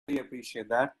Really appreciate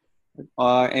that.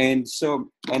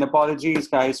 And apologies,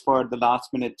 guys, for the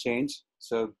last minute change.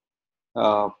 So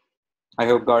uh, I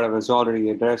hope God has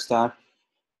already addressed that.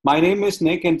 My name is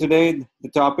Nick, and today the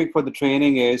topic for the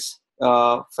training is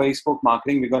Facebook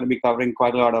marketing. We're going to be covering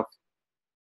quite a lot of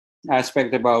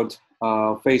aspect about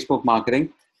Facebook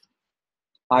marketing.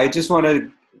 I just want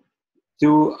to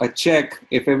do a check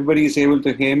if everybody is able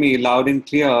to hear me loud and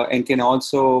clear and can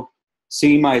also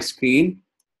see my screen.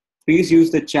 Please use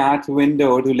the chat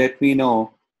window to let me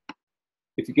know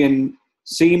if you can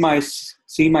see my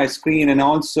screen and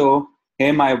also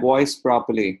hear my voice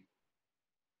properly.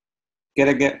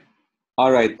 Get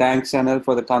all right. Thanks, Anil,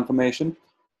 for the confirmation.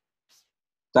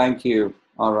 Thank you.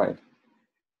 All right.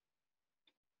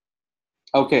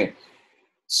 Okay.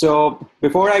 So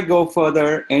before I go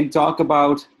further and talk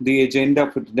about the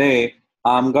agenda for today,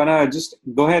 I'm gonna just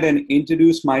go ahead and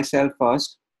introduce myself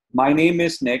first. My name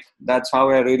is Nick. That's how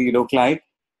I really look like.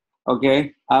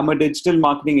 Okay, I'm a digital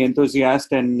marketing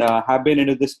enthusiast and have been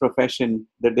into this profession,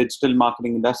 the digital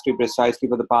marketing industry, precisely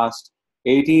for the past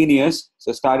 18 years.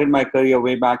 So started my career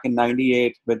way back in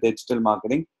 '98 with digital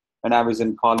marketing when I was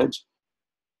in college.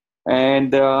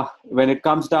 And when it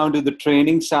comes down to the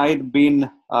training side,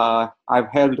 I've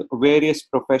helped various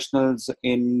professionals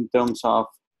in terms of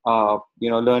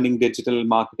learning digital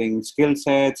marketing skill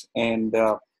sets and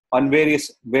on various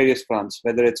fronts,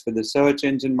 whether it's with the search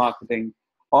engine marketing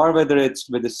or whether it's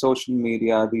with the social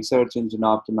media, the search engine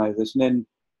optimization, and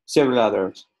several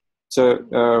others.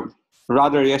 So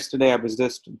rather, yesterday I was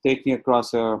just taking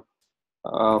across a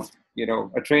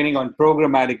training on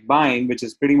programmatic buying, which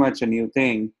is pretty much a new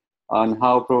thing on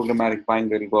how programmatic buying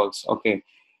really works. Okay.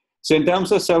 So in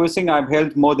terms of servicing, I've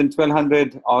helped more than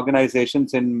 1,200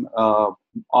 organizations in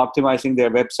optimizing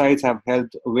their websites. I've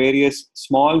helped various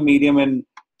small, medium, and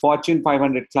Fortune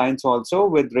 500 clients also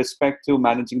with respect to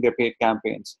managing their paid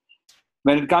campaigns.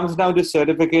 When it comes down to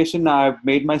certification, I've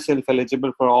made myself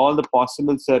eligible for all the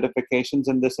possible certifications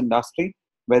in this industry,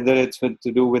 whether it's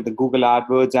to do with the Google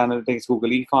AdWords Analytics,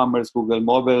 Google e-commerce, Google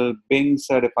Mobile, Bing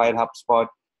certified, HubSpot,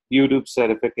 YouTube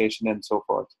certification, and so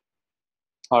forth.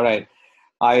 All right.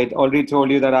 I already told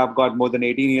you that I've got more than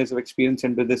 18 years of experience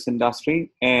into this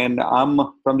industry, and I'm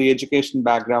from the education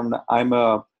background.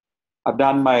 I've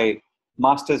done my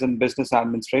master's in business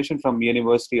administration from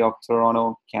University of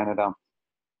Toronto, Canada.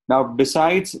 Now,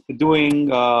 besides doing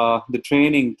the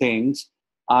training things,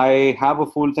 I have a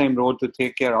full-time role to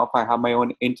take care of. I have my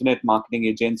own internet marketing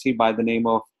agency by the name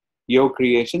of Yo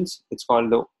Creations. It's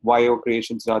called the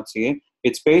yocreations.ca.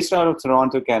 It's based out of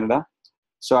Toronto, Canada.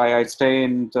 So I stay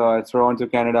in Toronto,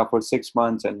 Canada for 6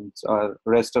 months, and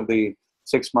rest of the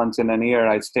 6 months in a year,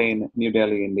 I stay in New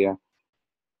Delhi, India.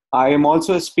 I am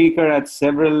also a speaker at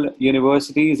several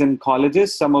universities and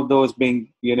colleges, some of those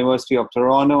being University of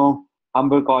Toronto,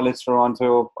 Humber College,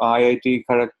 Toronto, IIT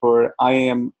Kharagpur,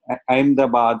 IIM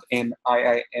Ahmedabad, and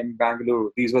IIM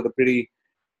Bangalore. These were the pretty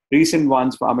recent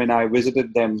ones. I mean, I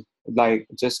visited them like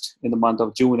just in the month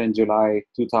of June and July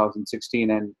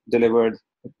 2016 and delivered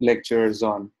guest lectures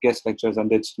on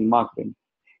digital marketing.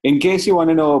 In case you want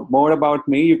to know more about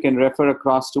me, you can refer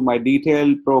across to my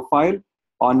detailed profile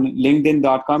on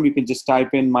linkedin.com. You can just type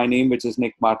in my name, which is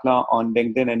Nick Bathla, on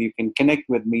LinkedIn, and you can connect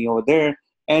with me over there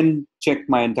and check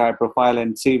my entire profile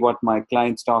and see what my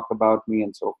clients talk about me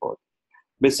and so forth.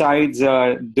 Besides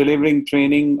delivering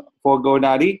training for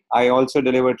Godaddy, I also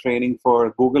deliver training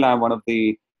for Google. I'm one of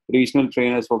the regional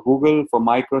trainers for Google, for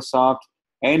Microsoft,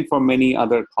 and for many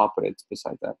other corporates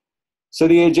besides that. So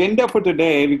the agenda for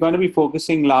today, we're going to be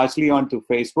focusing largely onto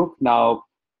Facebook. Now,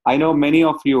 I know many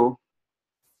of you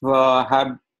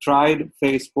have tried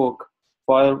Facebook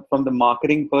from the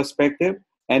marketing perspective.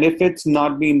 And if it's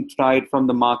not been tried from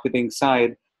the marketing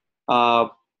side,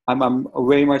 I'm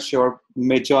very much sure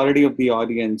majority of the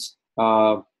audience,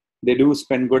 they do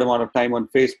spend good amount of time on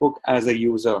Facebook as a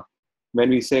user. When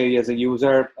we say as a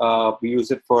user, we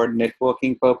use it for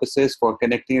networking purposes, for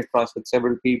connecting across with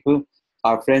several people,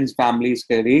 our friends, families,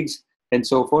 colleagues, and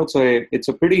so forth. So it's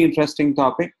a pretty interesting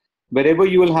topic. Wherever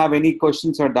you will have any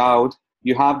questions or doubt,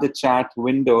 you have the chat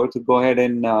window to go ahead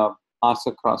and ask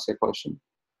across a question.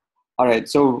 All right,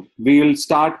 so we'll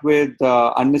start with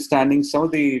understanding some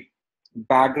of the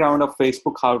background of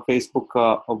Facebook,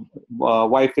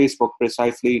 why Facebook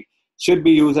precisely should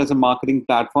be used as a marketing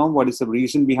platform. What is the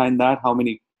reason behind that?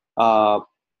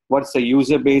 What's the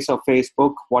user base of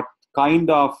Facebook? What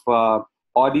kind of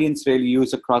audience really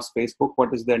use across Facebook?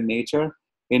 What is their nature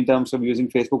in terms of using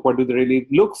Facebook? What do they really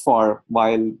look for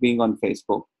while being on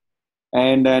Facebook?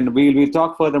 And then we'll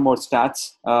talk further more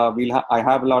stats. I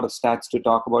have a lot of stats to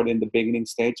talk about in the beginning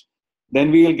stage.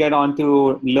 Then we'll get on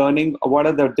to learning what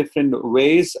are the different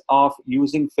ways of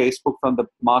using Facebook from the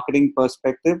marketing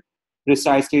perspective.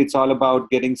 Precisely, it's all about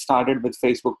getting started with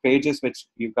Facebook pages, which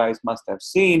you guys must have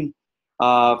seen.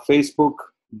 Facebook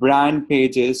brand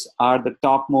pages are the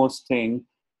topmost thing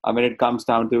when it comes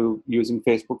down to using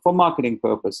Facebook for marketing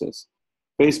purposes.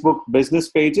 Facebook business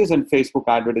pages and Facebook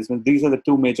advertisements, these are the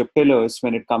two major pillars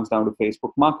when it comes down to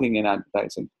Facebook marketing and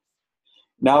advertising.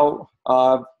 Now,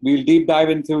 we'll deep dive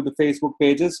into the Facebook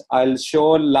pages. I'll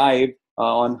show live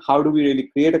on how do we really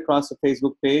create across a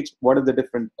Facebook page, what are the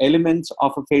different elements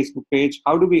of a Facebook page,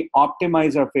 how do we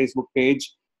optimize our Facebook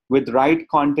page with right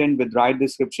content, with right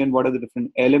description, what are the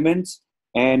different elements,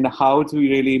 and how to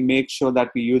really make sure that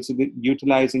we use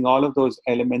utilizing all of those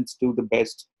elements to the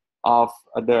best of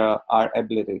our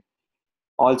ability.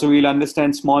 Also, we'll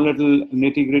understand small little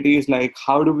nitty-gritties like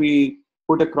how do we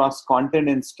put across content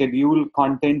and schedule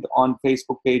content on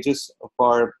Facebook pages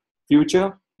for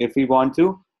future if we want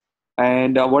to.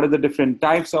 And what are the different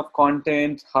types of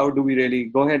content? How do we really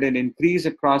go ahead and increase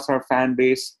across our fan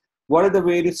base? What are the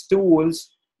various tools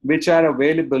which are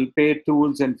available, paid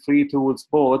tools and free tools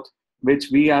both, which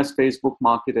we as Facebook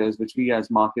marketers, which we as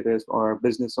marketers or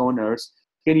business owners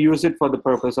can use it for the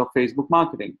purpose of Facebook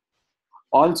marketing.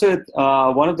 Also,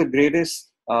 one of the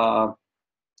greatest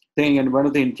thing and one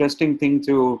of the interesting thing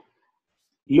to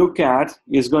look at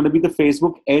is going to be the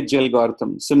Facebook Edge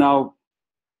algorithm. So now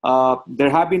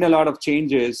there have been a lot of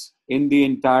changes in the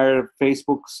entire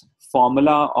Facebook's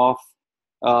formula of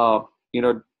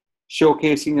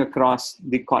showcasing across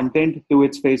the content to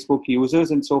its Facebook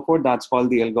users and so forth. That's called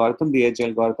the algorithm, the Edge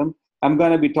algorithm. I'm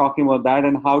going to be talking about that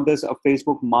and how does a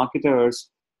Facebook marketer's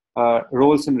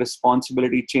roles and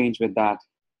responsibility change with that.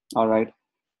 All right.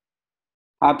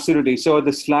 Absolutely. So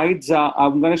the slides,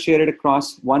 I'm going to share it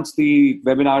across. Once the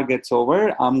webinar gets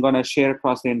over, I'm going to share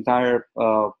across the entire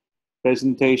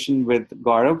presentation with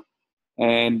Gaurav.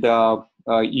 And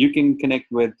you can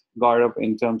connect with Gaurav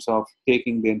in terms of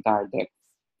taking the entire deck.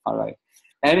 All right.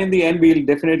 And in the end, we'll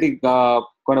definitely going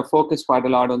to focus quite a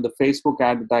lot on the Facebook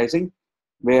advertising,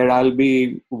 where I'll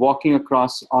be walking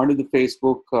across onto the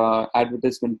Facebook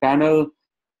advertisement panel,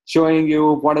 showing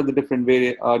you what are the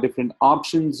different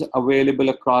options available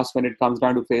across when it comes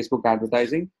down to Facebook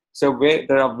advertising. So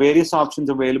there are various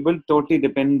options available, totally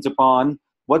depends upon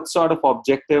what sort of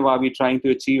objective are we trying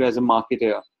to achieve as a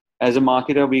marketer. As a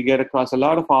marketer, we get across a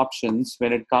lot of options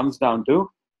when it comes down to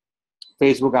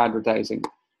Facebook advertising.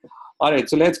 All right,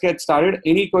 so let's get started.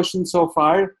 Any questions so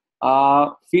far?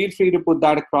 Feel free to put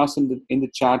that across in the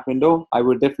chat window. I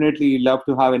would definitely love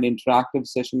to have an interactive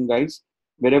session, guys.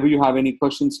 Wherever you have any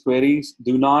questions, queries,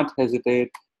 do not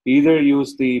hesitate. Either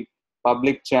use the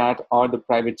public chat or the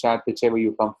private chat, whichever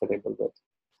you're comfortable with.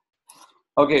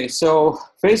 Okay, so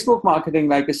Facebook marketing,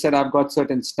 like I said, I've got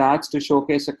certain stats to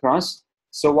showcase across.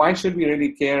 So why should we really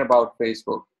care about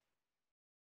Facebook?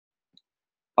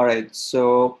 All right,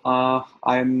 so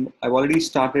I've already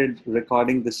started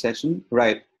recording the session,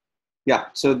 right? Yeah,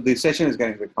 so the session is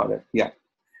getting recorded. Yeah.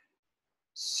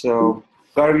 So,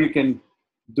 Gaurav, you can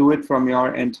do it from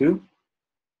your end too.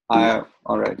 All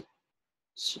right.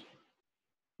 So,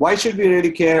 why should we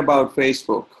really care about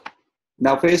Facebook?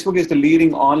 Now, Facebook is the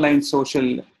leading online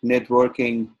social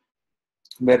networking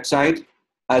website.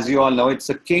 As you all know, it's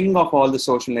the king of all the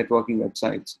social networking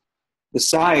websites. The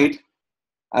site,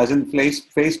 as in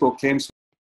Facebook, claims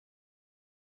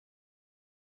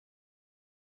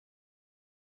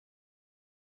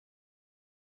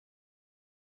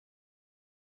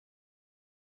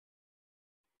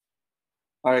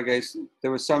all right, guys, there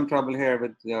was some trouble here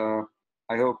with,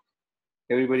 I hope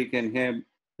everybody can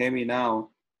hear me now.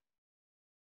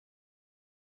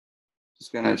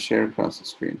 Just gonna share across the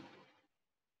screen.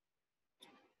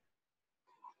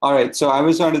 All right, so I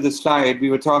was onto the slide. We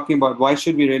were talking about why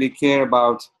should we really care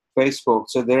about Facebook.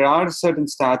 So there are certain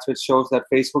stats which shows that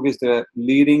Facebook is the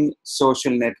leading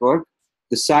social network.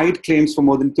 The site claims for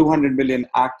more than 200 million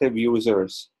active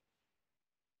users.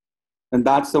 And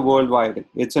that's the worldwide.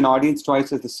 It's an audience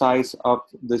twice as the size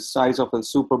of a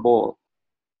Super Bowl.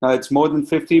 Now it's more than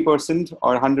 50%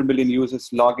 or 100 million users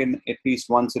log in at least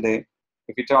once a day.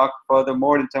 If you talk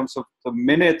furthermore in terms of the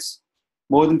minutes,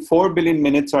 more than 4 billion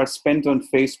minutes are spent on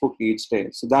Facebook each day.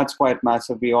 So that's quite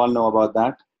massive. We all know about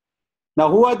that. Now,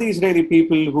 who are these really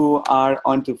people who are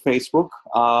onto Facebook?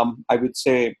 I would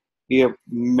say the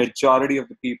majority of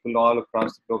the people all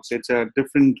across the globe. So it's a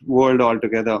different world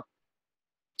altogether.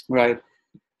 Right.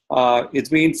 It's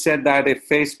been said that if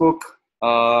Facebook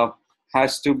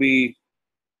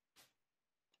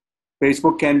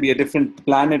Facebook can be a different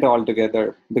planet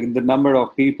altogether, the number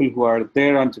of people who are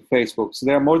there onto Facebook. So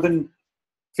there are more than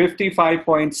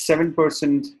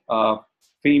 55.7%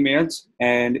 females,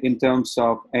 and in terms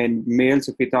of and males,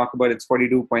 if we talk about, it's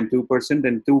 42.2%,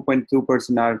 and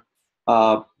 2.2%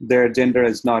 are their gender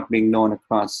is not being known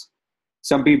across.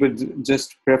 Some people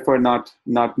just prefer not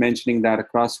mentioning that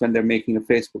across when they're making a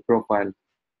Facebook profile.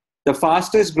 The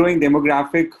fastest growing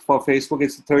demographic for Facebook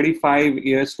is 35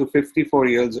 years to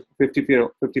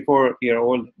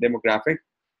 54-year-old demographic,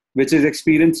 which is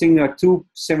experiencing a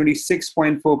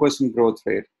 276.4% growth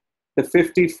rate. The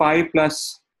 55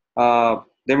 plus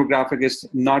demographic is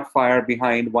not far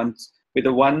behind, with a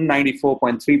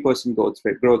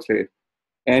 194.3% growth rate.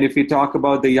 And if we talk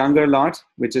about the younger lot,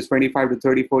 which is 25 to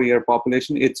 34-year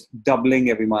population, it's doubling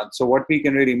every month. So what we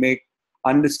can really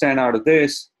understand out of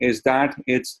this is that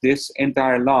it's this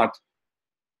entire lot,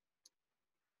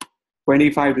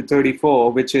 25 to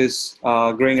 34, which is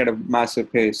growing at a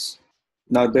massive pace.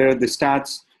 Now, there are the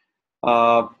stats.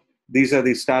 These are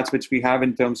the stats which we have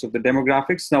in terms of the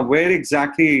demographics. Now, where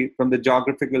exactly from the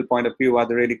geographical point of view are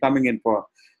they really coming in for?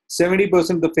 70%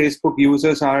 of the Facebook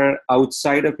users are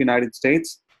outside of United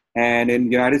States. And in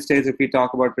the United States, if we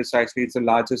talk about precisely, it's the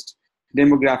largest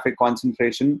demographic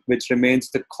concentration, which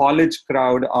remains the college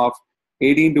crowd of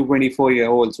 18 to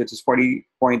 24-year-olds, which is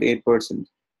 40.8%.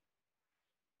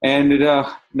 And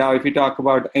now, if you talk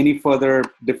about any further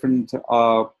different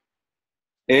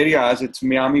areas, it's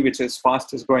Miami, which is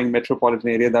fastest growing metropolitan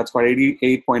area. That's got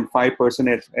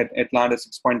 88.5%, at Atlanta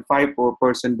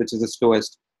 6.5%, which is the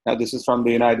slowest. Now, this is from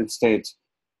the United States.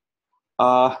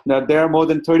 Now, there are more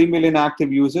than 30 million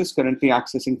active users currently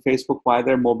accessing Facebook via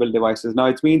their mobile devices. Now,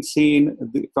 it's been seen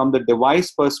from the device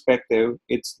perspective,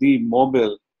 it's the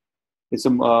mobile. It's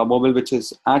a mobile which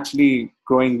is actually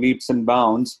growing leaps and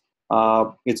bounds.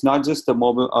 It's not just the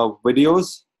mobile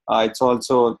videos. It's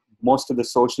also most of the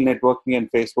social networking,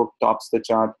 and Facebook tops the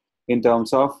chart in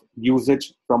terms of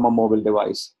usage from a mobile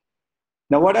device.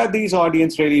 Now, what are these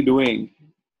audience really doing?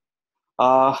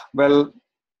 Well,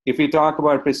 if we talk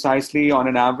about precisely on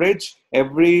an average,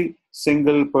 every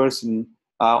single person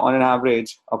on an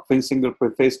average, a single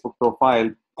Facebook profile,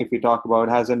 if we talk about,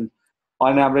 has on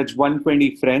average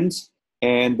 120 friends,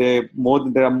 and there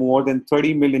are more than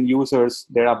 30 million users.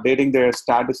 They're updating their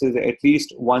statuses at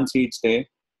least once each day,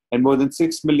 and more than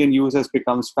 6 million users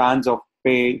becomes fans of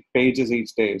pages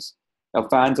each day.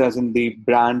 Fans as in the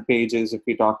brand pages, if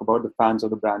we talk about the fans of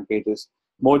the brand pages.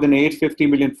 More than 850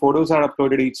 million photos are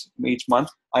uploaded each month.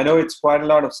 I know it's quite a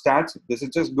lot of stats. This is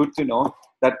just good to know.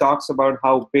 That talks about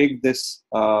how big this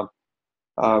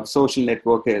social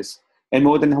network is. And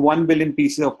more than 1 billion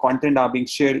pieces of content are being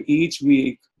shared each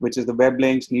week, which is the web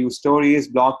links, news stories,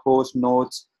 blog posts,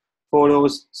 notes,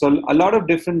 photos. So a lot of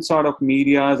different sort of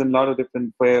medias and a lot of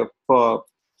different for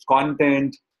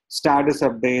content, status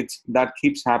updates that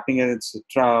keeps happening, and it's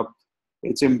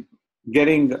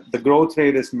getting the growth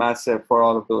rate is massive for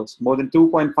all of those. More than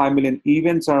 2.5 million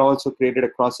events are also created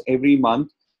across every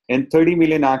month, and 30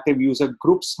 million active user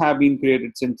groups have been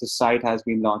created since the site has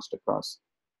been launched across.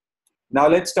 Now,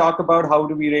 let's talk about how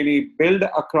do we really build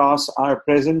across our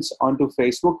presence onto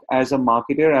Facebook as a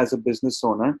marketer, as a business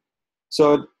owner.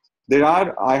 So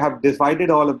I have divided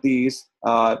all of these,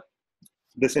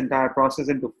 this entire process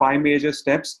into 5 major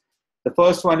steps. The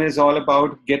first one is all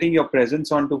about getting your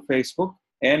presence onto Facebook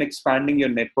and expanding your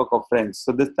network of friends.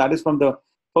 So that is from the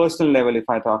personal level, if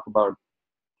I talk about.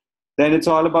 Then it's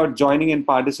all about joining and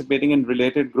participating in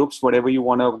related groups, whatever you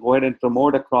want to go ahead and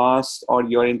promote across, or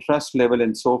your interest level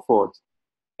and so forth.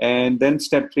 And then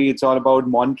step 3, it's all about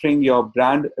monitoring your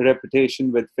brand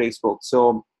reputation with Facebook.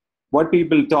 So what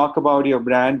people talk about your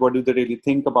brand, what do they really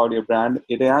think about your brand?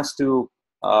 It has to,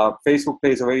 Facebook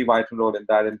plays a very vital role in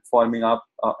that, in forming up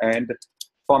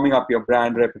your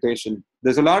brand reputation.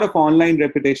 There's a lot of online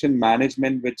reputation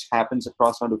management which happens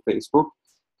across onto Facebook,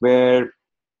 where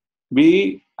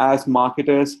we as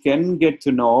marketers can get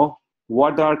to know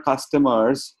what our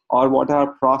customers or what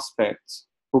our prospects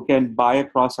who can buy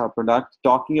across our product,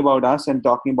 talking about us and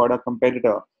talking about our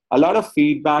competitor. A lot of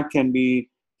feedback can be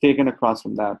taken across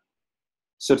from that.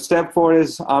 So step 4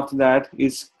 is, after that,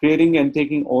 is creating and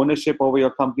taking ownership over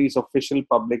your company's official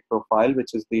public profile,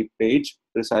 which is the page,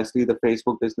 precisely the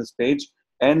Facebook business page,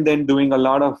 and then doing a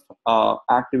lot of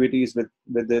activities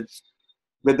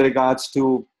with regards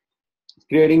to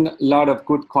creating a lot of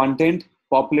good content,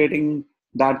 populating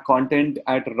that content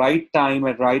at right time,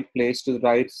 at right place, to the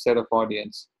right set of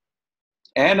audience.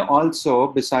 And also,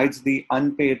 besides the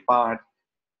unpaid part,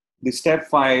 the step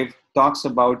 5 talks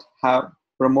about how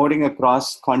promoting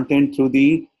across content through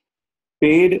the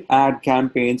paid ad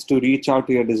campaigns to reach out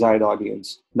to your desired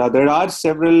audience. Now, there are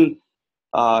several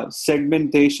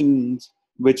segmentations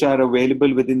which are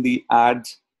available within the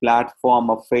ads platform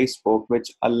of Facebook,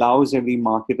 which allows every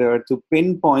marketer to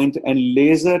pinpoint and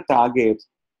laser target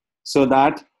so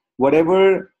that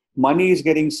whatever money is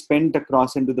getting spent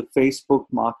across into the Facebook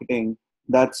marketing,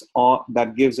 that's all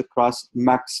that gives across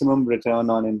maximum return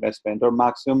on investment or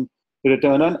maximum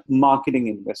return on marketing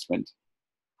investment.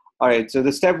 All right. So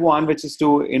the step one, which is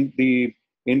to in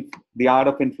the art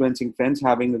of influencing friends,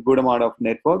 having a good amount of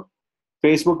network.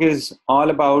 Facebook is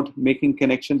all about making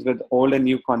connections with old and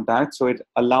new contacts. So it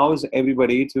allows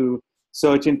everybody to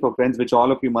search in for friends, which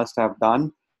all of you must have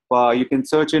done. You can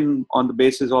search in on the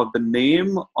basis of the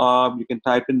name. You can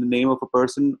type in the name of a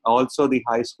person, also the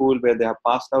high school where they have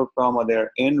passed out from or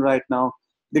they're in right now,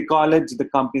 the college, the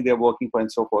company they're working for,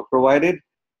 and so forth, provided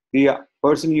the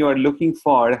person you are looking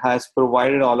for has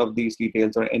provided all of these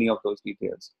details or any of those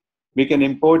details. We can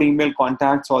import email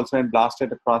contacts also and blast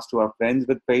it across to our friends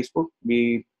with Facebook.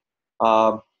 We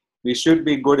should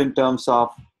be good in terms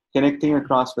of connecting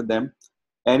across with them.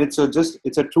 And it's a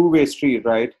two-way street,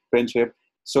 right? Friendship.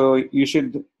 So you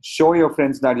should show your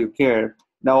friends that you care.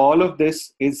 Now, all of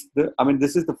this is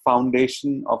this is the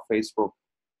foundation of Facebook.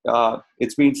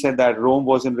 It's been said that Rome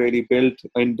wasn't really built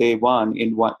in day one,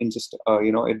 in just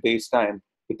a day's time.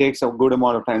 It takes a good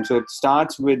amount of time. So it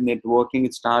starts with networking.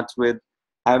 It starts with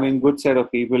having good set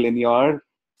of people in your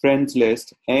friends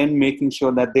list and making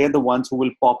sure that they're the ones who will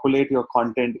populate your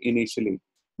content initially.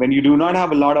 When you do not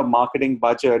have a lot of marketing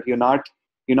budget, you're not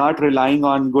relying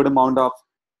on good amount of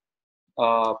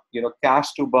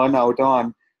cash to burn out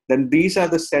on, then these are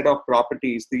the set of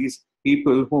properties, these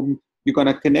people whom you're going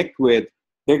to connect with,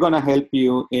 they're going to help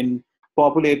you in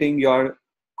populating your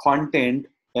content.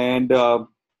 And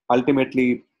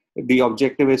ultimately, the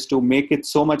objective is to make it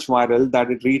so much viral that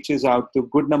it reaches out to a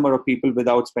good number of people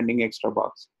without spending extra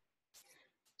bucks.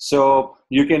 So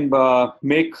you can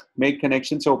make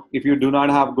connections. So if you do not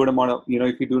have good amount of,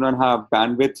 if you do not have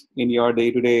bandwidth in your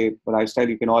day-to-day lifestyle,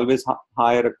 you can always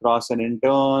hire across an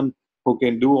intern who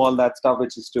can do all that stuff,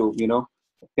 which is to,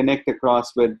 connect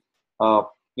across with,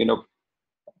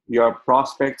 your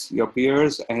prospects, your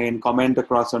peers, and comment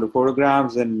across on the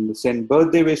photographs and send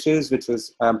birthday wishes, which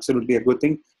was absolutely a good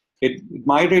thing. It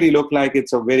might really look like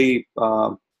it's a very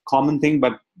common thing,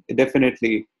 but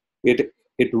definitely it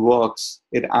works.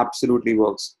 It absolutely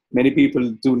works. Many people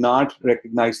do not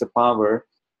recognize the power,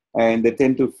 and they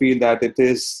tend to feel that it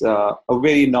is a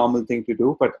very normal thing to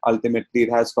do, but ultimately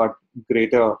it has got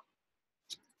greater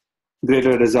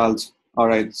results. All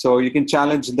right. So you can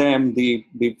challenge them, the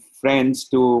friends,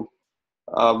 to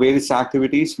various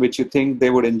activities which you think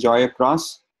they would enjoy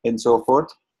across and so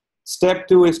forth. Step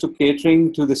 2 is to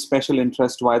catering to the special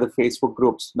interest via the Facebook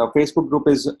groups. Now, Facebook group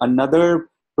is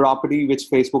another property which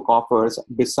Facebook offers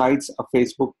besides a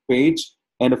Facebook page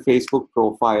and a Facebook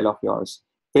profile of yours.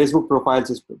 Facebook profiles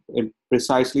is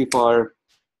precisely for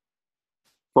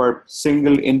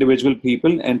single individual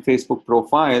people, and Facebook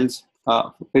profiles,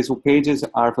 Facebook pages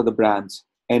are for the brands.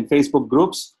 And Facebook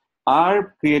groups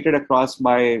are created across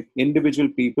by individual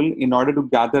people in order to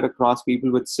gather across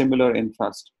people with similar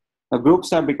interest. Now,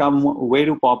 groups have become a way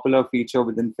too popular feature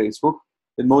within Facebook,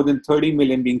 with more than 30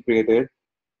 million being created.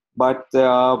 But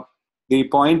the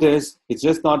point is, it's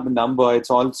just not the number, it's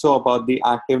also about the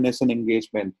activeness and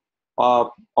engagement.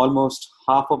 Almost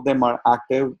half of them are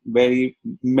active, very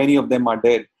many of them are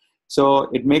dead. So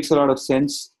it makes a lot of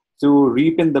sense to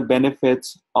reap in the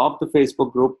benefits of the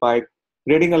Facebook group by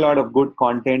creating a lot of good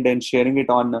content and sharing it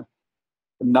on a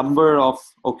number of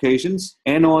occasions,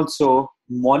 and also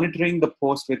monitoring the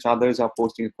posts which others are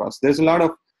posting across. There's a lot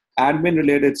of admin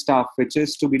related stuff which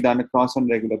is to be done across on a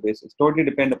regular basis. Totally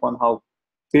depend upon how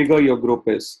bigger your group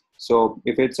is. So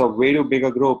if it's a way too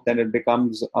bigger group, then it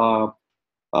becomes a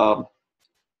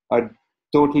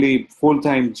totally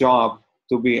full-time job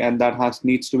to be, and that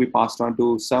needs to be passed on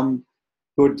to some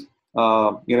good,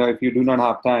 if you do not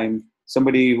have time,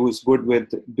 somebody who's good with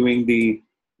doing the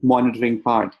monitoring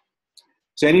part.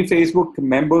 So any Facebook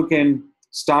member can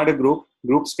start a group.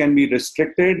 Groups can be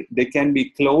restricted, they can be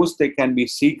closed, they can be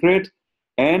secret,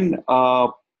 and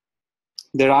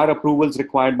there are approvals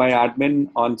required by admin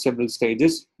on several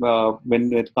stages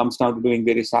when it comes down to doing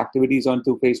various activities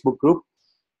onto Facebook group.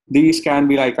 These can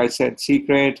be, like I said,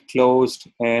 secret, closed,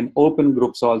 and open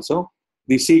groups also.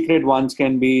 The secret ones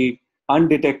can be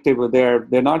undetectable. They're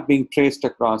not being traced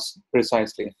across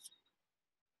precisely.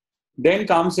 Then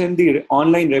comes in the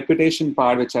online reputation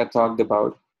part, which I talked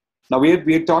about. Now,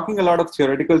 we're talking a lot of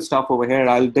theoretical stuff over here.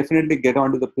 I'll definitely get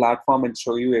onto the platform and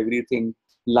show you everything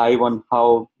live on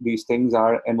how these things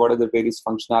are and what are the various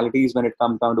functionalities when it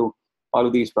comes down to all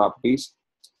of these properties.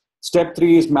 Step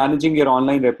 3 is managing your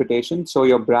online reputation. So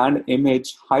your brand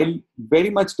image very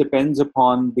much depends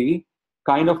upon the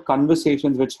kind of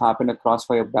conversations which happen across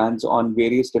for your brands on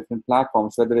various different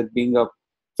platforms, whether it being a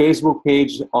Facebook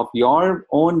page of your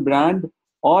own brand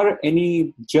or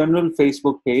any general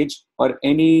Facebook page or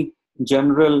any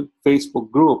general Facebook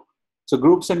group. So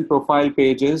groups and profile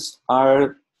pages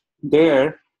are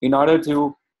there in order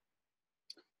to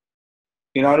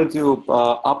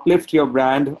uplift your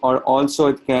brand, or also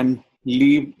it can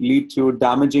lead to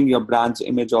damaging your brand's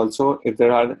image also if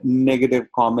there are negative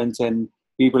comments and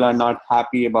people are not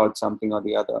happy about something or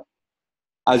the other.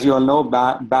 As you all know,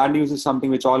 bad news is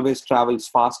something which always travels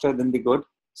faster than the good.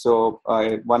 So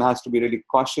one has to be really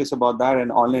cautious about that.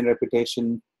 And online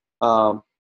reputation,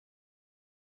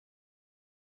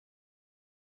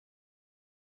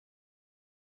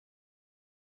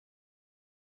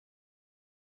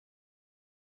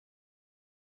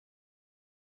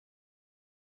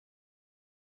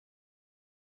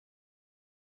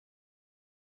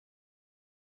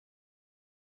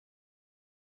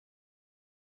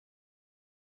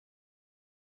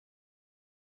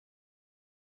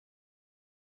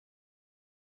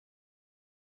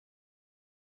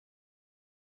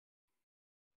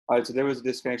 so there was a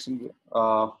disconnection.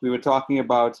 We were talking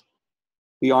about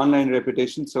the online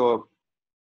reputation. So,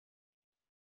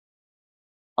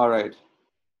 all right.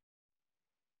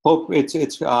 Hope it's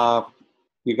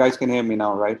you guys can hear me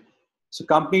now, right? So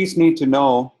companies need to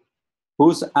know who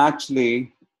are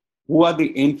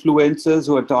the influencers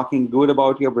who are talking good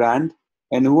about your brand,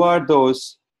 and who are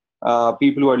those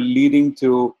people who are leading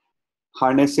to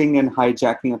harnessing and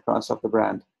hijacking across of the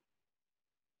brand.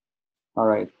 All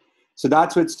right. So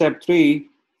that's with step 3.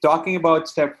 Talking about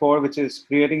step 4, which is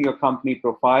creating your company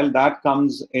profile, that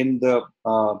comes in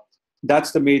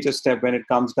that's the major step when it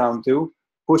comes down to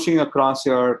pushing across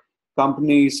your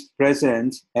company's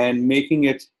presence and making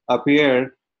it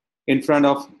appear in front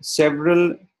of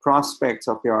several prospects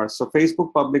of yours. So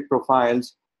Facebook public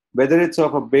profiles, whether it's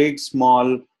of a big,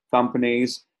 small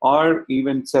companies, or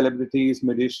even celebrities,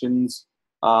 magicians,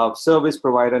 service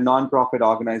provider, non-profit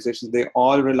organizations, they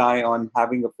all rely on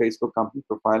having a Facebook company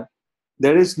profile.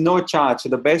 There is no charge. So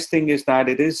the best thing is that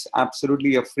it is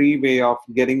absolutely a free way of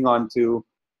getting onto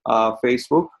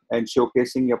Facebook and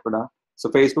showcasing your product. So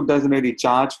Facebook doesn't really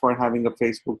charge for having a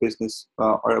Facebook business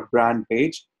or a brand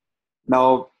page.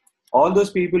 Now, all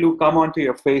those people who come onto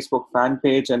your Facebook fan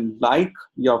page and like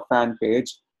your fan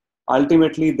page,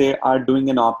 ultimately they are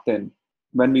doing an opt-in.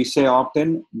 When we say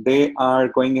opt-in, they are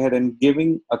going ahead and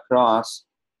giving across,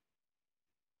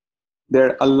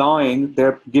 they're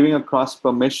giving across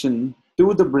permission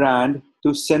to the brand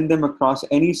to send them across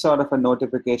any sort of a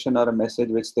notification or a message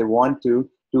which they want to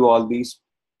all these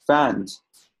fans.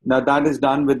 Now that is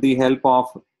done with the help of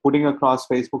putting across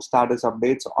Facebook status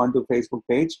updates onto Facebook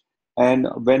page. And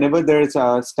whenever there is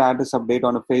a status update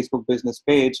on a Facebook business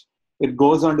page, it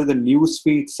goes onto the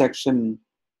newsfeed section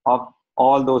of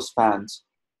all those fans.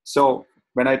 So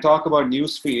when I talk about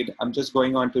newsfeed, I'm just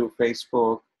going onto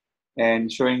Facebook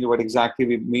and showing you what exactly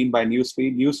we mean by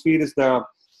newsfeed. Newsfeed is the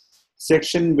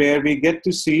section where we get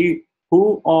to see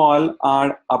who all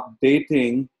are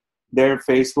updating their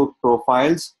Facebook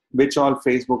profiles, which all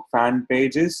Facebook fan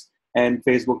pages and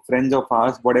Facebook friends of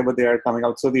ours, whatever they are coming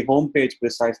out. So the home page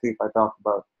precisely, if I talk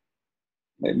about,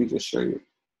 let me just show you.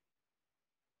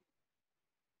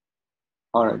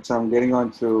 All right, so I'm getting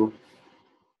on to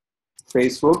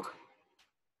Facebook.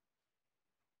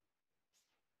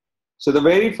 So the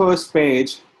very first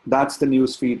page, that's the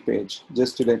newsfeed page,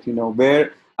 just to let you know,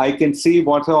 where I can see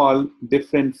what all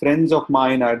different friends of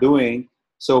mine are doing.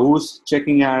 So who's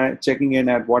checking in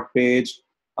at what page,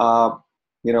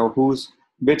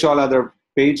 which all other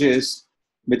pages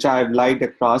which I have liked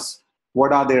across,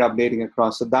 what are they updating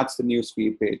across. So that's the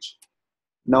newsfeed page.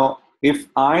 Now, if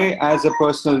I, as a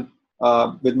personal,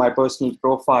 with my personal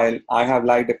profile, I have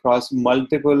liked across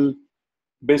multiple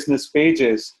business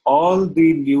pages, all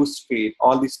the news feed,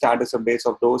 all the status updates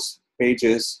of those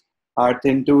pages are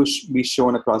tend to be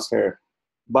shown across here.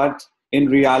 But in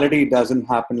reality, it doesn't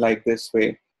happen like this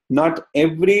way. Not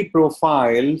every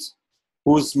profile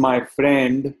who's my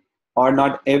friend, or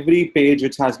not every page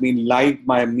which has been liked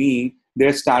by me,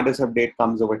 their status update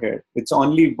comes over here. It's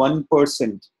only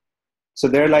 1%. So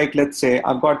they're like, let's say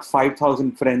I've got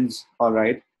 5,000 friends, all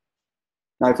right?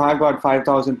 Now, if I've got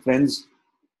 5,000 friends,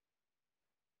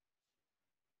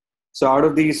 so out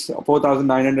of these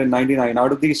 4,999,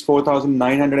 out of these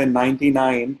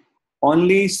 4,999,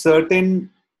 only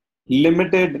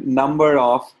limited number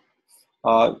of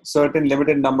certain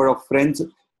limited number of friends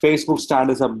Facebook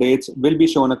status updates will be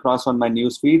shown across on my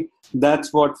newsfeed.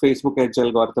 That's what Facebook Edge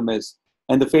algorithm is.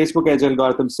 And the Facebook Edge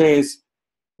algorithm says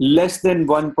less than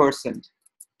 1%.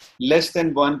 less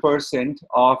than 1%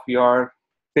 of your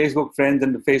Facebook friends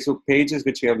and the Facebook pages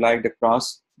which you have liked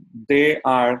across, they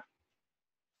are,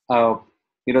 uh,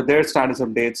 their status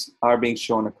updates are being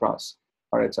shown across.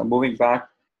 All right, so I'm moving back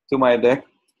to my deck.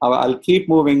 I'll keep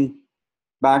moving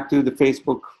back to the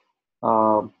Facebook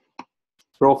uh,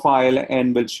 profile,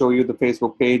 and will show you the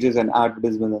Facebook pages and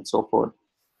advertisements and so forth.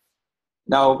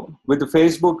 Now, with the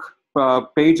Facebook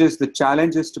pages, the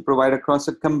challenge is to provide across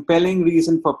a compelling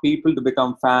reason for people to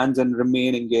become fans and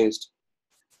remain engaged.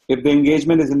 If the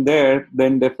engagement isn't there,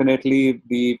 then definitely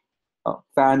the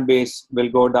fan base will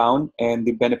go down and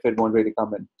the benefit won't really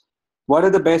come in. What are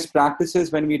the best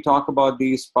practices when we talk about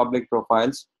these public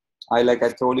profiles? Like I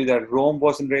told you that Rome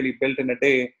wasn't really built in a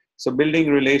day. So building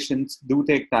relations do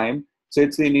take time. So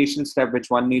it's the initial step which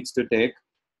one needs to take.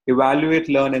 Evaluate,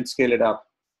 learn, and scale it up.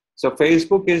 So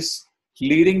Facebook is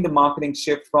leading the marketing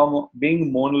shift from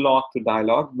being monologue to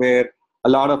dialogue, where a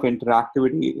lot of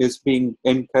interactivity is being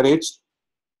encouraged.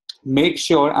 Make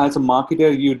sure as a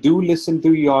marketer you do listen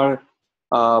to your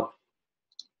uh,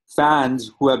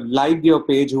 fans who have liked your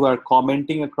page, who are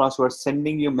commenting across, who are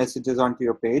sending you messages onto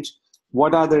your page.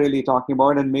 What are they really talking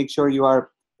about? And make sure you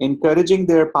are encouraging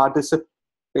their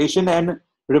participation and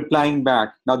replying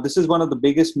back. Now, this is one of the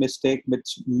biggest mistakes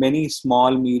which many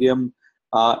small, medium,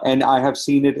 and I have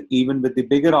seen it even with the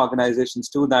bigger organizations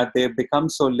too, that they've become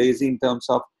so lazy in terms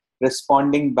of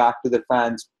responding back to the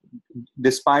fans,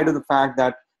 despite of the fact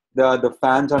that the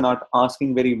fans are not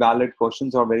asking very valid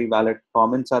questions or very valid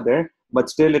comments are there, but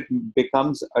still it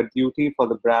becomes a duty for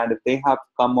the brand if they have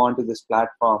come onto this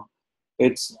platform.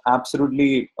 It's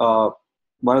absolutely one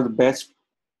of the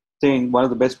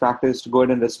best practices to go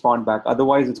ahead and respond back.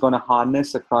 Otherwise, it's going to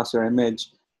harness across your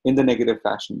image in the negative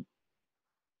fashion.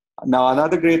 Now,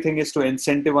 another great thing is to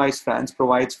incentivize fans,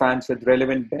 provides fans with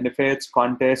relevant benefits,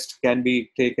 contests can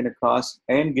be taken across,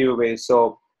 and giveaways.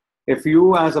 So if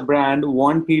you as a brand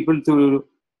want people to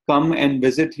come and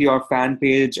visit your fan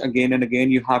page again and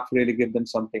again, you have to really give them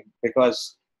something,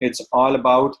 because it's all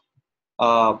about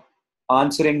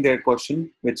answering their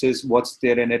question, which is what's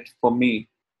there in it for me.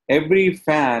 Every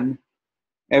fan,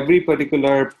 every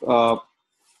particular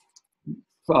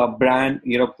brand,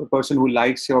 the person who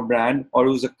likes your brand or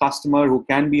who's a customer, who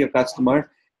can be a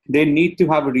customer, they need to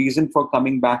have a reason for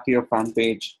coming back to your fan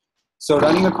page. So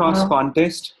running across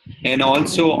contest and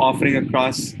also offering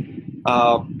across,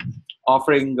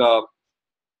 offering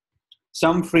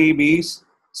some freebies,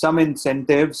 some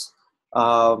incentives,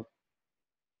 uh,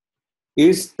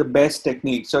 is the best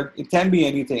technique. So it can be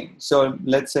anything. So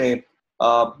let's say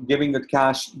giving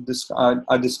a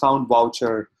a discount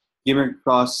voucher, giving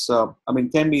across,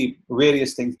 can be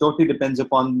various things. Totally depends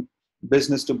upon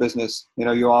business to business.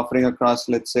 You're offering across,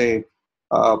 let's say,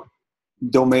 uh,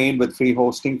 domain with free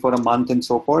hosting for a month and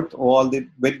so forth, all the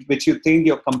which you think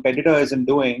your competitor isn't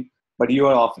doing, but you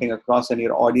are offering across and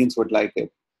your audience would like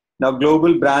it. Now,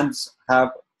 global brands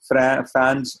have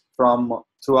fans from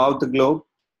throughout the globe,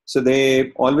 so they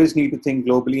always need to think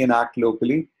globally and act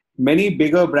locally. Many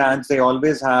bigger brands, they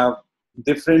always have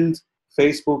different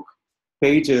Facebook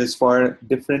pages for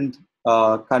different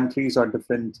countries or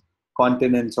different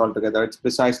continents altogether. It's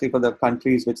precisely for the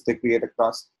countries which they create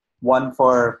across. One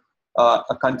for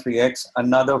a country X,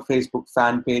 another Facebook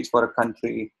fan page for a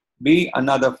country B,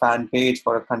 another fan page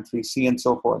for a country C, and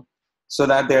so forth, so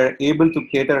that they're able to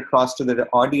cater across to their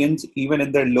audience even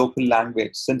in their local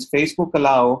language. Since Facebook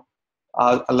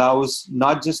allows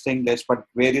not just English, but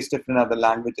various different other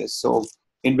languages. So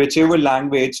in whichever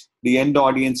language the end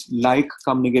audience like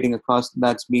communicating across,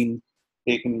 that's been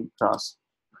taken across.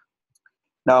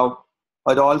 Now,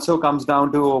 it also comes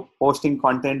down to posting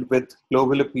content with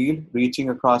global appeal, reaching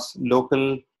across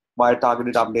local via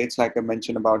targeted updates, like I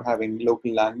mentioned about having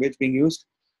local language being used.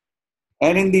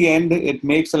 And in the end, it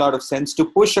makes a lot of sense to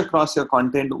push across your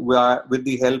content with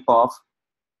the help of,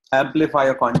 amplify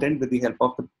your content with the help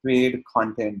of the paid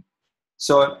content.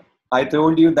 So I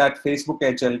told you that Facebook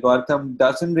Edge algorithm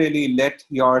doesn't really let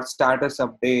your status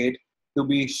update to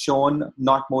be shown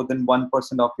not more than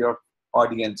 1% of your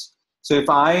audience. So if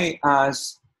I,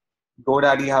 as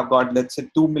GoDaddy, have got, let's say,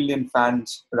 2 million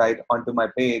fans right onto my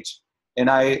page, and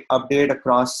I update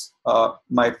across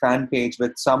my fan page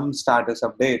with some status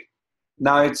update,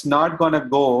 now it's not going to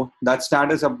go, that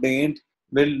status update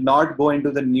will not go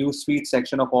into the newsfeed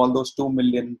section of all those 2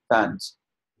 million fans.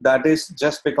 That is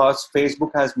just because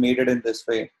Facebook has made it in this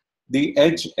way. The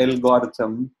Edge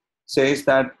algorithm says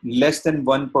that less than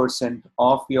 1%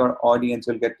 of your audience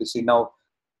will get to see. Now,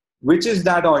 which is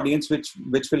that audience which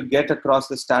will get across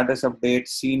the status update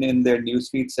seen in their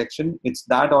newsfeed section? It's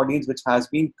that audience which has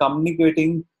been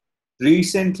communicating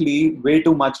recently way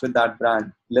too much with that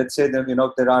brand. Let's say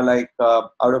that, there are like,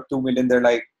 out of 2 million, there are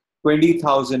like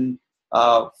 20,000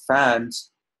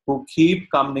 fans who keep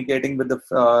communicating with the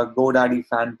GoDaddy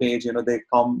fan page. They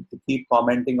keep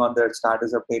commenting on their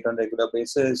status update on a regular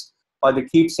basis, or they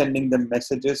keep sending them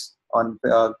messages on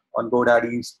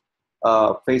GoDaddy's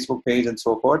Facebook page and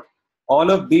so forth. All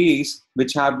of these,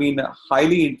 which have been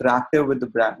highly interactive with the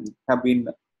brand, have been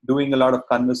doing a lot of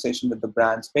conversation with the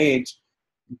brand's page,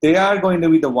 they are going to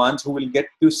be the ones who will get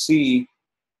to see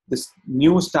this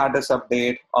new status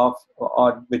update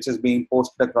or which is being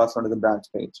posted across onto the brand's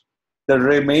page. The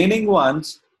remaining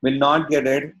ones will not get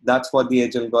it. That's what the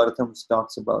edge algorithms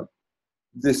talks about.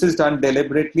 This is done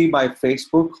deliberately by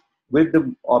Facebook with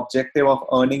the objective of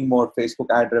earning more Facebook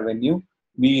ad revenue.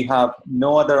 We have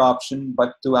no other option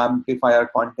but to amplify our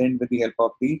content with the help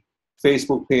of the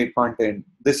Facebook paid content.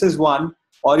 This is one.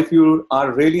 Or if you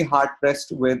are really hard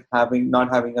pressed with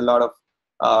not having a lot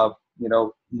of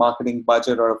marketing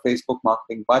budget or a Facebook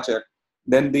marketing budget,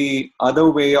 then the other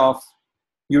way of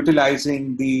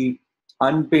utilizing the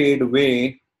unpaid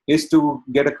way is to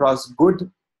get across good,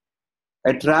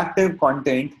 attractive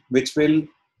content which will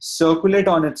circulate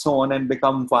on its own and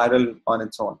become viral on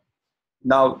its own.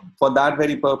 Now, for that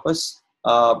very purpose,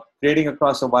 creating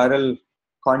across a viral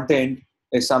content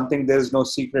is something. There's no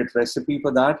secret recipe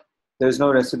for that. There's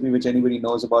no recipe which anybody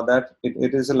knows about that.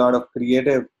 It is a lot of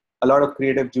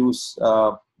creative juice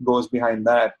goes behind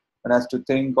that, and has to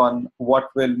think on what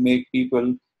will make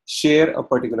people share a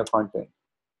particular content.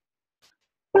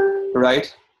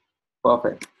 Right?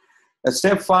 Perfect.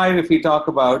 Step 5, if we talk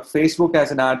about Facebook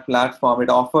as an ad platform, it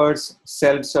offers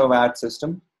self-serve ad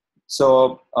system.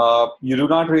 So you do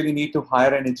not really need to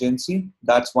hire an agency.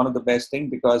 That's one of the best things,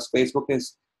 because Facebook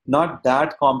is not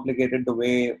that complicated the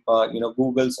way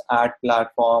Google's ad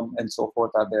platform and so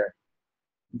forth are there.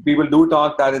 People do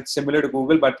talk that it's similar to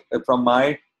Google, but from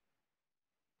my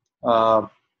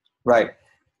right.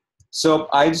 So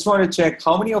I just want to check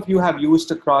how many of you have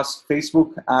used across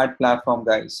Facebook ad platform,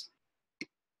 guys.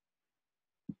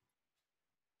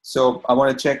 So I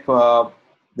want to check out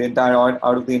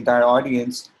of the entire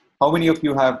audience, how many of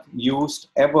you have used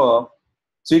ever?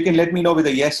 So you can let me know with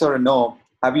a yes or a no.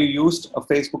 Have you used a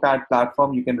Facebook ad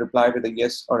platform? You can reply with a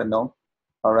yes or a no.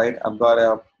 All right. I've got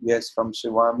a yes from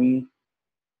Shivami,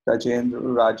 Rajendra,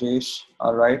 Rajesh.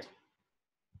 All right.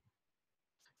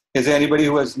 Is there anybody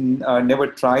who has never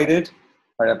tried it?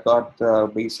 All right, I've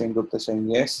got B. Singh Gupta saying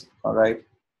yes. All right.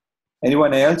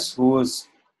 Anyone else who's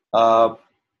all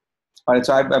right,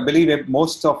 so I believe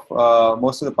most of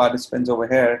the participants over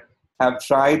here have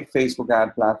tried Facebook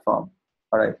ad platform.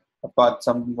 All right, I've got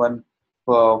someone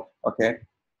okay.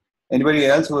 Anybody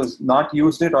else who has not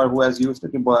used it or who has used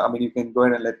it? I mean, you can go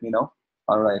ahead and let me know.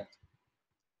 All right.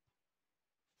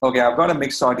 Okay, I've got a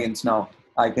mixed audience now.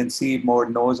 I can see more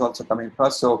no's also coming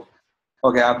across. So,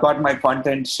 okay, I've got my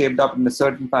content shaped up in a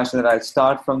certain fashion that I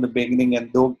start from the beginning and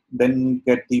then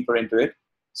get deeper into it.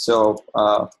 So,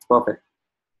 perfect.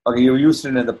 Okay, you used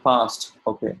it in the past.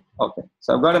 Okay.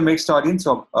 So I've got a mixed audience.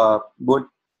 So good.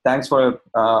 Thanks for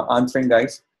answering,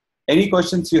 guys. Any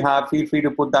questions you have, feel free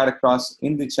to put that across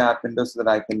in the chat window so that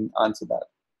I can answer that.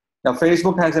 Now,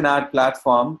 Facebook has an ad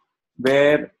platform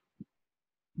where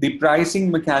the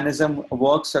pricing mechanism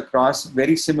works across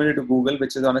very similar to Google,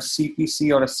 which is on a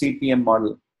CPC or a CPM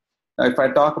model. Now, if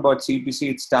I talk about CPC,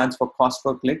 it stands for cost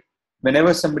per click.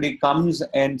 Whenever somebody comes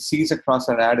and sees across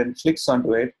an ad and clicks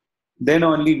onto it, then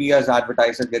only we as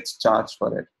advertiser gets charged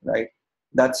for it, right?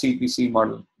 That's CPC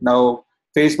model. Now,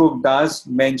 Facebook does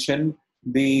mention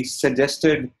the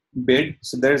suggested bid.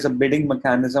 So there is a bidding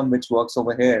mechanism which works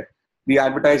over here. The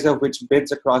advertiser which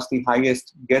bids across the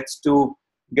highest gets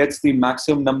the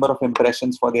maximum number of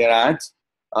impressions for their ads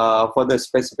for the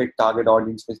specific target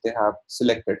audience which they have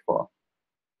selected for.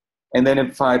 And then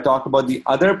if I talk about the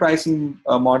other pricing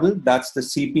model, that's the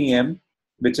CPM,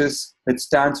 which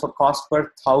stands for cost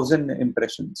per 1,000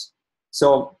 impressions.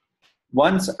 So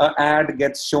once an ad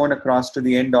gets shown across to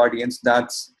the end audience,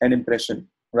 that's an impression,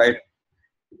 right?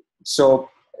 So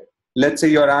let's say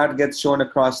your ad gets shown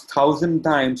across 1,000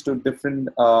 times to different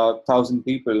 1,000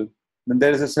 people, then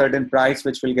there is a certain price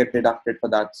which will get deducted for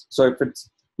that. So if it's,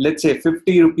 let's say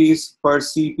 50 rupees per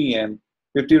CPM,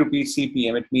 50 rupees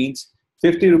CPM, it means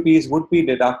 50 rupees would be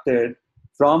deducted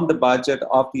from the budget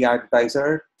of the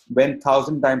advertiser when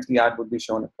 1,000 times the ad would be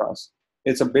shown across.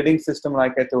 It's a bidding system,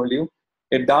 like I told you.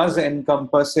 It does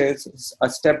encompasses a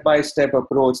step-by-step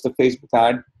approach to Facebook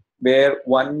ad, where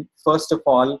one, first of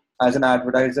all, as an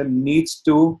advertiser, needs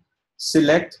to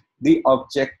select the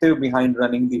objective behind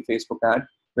running the Facebook ad,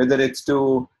 whether it's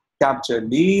to capture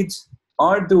leads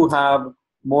or to have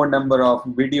more number of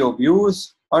video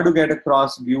views, or to get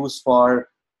across views for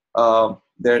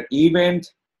their event,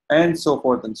 and so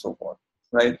forth and so forth,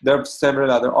 right? There are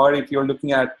several other, or if you're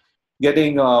looking at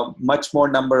getting a much more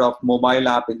number of mobile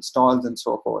app installs and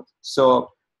so forth.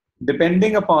 So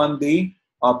depending upon the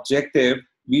objective,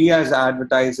 we as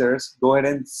advertisers go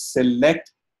ahead and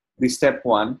select the step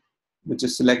one, which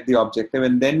is select the objective,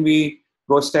 and then we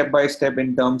go step by step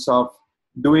in terms of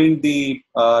doing the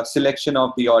selection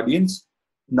of the audience.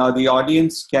 Now the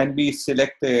audience can be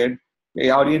selected,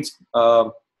 the audience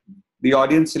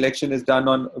selection is done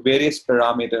on various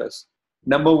parameters.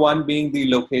 Number one being the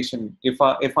location. If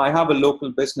I have a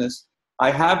local business, I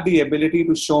have the ability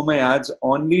to show my ads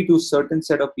only to certain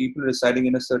set of people residing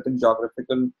in a certain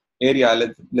geographical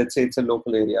area. Let's say it's a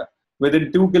local area.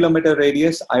 Within 2 kilometer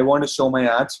radius, I want to show my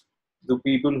ads to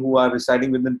people who are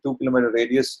residing within 2 kilometer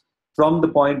radius from the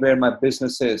point where my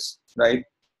business is, right?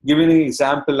 Giving an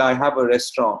example, I have a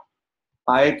restaurant.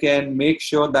 I can make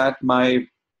sure that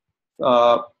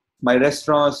uh, my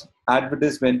restaurant's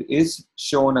advertisement is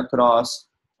shown across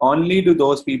only to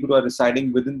those people who are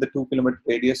residing within the 2 kilometer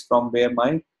radius from where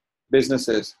my business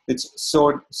is. It's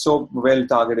so well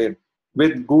targeted.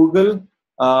 With Google,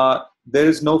 there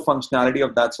is no functionality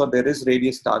of that. So there is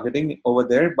radius targeting over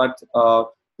there, but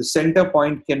the center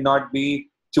point cannot be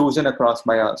chosen across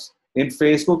by us. In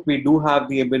Facebook, we do have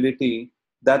the ability.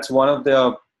 That's one of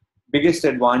the biggest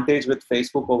advantage with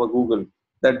Facebook over Google,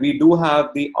 that we do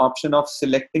have the option of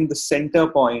selecting the center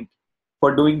point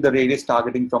for doing the radius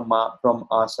targeting from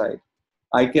our side.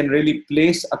 I can really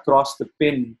place across the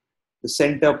pin the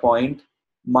center point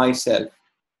myself.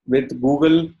 With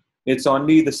Google, it's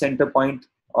only the center point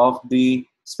of the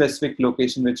specific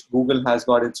location, which Google has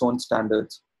got its own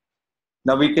standards.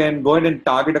 Now we can go ahead and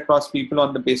target across people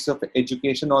on the basis of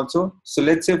education also. So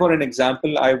let's say, for an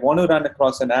example, I want to run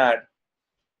across an ad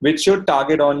which should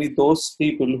target only those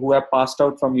people who have passed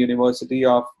out from University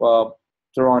of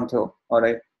Toronto. All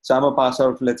right. So I'm a pass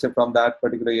out, let's say, from that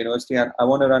particular university, and I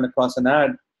want to run across an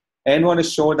ad and want to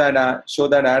show that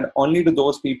ad only to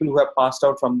those people who have passed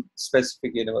out from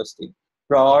specific university,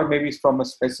 or maybe from a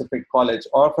specific college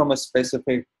or from a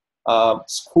specific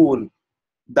school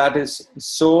that is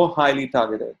so highly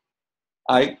targeted.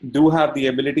 I do have the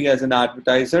ability as an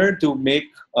advertiser to make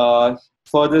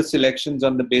further selections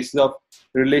on the basis of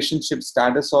relationship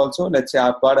status also. Let's say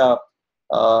I've got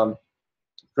a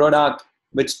product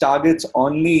which targets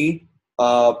only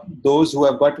those who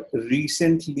have got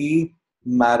recently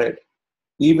married.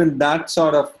 Even that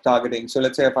sort of targeting. So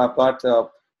let's say if I've got,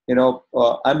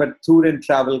 I'm a tour and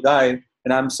travel guy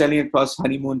and I'm selling across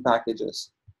honeymoon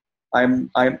packages. I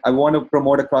want to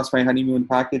promote across my honeymoon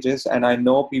packages, and I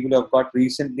know people who have got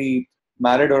recently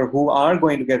married or who are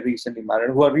going to get recently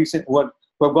married, who have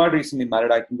got recently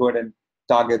married. I can go ahead and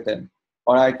target them,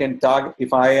 or I can target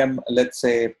if I am, let's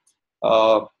say,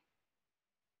 I'm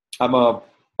a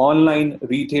online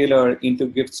retailer into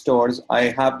gift stores. I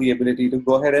have the ability to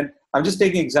go ahead and I'm just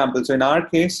taking examples. So in our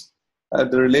case,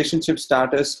 the relationship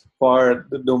status for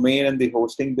the domain and the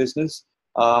hosting business.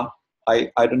 I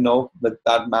don't know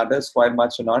that matters quite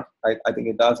much or not. I think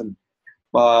it doesn't.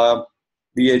 The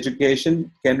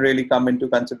education can really come into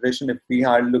consideration if we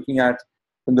are looking at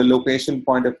from the location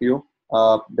point of view.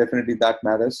 Definitely that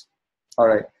matters. All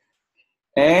right.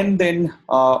 And then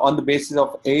on the basis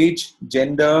of age,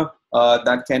 gender,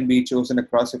 that can be chosen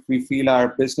across. If we feel our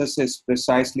business is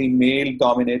precisely male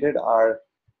dominated, our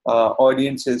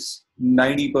audience is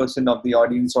 90% of the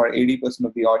audience or 80%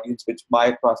 of the audience which buy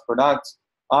across products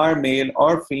are male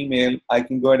or female, I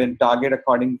can go ahead and target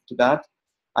according to that.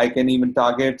 I can even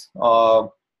target to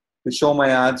show my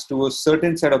ads to a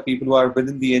certain set of people who are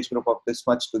within the age group of this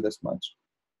much to this much.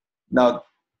 Now,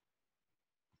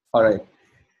 all right.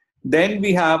 Then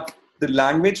we have the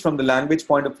language from the language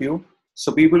point of view.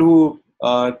 So people who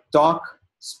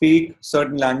speak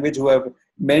certain language, who have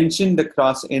mentioned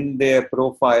across in their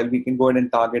profile, we can go ahead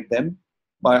and target them.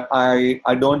 But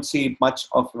I don't see much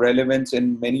of relevance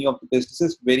in many of the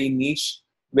businesses, very niche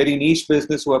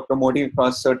business who are promoting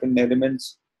across certain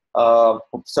elements,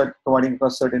 promoting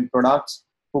across certain products,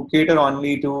 who cater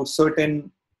only to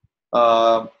certain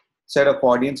set of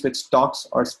audience which talks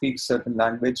or speaks certain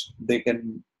language. They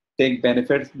can take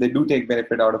benefit. They do take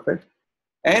benefit out of it.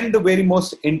 And the very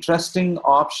most interesting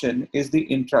option is the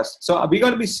interest. So we're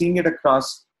going to be seeing it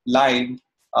across live.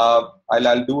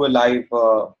 I'll do a live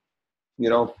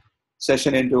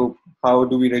session into how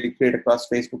do we really create across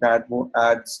Facebook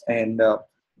ads and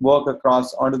work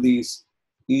across onto these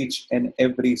each and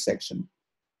every section.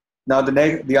 Now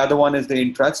the other one is the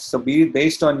interest. So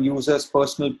based on users'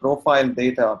 personal profile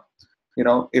data,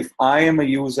 if I am a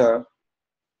user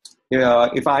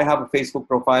if I have a Facebook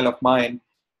profile of mine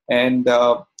and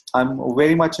I'm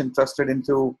very much interested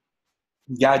into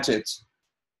gadgets,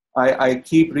 I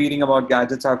keep reading about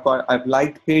gadgets. I've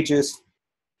liked pages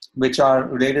which are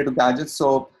related to gadgets.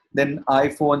 So then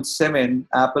iPhone 7,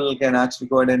 Apple can actually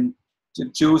go ahead and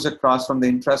choose across from the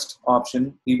interest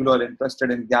option. People who are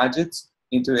interested in gadgets,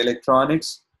 into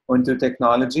electronics, or into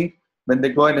technology, when they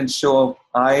go ahead and show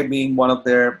I being one of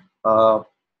their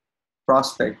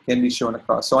prospect can be shown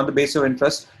across. So on the basis of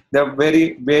interest, there are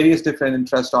various different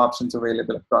interest options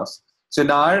available across. So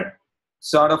in our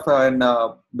sort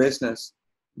of business,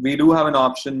 we do have an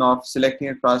option of selecting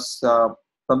across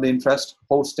from the interest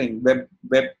hosting, web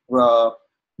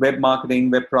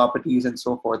marketing, web properties, and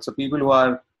so forth. So people who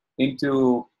are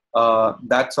into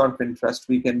that sort of interest,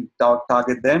 we can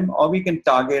target them, or we can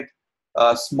target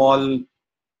small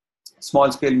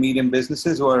scale medium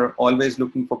businesses who are always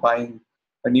looking for buying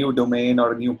a new domain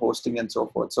or a new hosting and so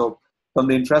forth. So from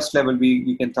the interest level,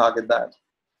 we can target that.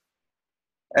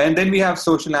 And then we have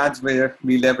social ads where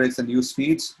we leverage the news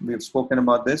feeds. We've spoken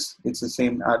about this. It's the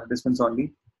same advertisements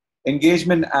only.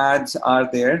 Engagement ads are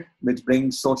there, which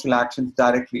bring social actions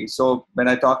directly. So when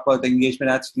I talk about the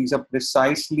engagement ads, these are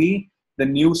precisely the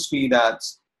news feed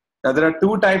ads. Now there are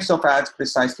two types of ads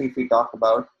precisely if we talk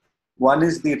about. One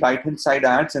is the right-hand side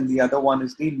ads and the other one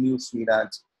is the news feed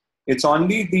ads. It's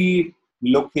only the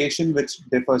location which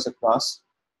differs across.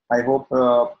 I hope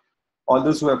all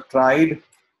those who have tried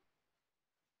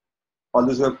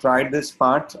this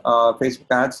part,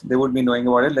 Facebook ads, they would be knowing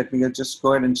about it. Let me just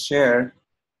go ahead and share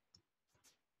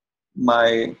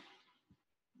my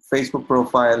Facebook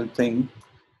profile thing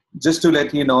just to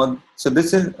let you know. So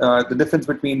this is the difference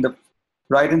between the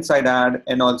right-hand side ad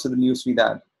and also the newsfeed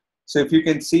ad. So if you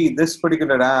can see this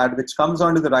particular ad, which comes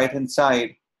onto the right-hand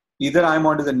side, either I'm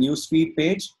onto the newsfeed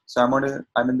page. So I'm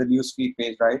in the newsfeed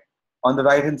page, right? On the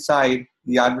right-hand side,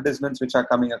 the advertisements which are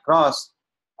coming across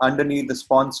underneath the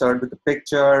sponsored with the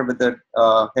picture, with the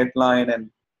headline, and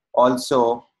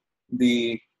also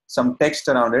some text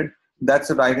around it. That's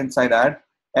the right-hand side ad.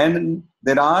 And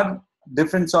there are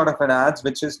different sort of an ads,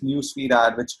 which is newsfeed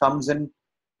ad, which comes in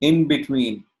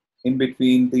between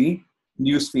the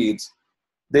news feeds.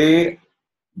 They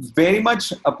very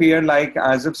much appear like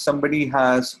as if somebody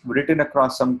has written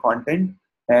across some content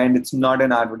and it's not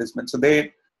an advertisement. So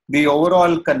the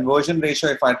overall conversion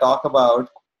ratio, if I talk about,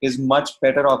 is much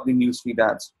better of the newsfeed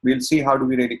ads. We'll see how do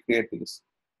we really create these.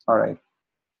 All right.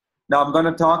 Now I'm going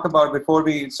to talk about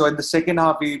so in the second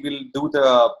half, we will do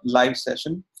the live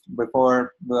session.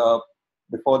 Before the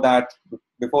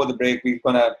break, we're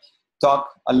going to talk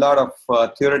a lot of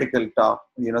theoretical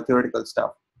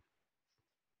stuff.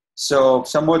 So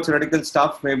some more theoretical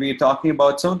stuff where we're talking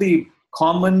about some of the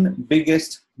common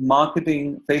biggest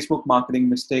Facebook marketing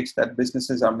mistakes that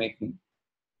businesses are making.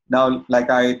 Now, like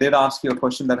I did ask you a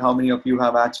question that how many of you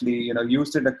have actually,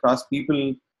 used it across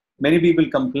people. Many people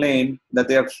complain that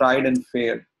they have tried and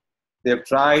failed. They have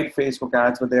tried Facebook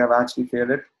ads, but they have actually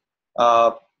failed it.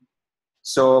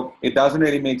 So it doesn't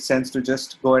really make sense to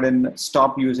just go ahead and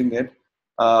stop using it.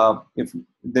 If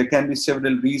there can be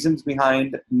several reasons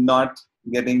behind not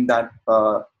getting that,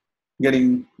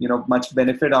 much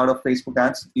benefit out of Facebook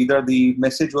ads. Either the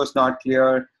message was not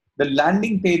clear, the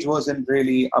landing page wasn't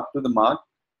really up to the mark.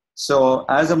 So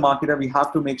as a marketer, we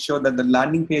have to make sure that the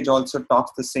landing page also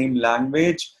talks the same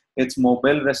language. It's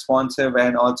mobile responsive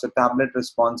and also tablet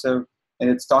responsive, and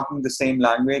it's talking the same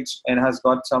language and has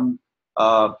got some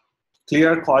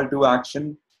clear call to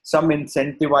action. Some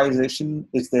incentivization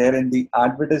is there in the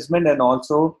advertisement and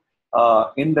also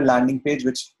in the landing page,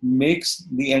 which makes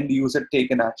the end user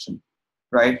take an action,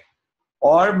 right?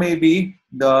 Or maybe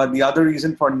the other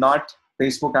reason for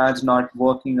Facebook ads not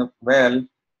working well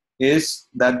is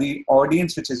that the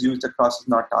audience which is used across is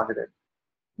not targeted.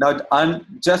 Now,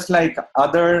 just like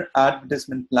other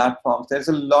advertisement platforms, there's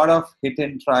a lot of hit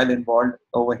and trial involved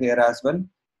over here as well.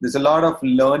 There's a lot of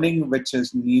learning which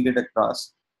is needed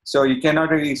across. So you cannot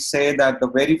really say that the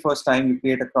very first time you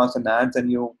create across an ads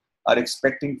and you are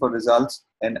expecting for results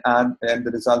and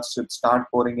the results should start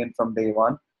pouring in from day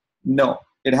one. No,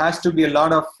 it has to be a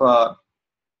lot of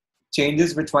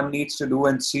changes which one needs to do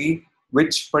and see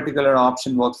which particular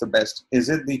option works the best. Is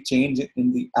it the change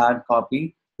in the ad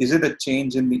copy? Is it a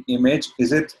change in the image?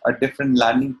 Is it a different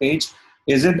landing page?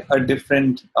 Is it a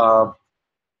different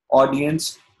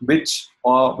audience? Which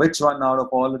one out of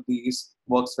all of these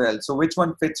works well? So which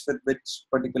one fits with which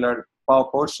particular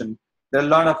portion? There are a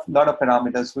lot of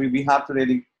parameters. We have to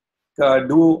really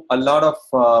do a lot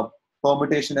of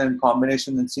permutation and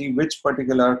combination and see which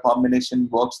particular combination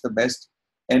works the best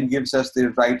and gives us the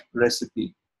right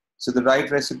recipe. So the right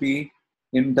recipe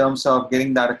in terms of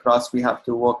getting that across, we have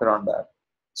to work around that.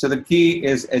 So the key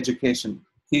is education.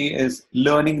 Key is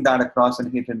learning that across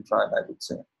and hit and trial, I would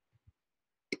say.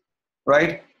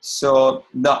 Right? So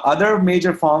the other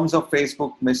major forms of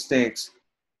Facebook mistakes,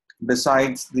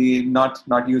 besides the not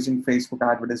using Facebook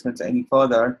advertisements any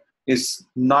further, is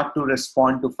not to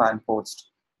respond to fan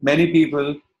posts. Many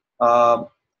people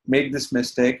make this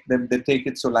mistake. They take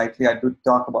it so lightly. I do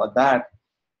talk about that.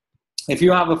 If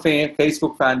you have a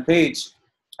Facebook fan page,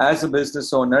 as a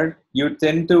business owner, you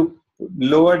tend to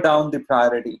lower down the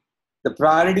priority. The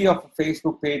priority of a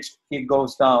Facebook page, it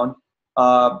goes down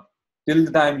till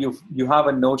the time you have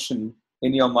a notion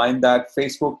in your mind that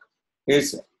Facebook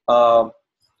is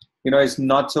is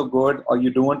not so good, or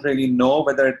you don't really know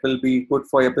whether it will be good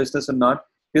for your business or not.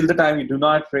 Till the time you do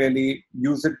not really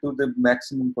use it to the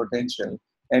maximum potential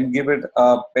and give it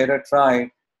a better try,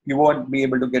 you won't be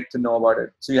able to get to know about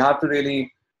it. So you have to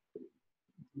really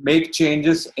make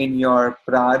changes in your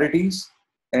priorities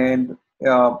and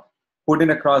put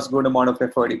in across good amount of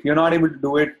effort. If you're not able to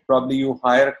do it, probably you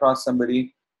hire across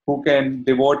somebody who can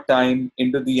devote time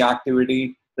into the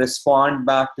activity, respond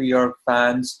back to your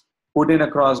fans, put in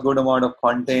across good amount of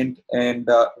content, and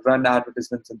run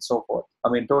advertisements and so forth. I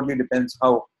mean, totally depends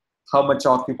how much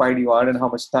occupied you are and how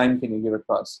much time can you give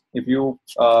across. If you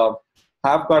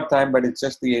have got time, but it's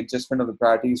just the adjustment of the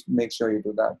priorities, make sure you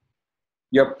do that.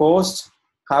 Your posts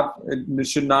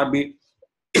should not be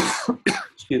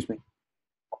excuse me.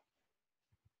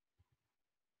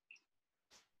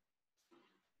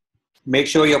 Make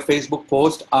sure your Facebook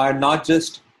posts are not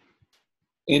just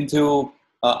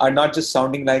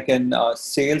sounding like an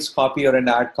sales copy or an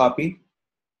ad copy.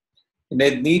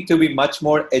 They need to be much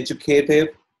more educative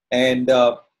and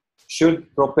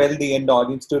should propel the end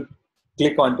audience to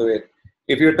click onto it.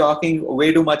 If you're talking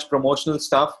way too much promotional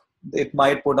stuff, it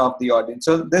might put off the audience.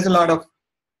 So there's a lot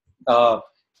of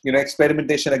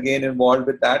experimentation again involved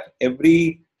with that.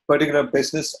 Every particular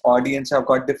business audience have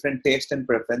got different taste and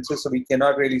preferences, so we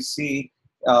cannot really see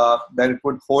that it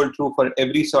would hold true for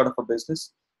every sort of a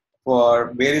business.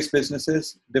 For various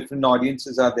businesses, different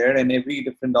audiences are there, and every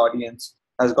different audience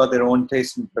has got their own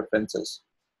taste and preferences.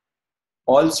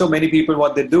 Also, many people,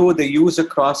 what they do, they use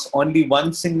across only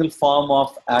one single form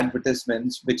of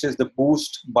advertisements, which is the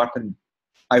boost button.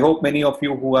 I hope many of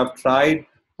you who have tried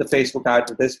the Facebook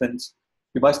advertisements,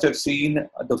 you must have seen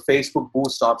the Facebook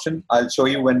boost option. I'll show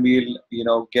you when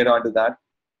we'll get onto that.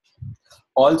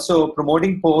 Also,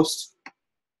 promoting posts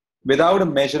without a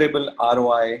measurable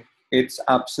ROI, it's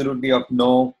absolutely of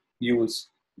no use.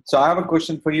 So I have a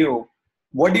question for you.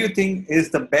 What do you think is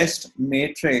the best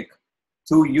metric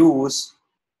to use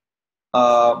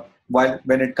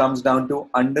when it comes down to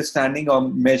understanding or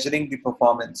measuring the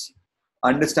performance?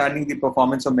 Understanding the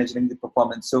performance or measuring the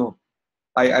performance. So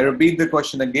I repeat the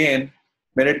question again.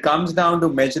 When it comes down to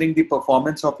measuring the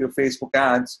performance of your Facebook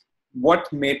ads,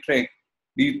 what metric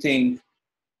do you think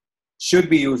should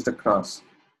be used across?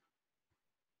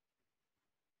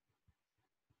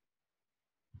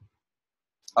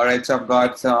 All right, so I've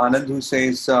got Anand who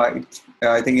says, I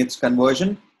think it's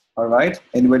conversion. All right,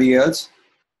 anybody else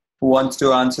who wants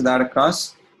to answer that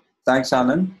across? Thanks,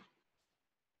 Anand.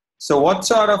 So what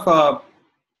sort of a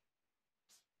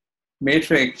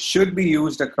metric should be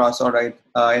used across, all right,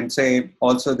 and say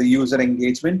also the user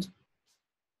engagement?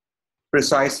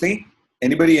 Precisely.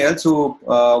 Anybody else who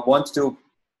wants to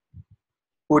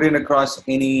put in across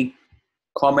any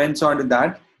comments onto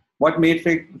that? What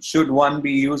metric should one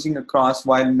be using across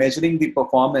while measuring the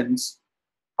performance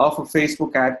of a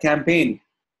Facebook ad campaign?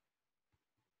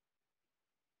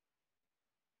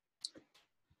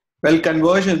 Well,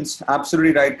 conversions,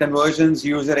 absolutely right. Conversions,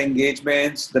 user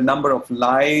engagements, the number of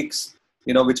likes,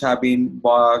 which have been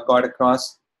got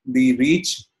across, the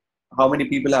reach, how many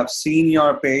people have seen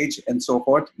your page, and so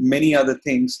forth, many other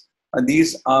things.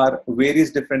 These are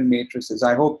various different matrices.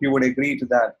 I hope you would agree to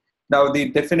that. Now, the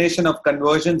definition of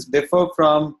conversions differ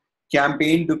from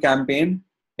campaign to campaign.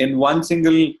 In one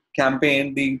single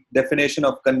campaign, the definition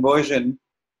of conversion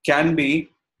can be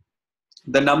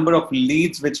the number of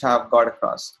leads which have got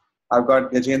across. I've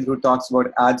got Gajendra who talks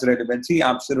about ads relevancy.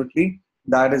 Absolutely.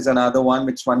 That is another one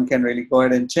which one can really go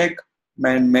ahead and check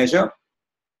and measure,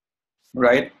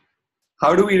 right?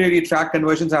 How do we really track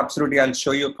conversions? Absolutely. I'll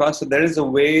show you across. So there is a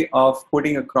way of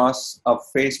putting across a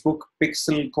Facebook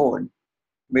pixel code,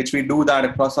 which we do that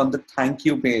across on the thank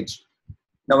you page.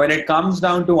 Now, when it comes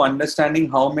down to understanding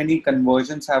how many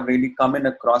conversions have really come in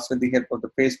across with the help of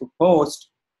the Facebook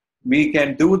post, we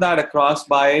can do that across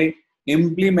by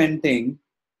implementing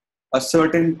a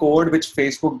certain code which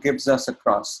Facebook gives us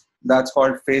across. That's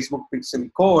called Facebook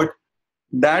pixel code,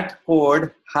 that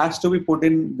code has to be put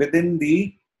in within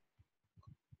the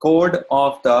code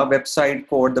of the website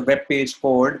code, the web page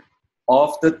code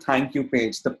of the thank you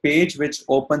page, the page which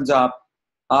opens up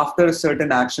after a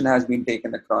certain action has been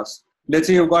taken across. Let's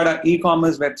say you've got an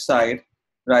e-commerce website,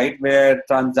 right, where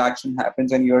transaction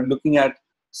happens and you're looking at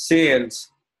sales.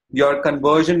 Your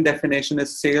conversion definition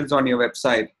is sales on your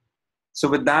website. So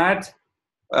with that,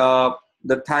 uh,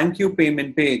 the thank you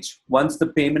payment page, once the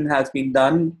payment has been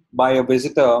done by a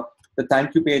visitor, the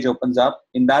thank you page opens up.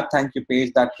 In that thank you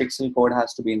page, that pixel code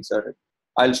has to be inserted.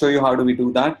 I'll show you how do we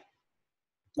do that.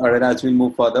 All right, as we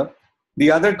move further.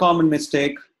 The other common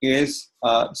mistake is,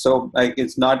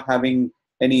 it's not having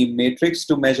any matrix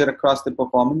to measure across the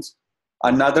performance.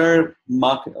 Another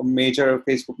major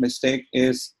Facebook mistake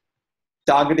is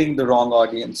targeting the wrong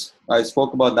audience. I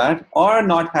spoke about that, or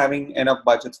not having enough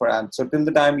budget for ads. So till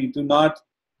the time you do not,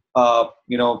 uh,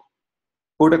 you know,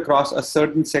 put across a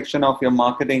certain section of your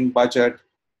marketing budget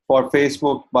for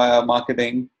Facebook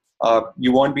marketing,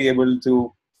 you won't be able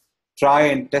to try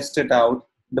and test it out,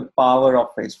 the power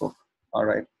of Facebook. All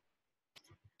right.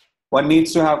 One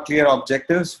needs to have clear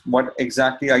objectives. What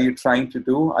exactly are you trying to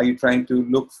do? Are you trying to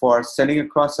look for selling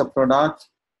across a product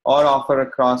or offer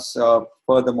across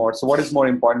furthermore? So what is more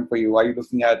important for you? Are you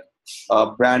looking at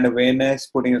brand awareness,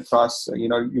 putting across, you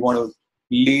want to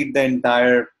lead the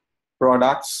entire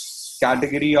product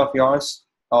category of yours,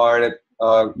 or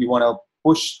you want to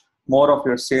push more of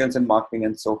your sales and marketing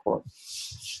and so forth?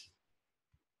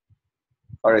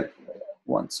 All right,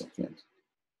 1 second.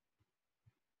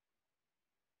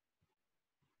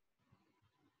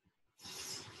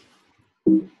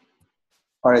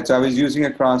 All right, so I was using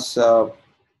across, 1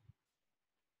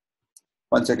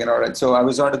 second, all right. So I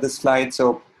was onto this slide.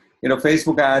 So,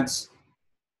 Facebook ads,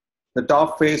 the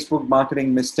top Facebook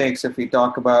marketing mistakes, if we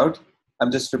talk about,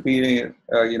 I'm just repeating,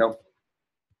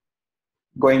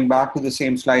 going back to the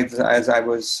same slides as I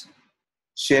was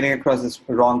sharing across this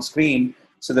wrong screen.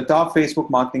 So the top Facebook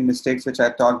marketing mistakes, which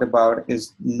I talked about,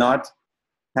 is not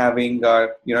having,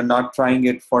 not trying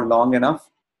it for long enough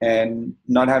and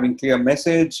not having clear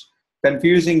message,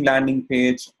 confusing landing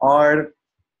page, or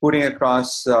putting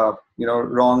across,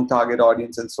 wrong target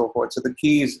audience and so forth. So the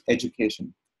key is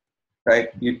education, right?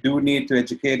 You do need to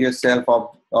educate yourself,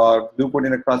 or do put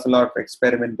in across a lot of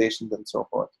experimentations and so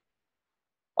forth.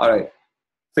 All right.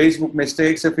 Facebook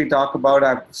mistakes, if we talk about,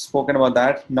 I've spoken about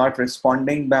that, not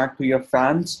responding back to your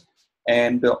fans,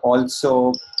 and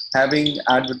also having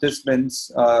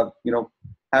advertisements,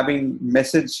 having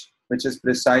message which is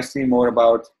precisely more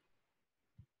about,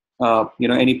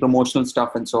 any promotional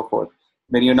stuff and so forth.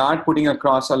 When you're not putting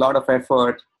across a lot of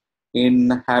effort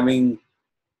in having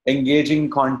engaging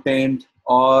content,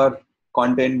 or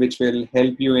content which will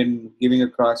help you in giving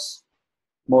across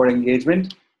more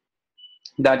engagement,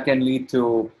 that can lead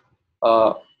to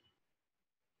uh,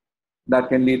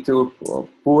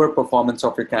 poor performance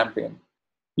of your campaign.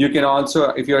 You can also,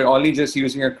 if you're only just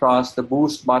using across the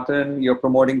boost button, you're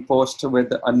promoting posts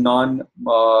with a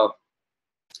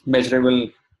non-measurable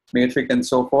metric and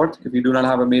so forth. If you do not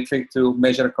have a metric to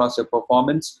measure across your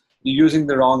performance, you're using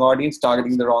the wrong audience,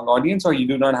 targeting the wrong audience, or you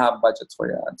do not have budgets for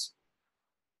your ads.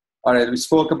 All right, we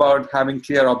spoke about having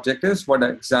clear objectives. What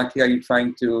exactly are you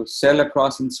trying to sell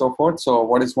across and so forth? So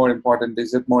what is more important?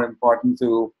 Is it more important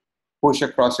to push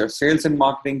across your sales and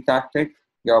marketing tactic,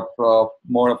 your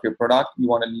more of your product? You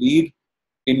want to lead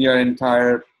in your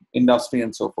entire industry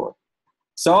and so forth.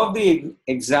 Some of the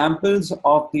examples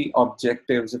of the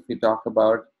objectives, if we talk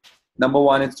about, number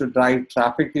one is to drive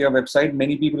traffic to your website.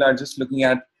 Many people are just looking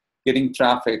at getting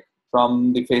traffic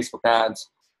from the Facebook ads,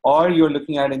 or you're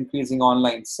looking at increasing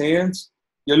online sales.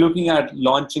 You're looking at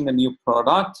launching a new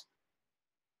product.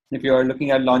 If you're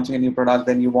looking at launching a new product,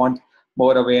 then you want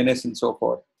more awareness and so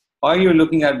forth. Or you're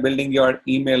looking at building your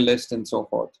email list and so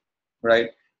forth, right?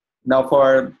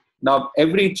 Now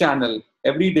every channel,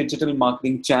 every digital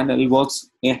marketing channel works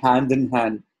hand in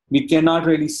hand. We cannot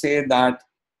really say that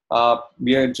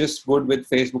we are just good with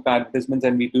Facebook advertisements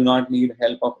and we do not need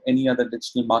help of any other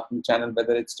digital marketing channel,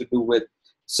 whether it's to do with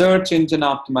search engine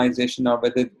optimization or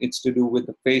whether it's to do with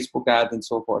the Facebook ads and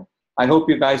so forth. I hope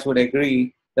you guys would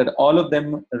agree that all of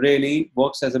them really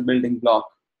works as a building block.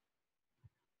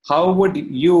 How would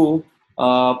you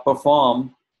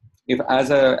perform if,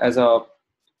 as a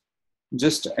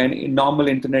just a normal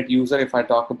internet user, if I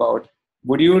talk about,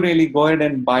 would you really go ahead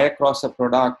and buy across a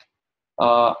product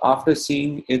after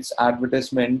seeing its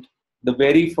advertisement the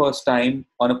very first time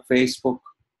on a Facebook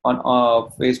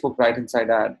right hand side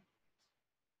ad?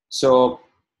 So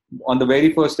on the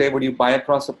very first day, would you buy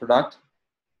across a product?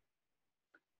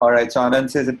 All right. So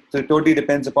Anand says it totally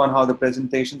depends upon how the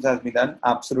presentations has been done.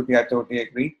 Absolutely, I totally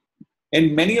agree.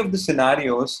 In many of the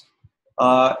scenarios,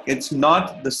 it's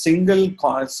not the single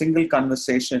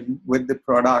conversation with the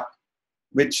product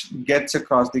which gets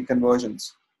across the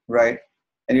conversions, right?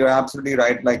 And you're absolutely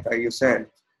right, like you said.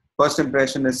 First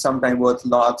impression is sometimes worth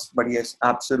lots, but yes,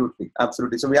 absolutely,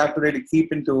 absolutely. So we have to really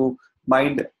keep into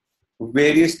mind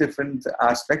various different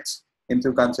aspects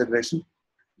into consideration.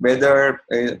 Whether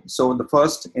so, the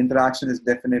first interaction is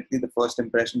definitely the first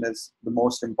impression is the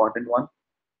most important one.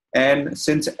 And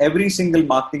since every single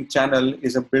marketing channel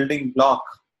is a building block,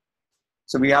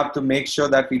 so we have to make sure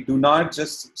that we do not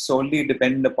just solely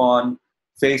depend upon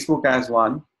Facebook as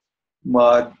one,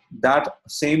 but that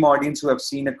same audience who have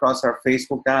seen across our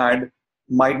Facebook ad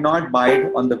might not buy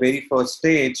it on the very first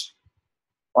stage.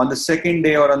 On the second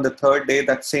day or on the third day,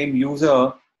 that same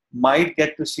user might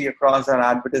get to see across our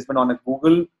advertisement on a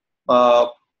uh,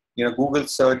 Google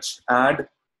search ad,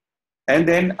 and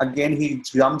then again he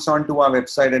jumps onto our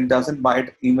website and doesn't buy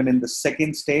it even in the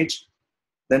second stage.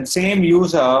 Then same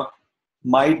user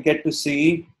might get to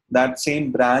see that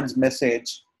same brand's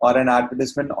message or an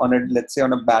advertisement on a, let's say,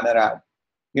 on a banner ad,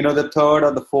 the third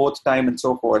or the fourth time and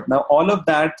so forth. Now all of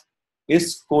that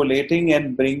is collating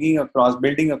and building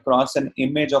across an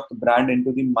image of the brand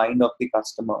into the mind of the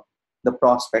customer, the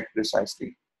prospect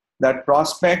precisely. That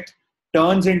prospect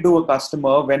turns into a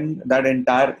customer when that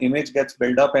entire image gets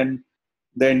built up, and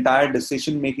the entire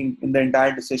decision making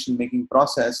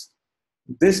process,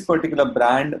 this particular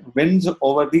brand wins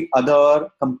over the other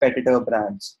competitor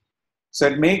brands. So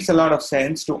it makes a lot of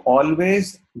sense to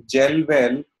always gel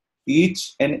well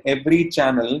each and every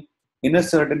channel in a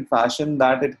certain fashion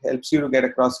that it helps you to get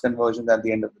across conversions at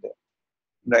the end of the day,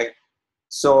 right?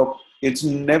 So it's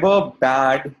never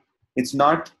bad. It's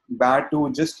not bad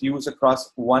to just use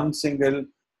across one single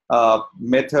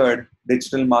method,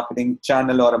 digital marketing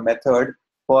channel or a method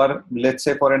for, let's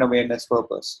say, for an awareness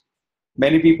purpose.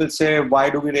 Many people say, why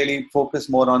do we really focus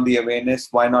more on the awareness?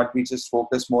 Why not we just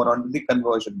focus more on the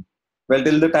conversion? Well,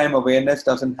 till the time awareness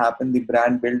doesn't happen, the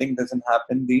brand building doesn't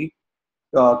happen, the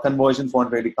conversions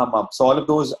won't really come up. So all of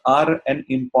those are an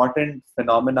important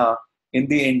phenomena in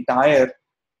the entire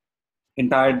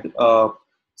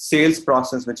sales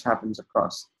process which happens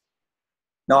across.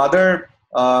 Now, other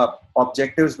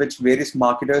objectives which various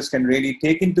marketers can really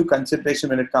take into consideration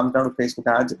when it comes down to Facebook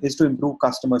ads is to improve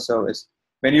customer service.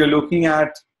 When you're looking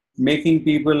at making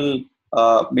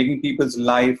people's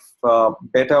life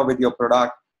better with your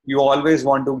product, you always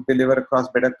want to deliver across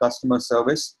better customer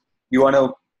service. You want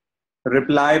to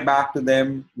reply back to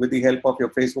them with the help of your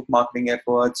Facebook marketing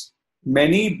efforts.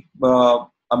 You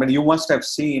must have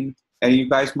seen, and you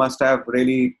guys must have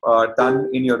really done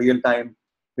in your real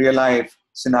life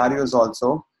scenarios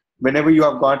also. Whenever you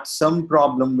have got some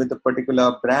problem with a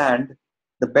particular brand,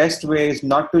 the best way is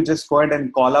not to just go ahead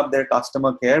and call up their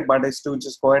customer care, but is to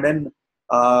just go ahead and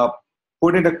uh,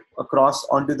 put it across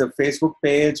onto the Facebook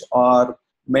page or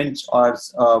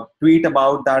tweet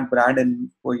about that brand, and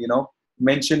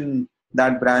mention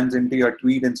that brands into your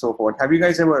tweet and so forth. Have you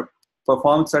guys ever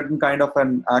performed certain kind of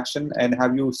an action, and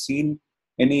have you seen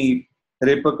any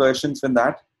repercussions in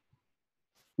that?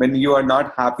 When you are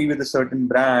not happy with a certain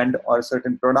brand or a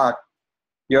certain product,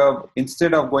 you're,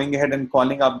 instead of going ahead and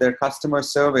calling up their customer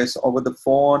service over the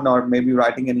phone or maybe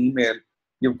writing an email,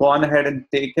 you've gone ahead and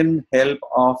taken help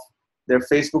of their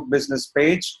Facebook business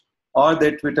page or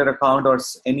their Twitter account or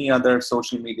any other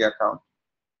social media account.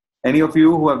 Any of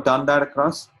you who have done that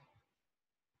across?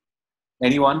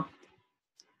 Anyone?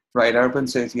 Right, Urban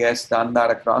says yes, done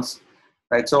that across.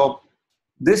 Right, so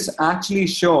this actually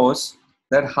shows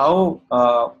that how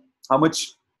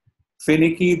much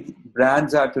finicky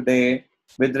brands are today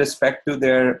with respect to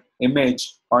their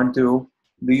image onto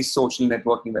these social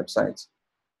networking websites.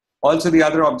 Also, the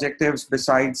other objectives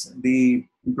besides the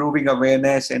improving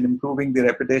awareness and improving the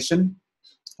reputation,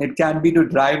 it can be to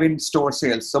drive in store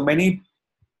sales. So many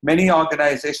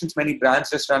organizations, many brands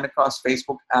just run across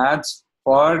Facebook ads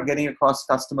for getting across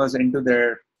customers into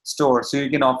their store. So you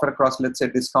can offer across, let's say,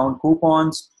 discount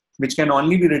coupons, which can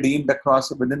only be redeemed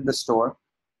across within the store.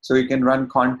 So you can run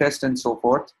contests and so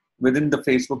forth within the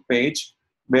Facebook page,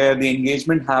 where the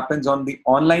engagement happens on the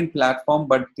online platform,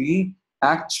 but the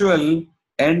actual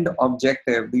end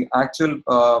objective, the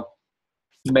actual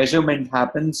measurement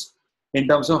happens in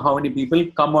terms of how many people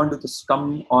come within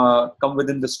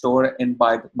the store and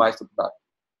buy the product.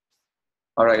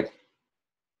 All right.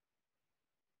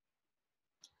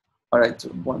 All right. So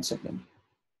 1 second.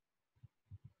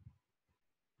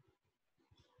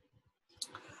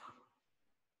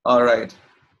 All right.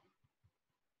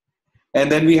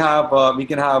 And then we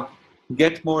can have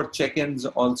get more check-ins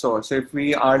also. So if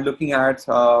we are looking at,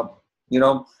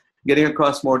 getting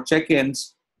across more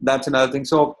check-ins, that's another thing.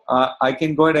 So I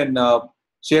can go ahead and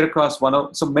share across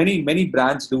so many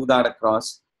brands do that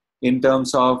across in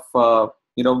terms of,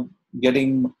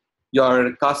 getting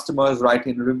your customers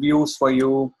writing reviews for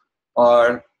you,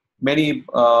 or many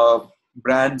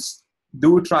brands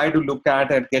do try to look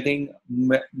at getting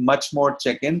much more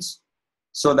check-ins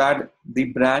so that the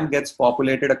brand gets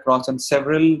populated across on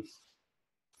several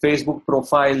Facebook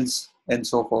profiles and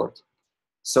so forth.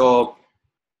 So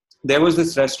there was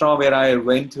this restaurant where I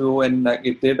went to, and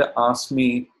it did ask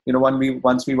me,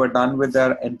 once we were done with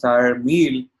their entire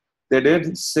meal, they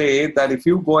did say that if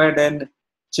you go ahead and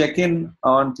check in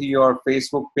onto your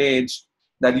Facebook page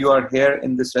that you are here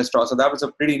in this restaurant. So that was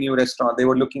a pretty new restaurant. They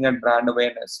were looking at brand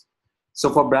awareness. So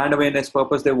for brand awareness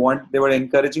purpose, they were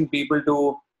encouraging people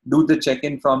to do the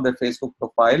check-in from their Facebook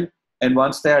profile. And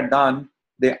once they are done,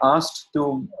 they asked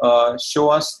to show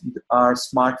us our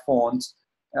smartphones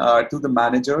to the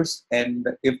managers, and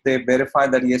if they verify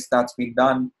that yes, that's been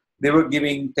done, they were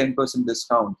giving 10%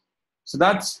 discount. So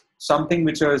that's something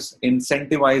which is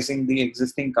incentivizing the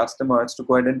existing customers to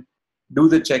go ahead and do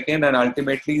the check-in, and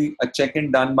ultimately a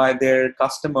check-in done by their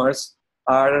customers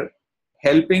are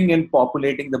helping in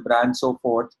populating the brand, so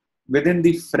forth, within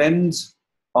the friends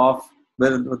of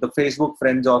the Facebook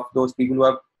friends of those people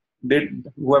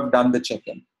who have done the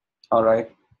check-in. All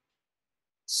right.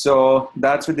 So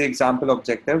that's with the example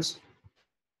objectives.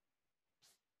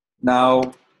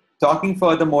 Now, talking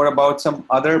further more about some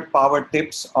other power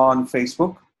tips on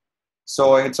Facebook.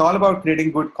 So it's all about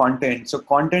creating good content. So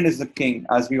content is the king,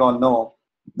 as we all know.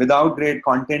 Without great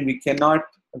content, we cannot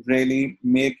really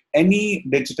make any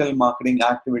digital marketing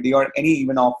activity or any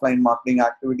even offline marketing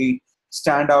activity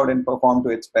stand out and perform to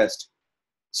its best.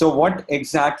 So what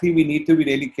exactly we need to be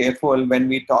really careful when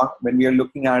we are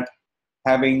looking at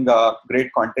having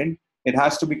great content? It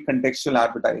has to be contextual,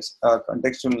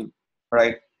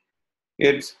 right?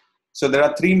 So there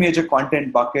are three major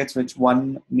content buckets which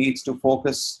one needs to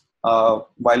focus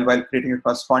while creating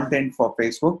across content for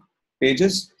Facebook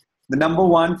pages. The number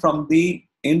one, from the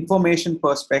information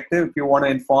perspective, if you want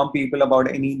to inform people about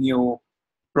any new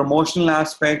promotional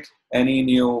aspect, any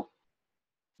new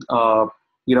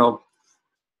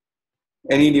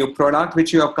any new product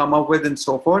which you have come up with, and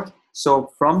so forth.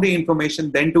 So from the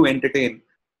information, then to entertain.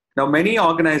 Now, many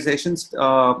organizations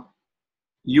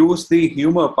use the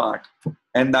humor part,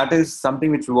 and that is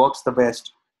something which works the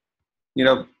best.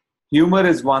 Humor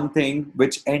is one thing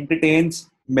which entertains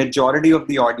majority of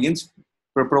the audience,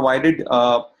 provided,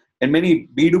 and many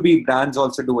B2B brands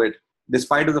also do it.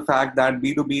 Despite of the fact that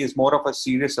B2B is more of a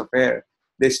serious affair,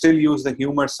 they still use the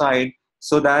humor side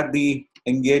so that the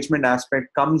engagement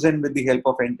aspect comes in with the help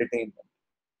of entertainment.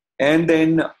 And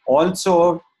then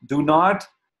also, do not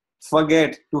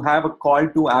forget to have a call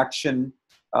to action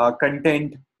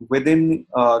content within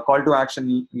call to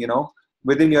action,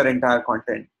 within your entire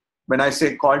content. When I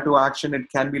say call to action, it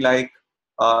can be like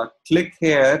click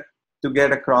here to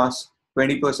get across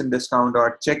 20% discount,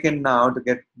 or check in now to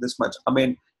get this much. I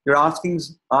mean, you're asking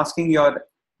your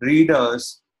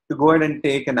readers to go ahead and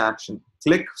take an action,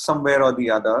 click somewhere or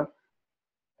the other,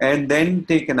 and then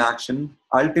take an action.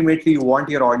 Ultimately, you want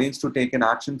your audience to take an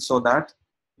action so that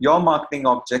your marketing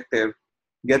objective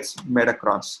gets met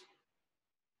across.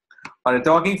 All right,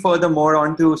 talking furthermore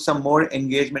onto some more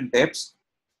engagement tips.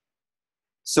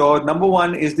 So number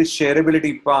one is the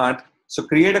shareability part. So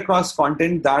create across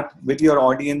content that with your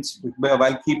audience,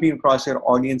 while keeping across your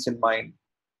audience in mind.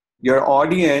 Your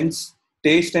audience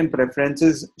taste and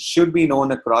preferences should be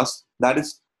known across. That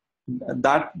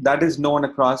is known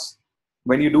across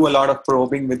when you do a lot of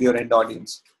probing with your end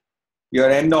audience. Your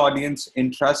end audience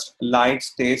interest,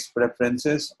 likes, taste,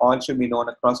 preferences, all should be known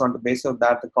across. On the basis of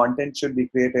that, the content should be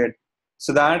created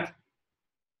so that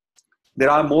there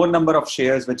are more number of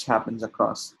shares which happens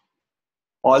across.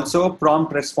 Also,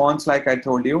 prompt response, like I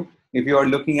told you, if you are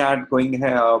looking at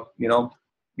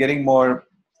getting more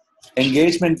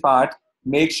engagement part,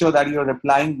 make sure that you're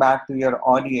replying back to your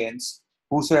audience,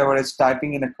 whosoever is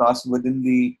typing in across within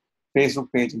the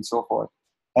Facebook page and so forth.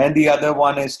 And the other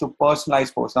one is to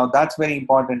personalize posts. Now, that's very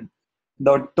important.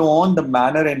 The tone, the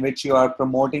manner in which you are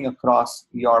promoting across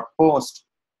your post,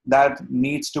 that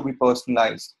needs to be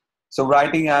personalized. So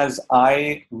writing as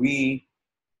I, we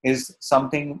is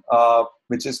something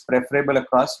which is preferable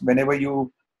across. Whenever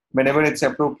it's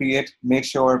appropriate, make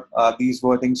sure these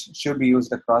wordings should be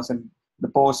used across, and the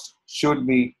post should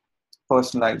be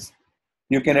personalized.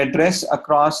 You can address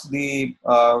across those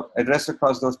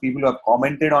people who have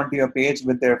commented onto your page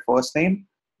with their first name.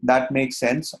 That makes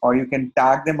sense. Or you can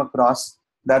tag them across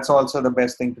That's also the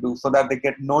best thing to do, so that they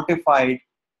get notified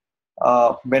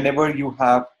whenever you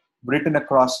have written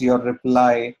across your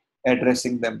reply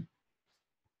addressing them.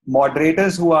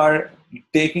 Moderators who are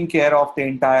taking care of the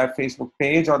entire Facebook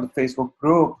page or the Facebook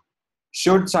group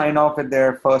should sign off with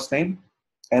their first name,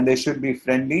 and they should be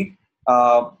friendly.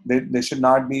 They should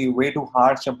not be way too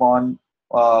harsh upon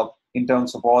in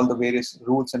terms of all the various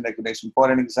rules and regulations.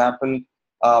 For an example,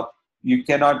 uh, you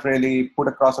cannot really put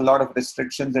across a lot of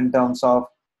restrictions in terms of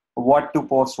what to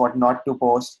post, what not to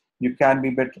post. You can be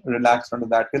a bit relaxed under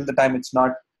that till the time it's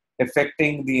not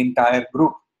affecting the entire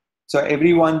group. So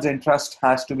everyone's interest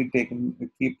has to be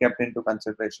kept into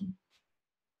consideration.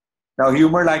 Now,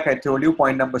 humor, like I told you,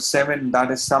 point number 7,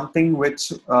 that is something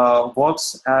which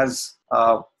works as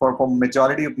for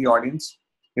majority of the audience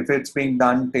if it's being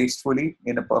done tastefully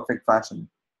in a perfect fashion.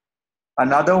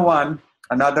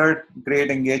 Another great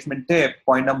engagement tip,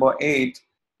 point number 8,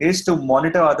 is to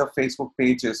monitor other Facebook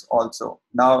pages also.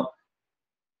 Now,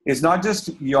 it's not just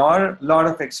your lot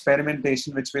of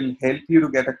experimentation which will help you to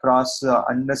get across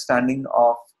understanding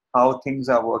of how things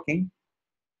are working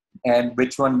and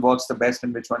which one works the best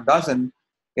and which one doesn't.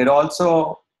 It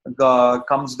also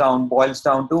boils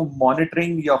down to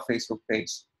monitoring your Facebook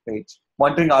page,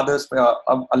 monitoring others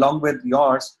along with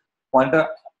yours, monitor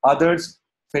others'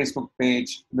 Facebook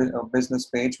page, business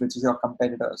page, which is your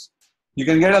competitors. You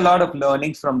can get a lot of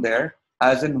learnings from there,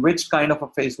 as in which kind of a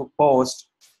Facebook post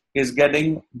is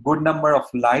getting good number of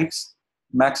likes,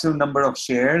 maximum number of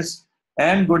shares,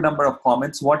 and good number of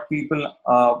comments. What people,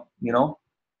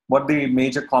 what the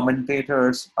major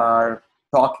commentators are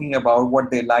talking about,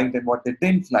 what they liked and what they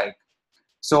didn't like.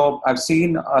 So I've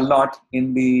seen a lot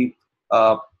in the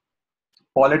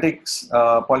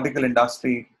political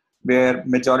industry where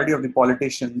majority of the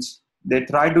politicians, they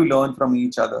try to learn from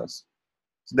each others.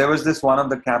 So there was this one of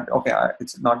the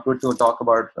it's not good to talk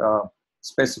about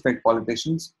specific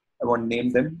politicians. I won't name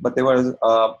them, but there was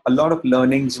a lot of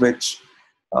learnings which,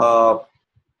 the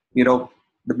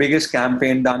biggest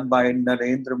campaign done by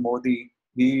Narendra Modi,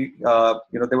 there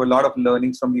were a lot of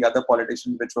learnings from the other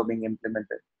politicians which were being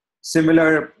implemented.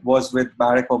 Similar was with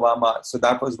Barack Obama. So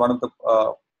that was one of the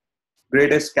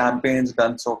greatest campaigns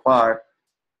done so far,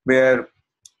 where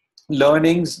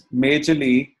learnings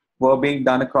majorly were being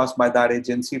done across by that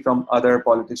agency from other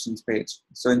politicians' page.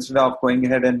 So instead of going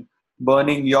ahead and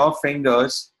burning your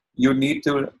fingers, you need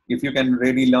to, if you can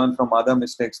really learn from other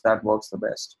mistakes, that works the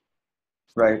best,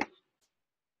 right?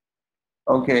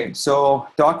 Okay, so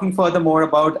talking furthermore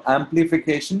about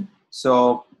amplification,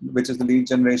 so which is the lead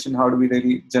generation, how do we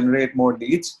really generate more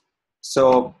leads?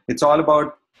 So it's all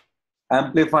about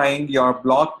amplifying your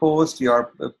blog post,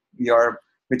 your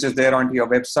which is there onto your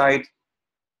website,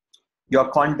 your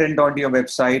content onto your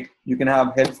website. You can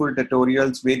have helpful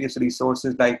tutorials, various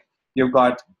resources, like you've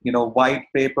got white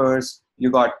papers, you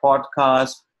got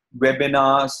podcasts,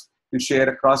 webinars to share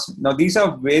across. Now these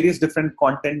are various different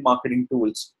content marketing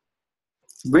tools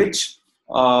which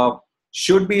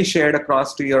should be shared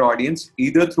across to your audience,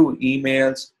 either through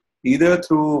emails, either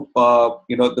through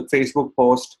the Facebook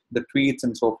post, the tweets,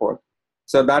 and so forth.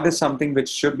 So that is something which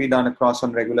should be done across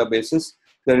on regular basis.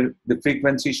 The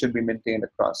frequency should be maintained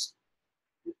across.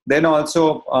 Then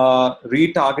also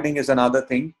retargeting is another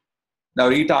thing. Now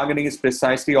retargeting is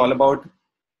precisely all about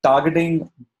targeting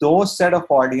those set of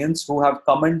audience who have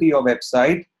come into your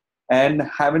website and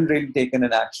haven't really taken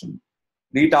an action.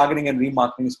 Retargeting and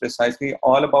remarketing is precisely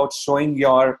all about showing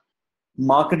your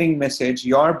marketing message,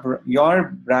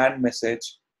 your brand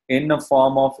message in a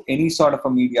form of any sort of a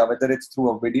media, whether it's through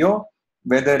a video,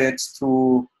 whether it's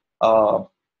through a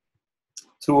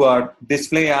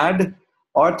display ad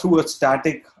or through a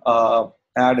static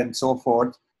ad and so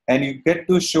forth. And you get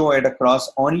to show it across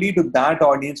only to that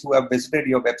audience who have visited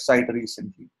your website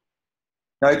recently.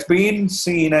 Now it's been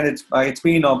seen and it's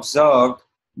been observed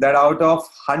that out of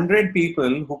 100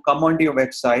 people who come onto your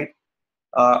website,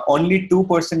 only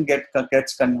 2%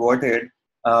 gets converted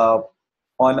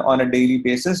on a daily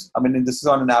basis. I mean, this is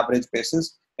on an average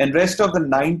basis. And rest of the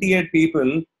 98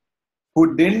 people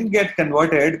who didn't get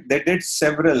converted, they did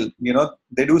several,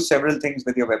 they do several things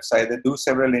with your website. They do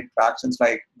several interactions,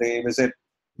 like they visit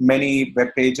many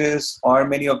web pages, or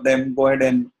many of them go ahead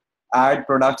and add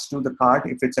products to the cart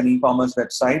if it's an e-commerce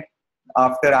website.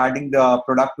 After adding the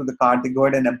product to the cart, they go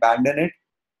ahead and abandon it.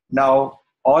 Now,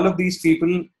 all of these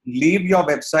people leave your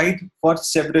website for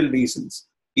several reasons.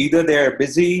 Either they're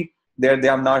busy, they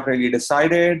have not really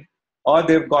decided, or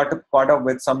they've got caught up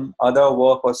with some other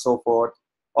work or so forth,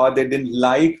 or they didn't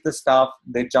like the stuff,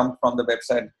 they jumped from the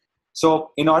website.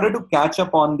 So in order to catch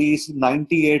up on these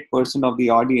 98% of the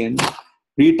audience,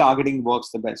 retargeting works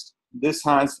the best. This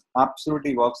has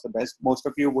absolutely works the best. Most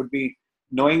of you would be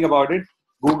knowing about it.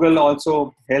 Google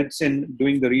also helps in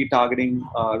doing the retargeting,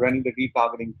 running the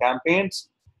retargeting campaigns,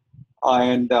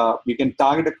 and we can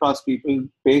target across people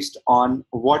based on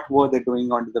what were they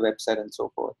doing onto the website and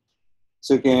so forth.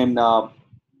 So you can,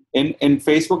 in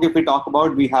Facebook, if we talk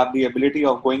about, we have the ability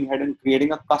of going ahead and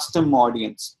creating a custom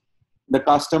audience. The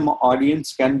custom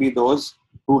audience can be those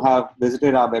who have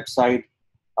visited our website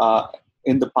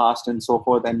in the past and so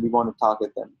forth, and we want to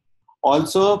target them.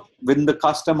 Also, within the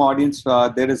custom audience,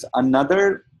 there is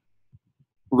another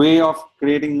way of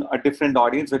creating a different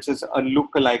audience, which is a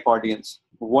lookalike audience.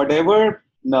 Whatever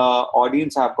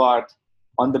audience I've got,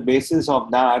 on the basis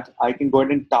of that, I can go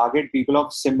ahead and target people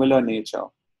of similar nature.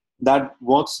 That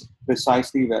works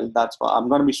precisely well. That's why I'm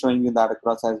going to be showing you that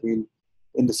across as we,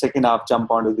 in the second half, jump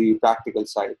onto the practical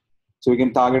side. So we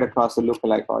can target across the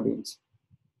lookalike audience.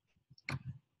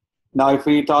 Now, if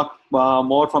we talk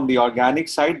more from the organic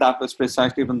side, that was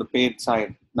precisely from the paid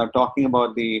side. Now, talking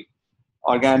about the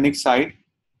organic side,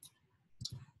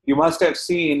 you must have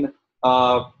seen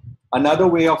another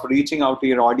way of reaching out to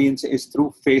your audience is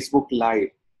through Facebook Live.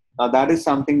 Now, that is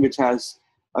something which has,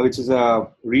 which is a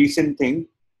recent thing.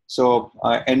 So,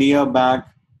 a year back,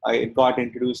 it got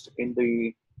introduced in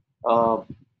the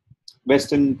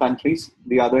Western countries,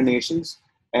 the other nations,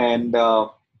 and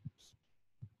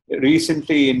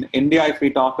recently in India, if we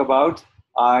talk about,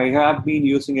 I have been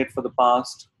using it for the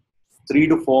past 3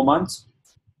 to 4 months.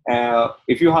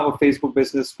 If you have a Facebook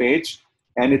business page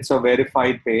and it's a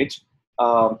verified page,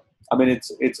 I mean,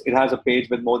 it has a page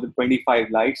with more than 25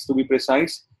 likes to be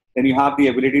precise, then you have the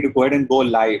ability to go ahead and go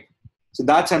live. So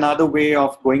that's another way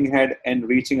of going ahead and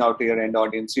reaching out to your end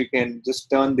audience. You can just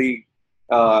turn the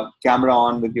camera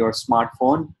on with your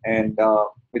smartphone, and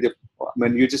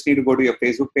when you just need to go to your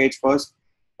Facebook page first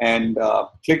and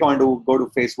click on to go to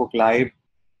Facebook Live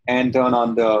and turn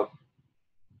on the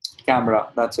camera.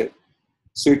 That's it.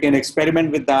 So you can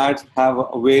experiment with that, have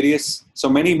various, so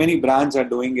many brands are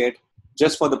doing it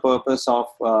just for the purpose of,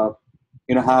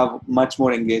 have much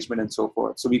more engagement and so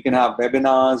forth. So we can have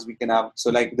webinars, we can have, so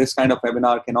like this kind of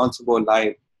webinar can also go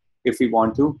live if we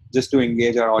want to, just to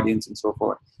engage our audience and so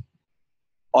forth.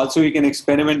 Also, we can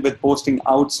experiment with posting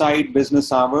outside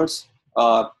business hours,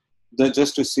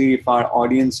 just to see if our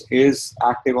audience is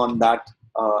active on that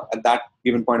at that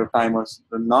given point of time or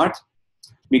not.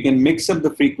 We can mix up the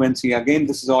frequency. Again,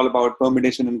 this is all about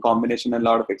permutation and combination and a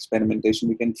lot of experimentation.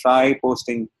 We can try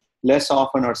posting less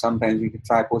often, or sometimes we can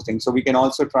try posting. So we can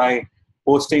also try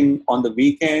posting on the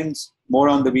weekends, more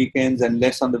on the weekends and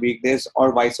less on the weekdays,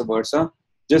 or vice versa,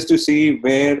 just to see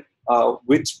where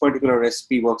which particular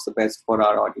recipe works the best for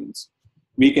our audience.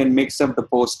 We can mix up the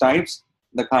post types,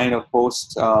 the kind of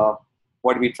posts,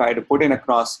 what we try to put in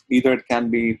across. Either it can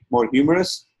be more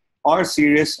humorous or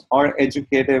serious or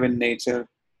educative in nature.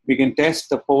 We can test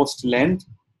the post length.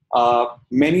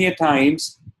 Many a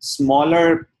times,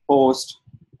 smaller post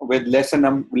with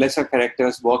lesser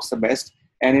characters works the best.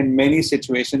 And in many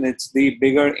situations, it's the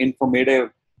bigger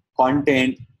informative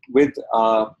content with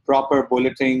proper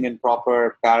bulleting and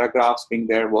proper paragraphs being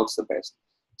there works the best.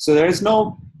 So there is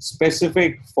no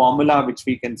specific formula which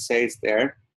we can say is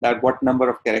there, that what number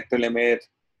of character limit,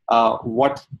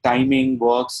 what timing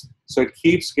works. So it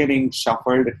keeps getting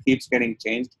shuffled, it keeps getting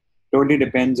changed. Totally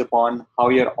depends upon how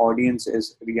your audience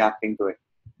is reacting to it,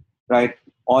 right?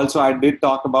 Also, I did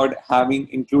talk about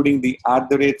including the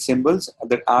 @ symbols,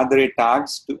 the @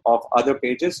 tags of other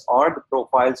pages or the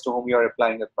profiles to whom you are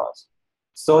applying across,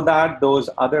 so that those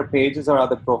other pages or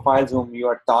other profiles whom you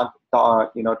are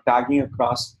tagging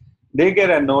across, they get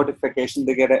a notification,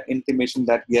 they get an intimation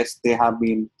that yes, they have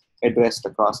been addressed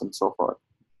across and so forth.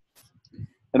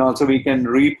 And also we can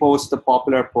repost the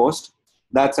popular post.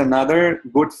 That's another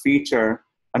good feature,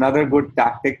 another good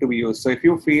tactic to be used. So if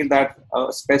you feel that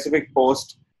a specific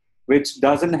post which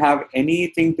doesn't have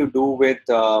anything to do with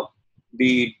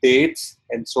the dates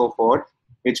and so forth,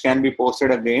 which can be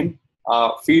posted again,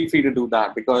 feel free to do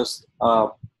that, because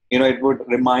it would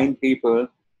remind people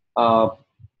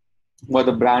what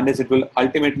the brand is. It will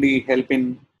ultimately help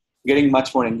in getting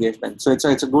much more engagement. So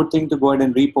it's a good thing to go ahead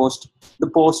and repost the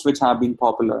posts which have been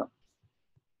popular.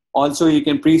 Also, you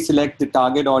can pre-select the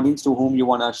target audience to whom you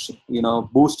want to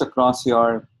boost across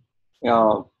your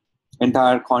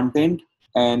entire content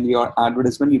and your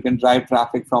advertisement. You can drive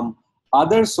traffic from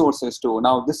other sources too.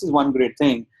 Now, this is one great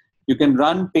thing. You can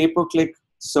run pay-per-click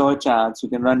search ads, you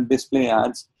can run display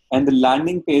ads, and the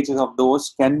landing pages of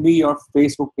those can be your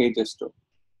Facebook pages too.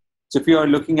 So if you are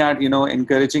looking at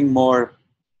encouraging more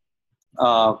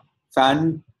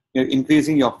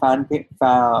increasing your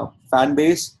fan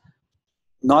base,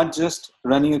 not just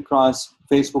running across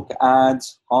Facebook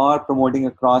ads or promoting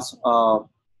across,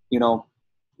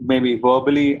 maybe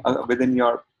verbally within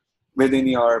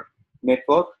your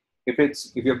network. If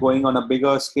you're going on a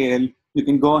bigger scale, you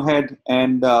can go ahead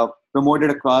and promote it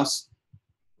across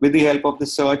with the help of the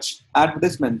search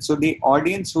advertisement. So the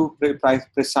audience who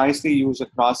precisely use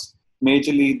across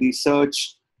majorly the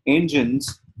search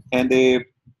engines, and they're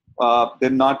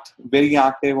not very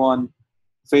active on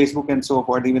Facebook and so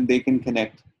forth, even they can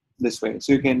connect this way.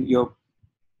 So you can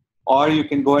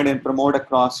go ahead and promote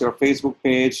across your Facebook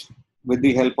page with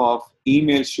the help of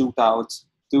email shootouts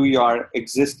to your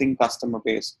existing customer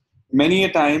base. Many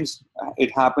a times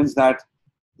it happens that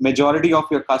majority of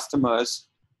your customers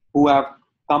who have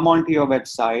come onto your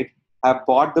website have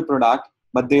bought the product,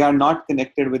 but they are not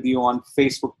connected with you on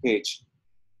Facebook page.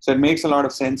 So it makes a lot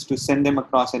of sense to send them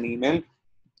across an email,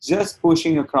 just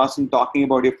pushing across and talking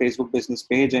about your Facebook business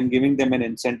page and giving them an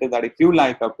incentive that if you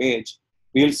like our page,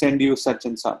 we'll send you such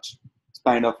and such. It's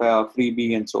kind of a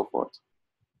freebie and so forth,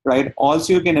 right?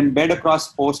 Also, you can embed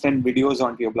across posts and videos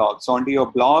onto your blog. So onto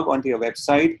your blog, onto your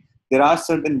website, there are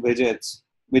certain widgets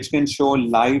which can show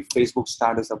live Facebook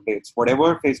status updates.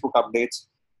 Whatever Facebook updates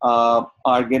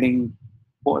are getting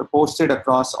posted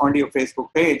across onto your Facebook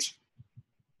page,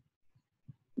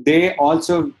 they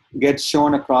also get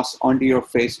shown across onto your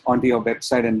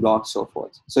website and blog, so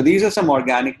forth. So these are some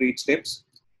organic reach tips.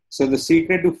 So the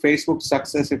secret to Facebook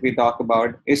success, if we talk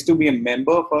about, is to be a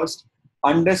member first,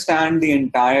 understand the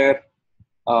entire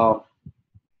uh,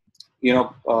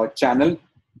 channel,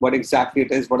 what exactly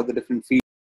it is, what are the different features.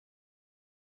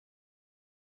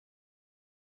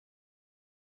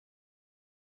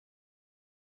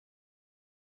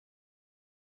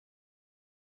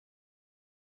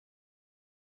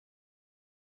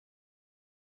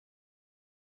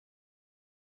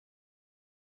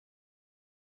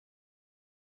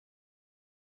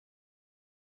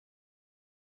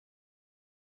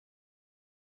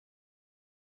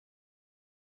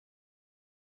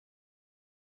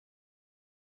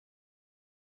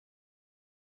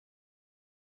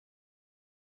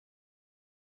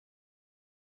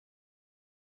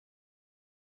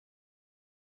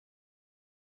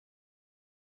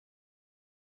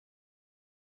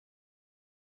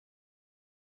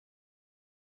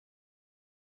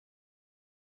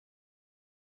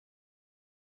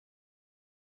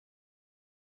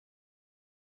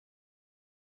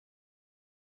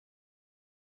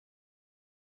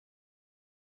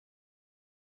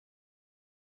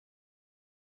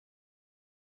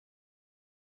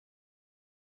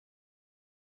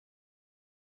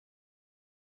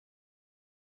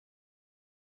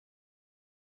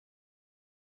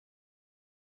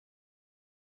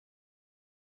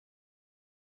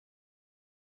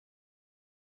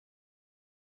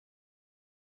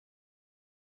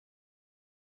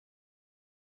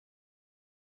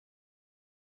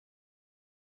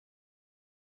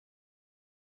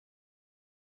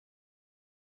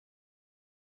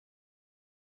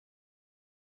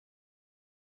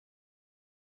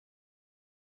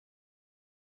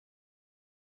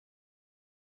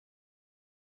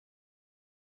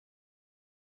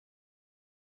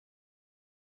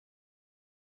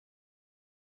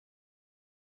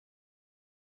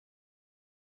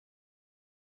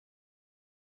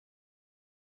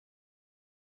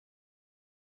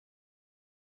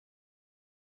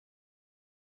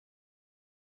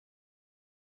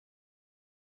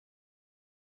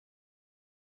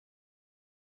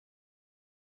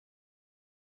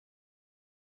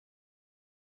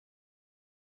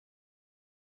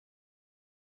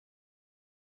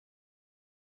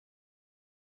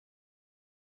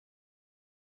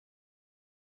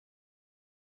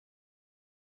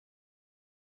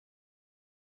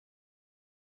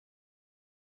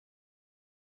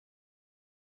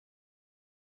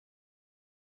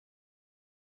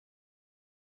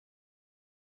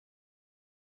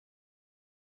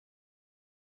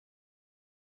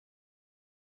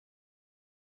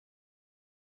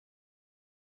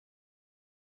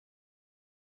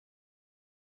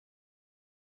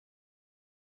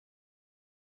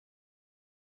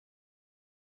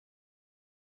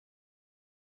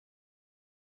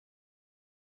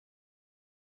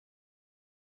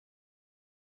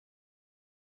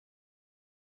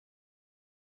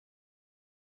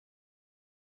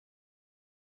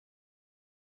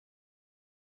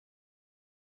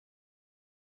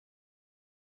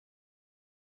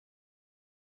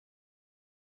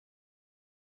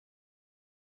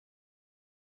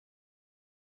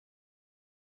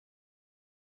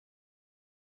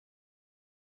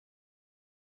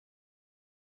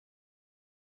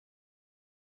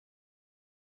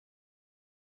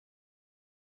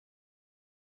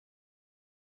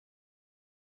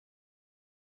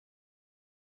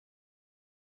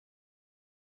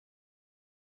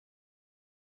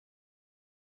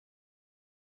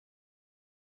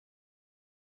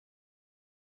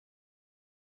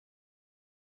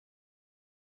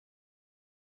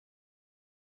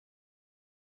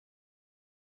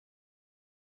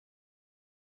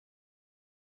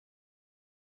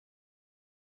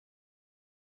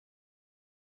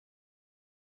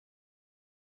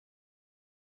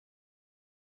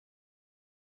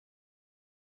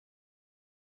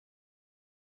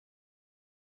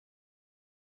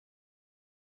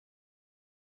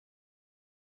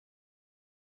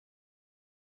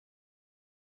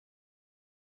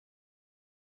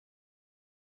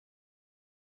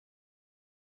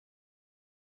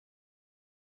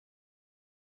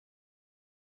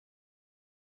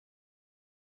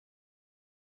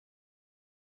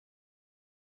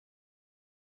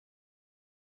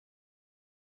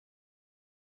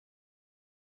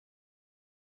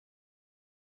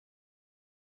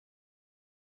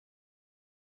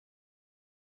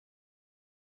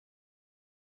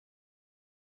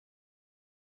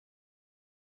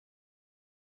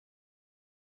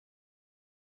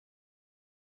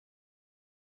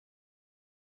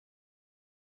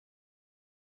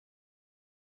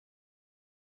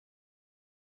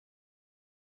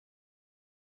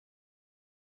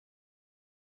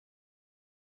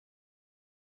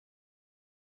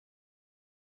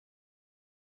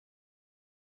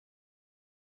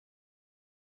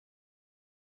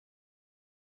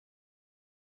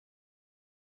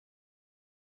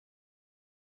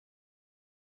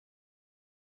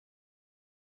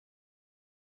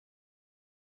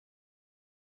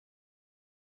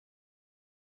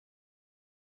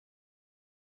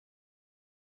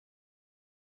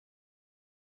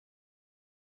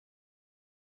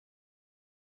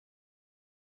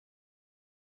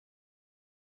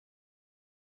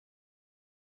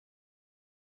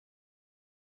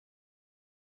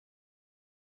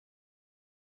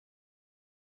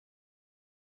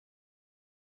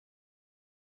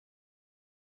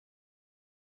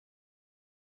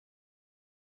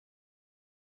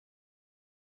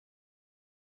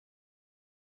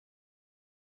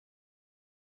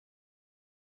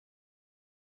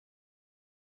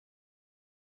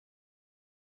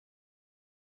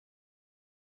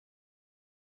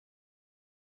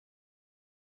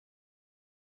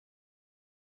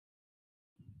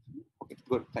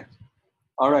 Good, thanks.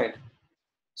 All right.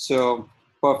 So,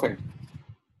 perfect.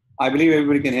 I believe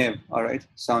everybody can hear. All right.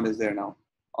 Sound is there now.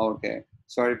 Okay.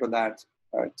 Sorry for that.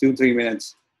 2-3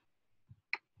 minutes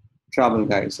trouble,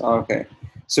 guys. Okay.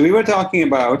 So, we were talking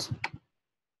about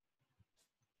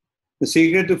the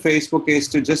secret to Facebook is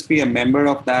to just be a member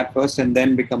of that first and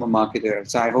then become a marketer.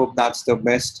 So, I hope that's the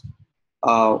best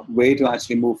way to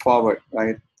actually move forward,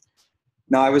 right?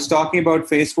 Now, I was talking about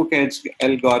Facebook Edge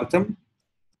algorithm.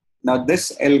 Now,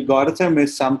 this algorithm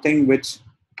is something which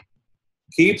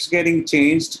keeps getting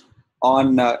changed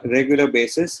on a regular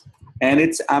basis, and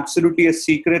it's absolutely a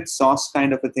secret sauce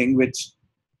kind of a thing which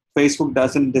Facebook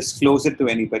doesn't disclose it to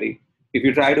anybody. If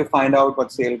you try to find out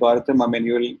what's the algorithm, I mean,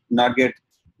 you will not get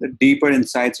the deeper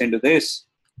insights into this.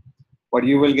 What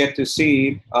you will get to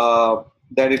see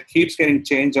that it keeps getting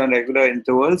changed on regular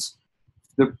intervals.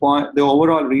 The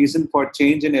overall reason for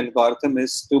change in algorithm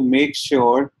is to make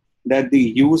sure that the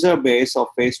user base of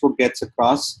Facebook gets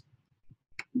across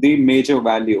the major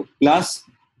value. Plus,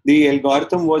 the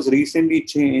algorithm was recently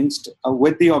changed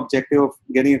with the objective of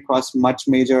getting across much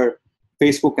major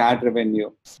Facebook ad revenue.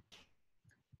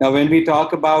 Now, when we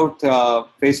talk about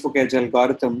Facebook Edge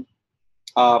algorithm,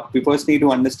 we first need to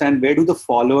understand where do the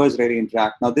followers really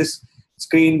interact. Now, this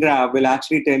screen grab will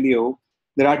actually tell you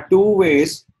there are two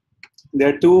ways,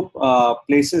 there are two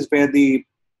places where the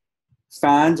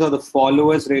fans or the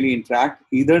followers really interact.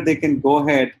 Either they can go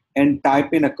ahead and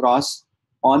type in across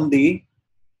on the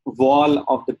wall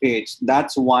of the page.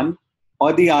 That's one.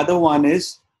 Or the other one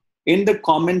is in the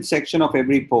comment section of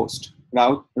every post,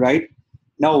 right?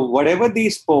 Now, whatever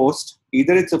these posts,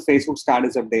 either it's a Facebook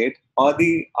status update or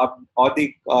the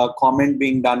comment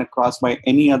being done across by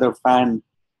any other fan,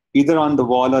 either on the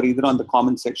wall or either on the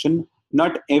comment section.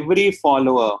 Not every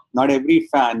follower, not every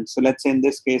fan. So let's say in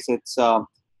this case, it's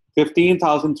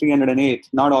 15,308.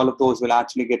 Not all of those will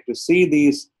actually get to see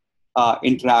these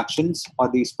interactions or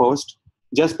these posts,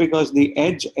 just because the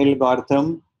Edge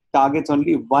algorithm targets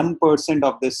only 1%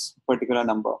 of this particular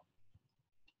number.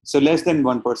 So less than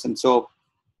 1%. So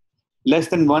less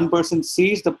than 1%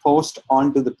 sees the post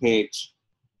onto the page.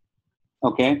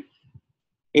 Okay.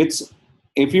 It's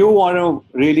if you want to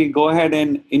really go ahead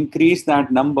and increase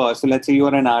that number. So let's say you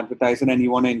are an advertiser and you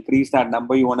want to increase that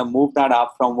number, you want to move that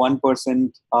up from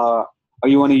 1%, or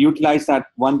you want to utilize that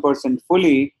 1%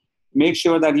 fully, make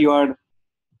sure that you are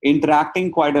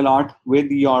interacting quite a lot with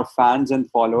your fans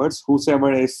and followers,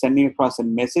 whosoever is sending across a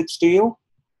message to you,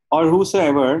 or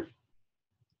whosoever.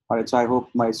 All right, so I hope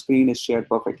my screen is shared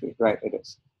perfectly. Right, it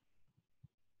is.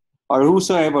 Or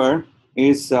whosoever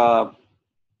is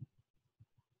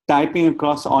typing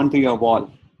across onto your wall,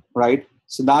 right?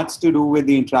 So that's to do with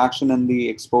the interaction and the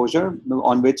exposure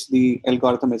on which the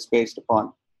algorithm is based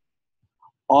upon.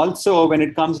 Also, when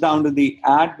it comes down to the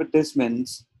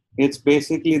advertisements, it's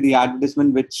basically the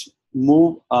advertisement which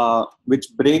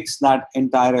breaks that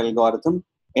entire algorithm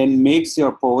and makes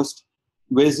your post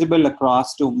visible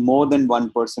across to more than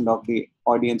 1% of the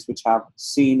audience which have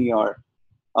seen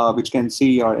which can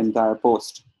see your entire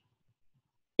post.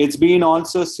 It's been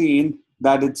also seen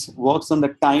that it works on the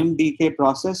time decay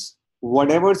process.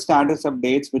 Whatever status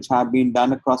updates which have been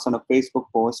done across on a Facebook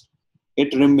post,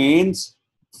 it remains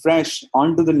fresh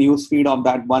onto the newsfeed of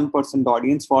that 1%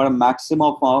 audience for a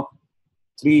maximum of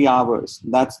 3 hours.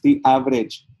 That's the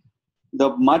average.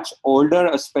 The much older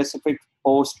a specific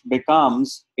post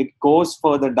becomes, it goes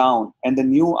further down and the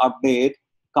new update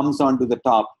comes onto the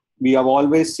top. We have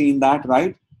always seen that,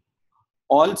 right?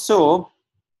 Also,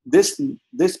 this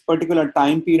particular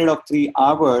time period of 3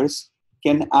 hours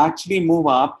can actually move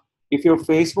up if your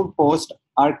Facebook posts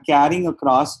are carrying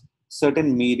across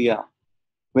certain media,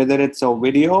 whether it's a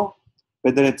video,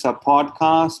 whether it's a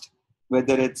podcast,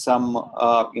 whether it's some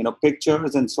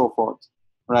pictures and so forth,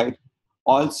 right?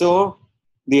 Also,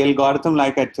 the algorithm,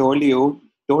 like I told you,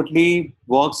 totally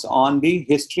works on the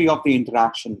history of the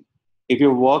interaction. If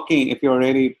you're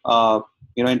really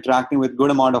interacting with good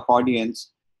amount of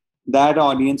audience, that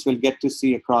audience will get to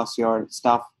see across your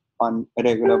stuff on a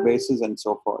regular basis and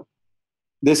so forth.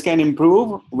 This can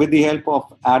improve with the help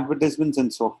of advertisements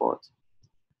and so forth.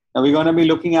 Now we're going to be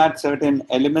looking at certain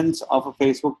elements of a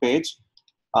Facebook page.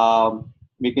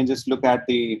 We can just look at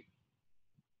the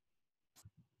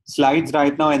slides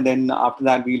right now, and then after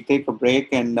that we'll take a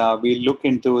break and we'll look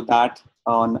into that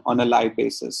on a live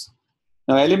basis.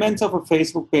 Now, elements of a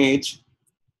Facebook page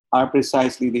are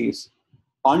precisely these.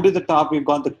 Onto the top, we've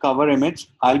got the cover image.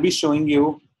 I'll be showing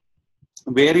you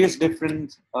various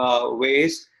different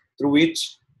ways through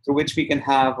which we can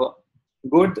have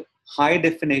good high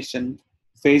definition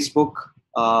Facebook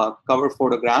cover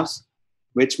photographs.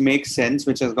 which makes sense,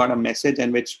 which has got a message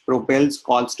and which propels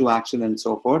calls to action and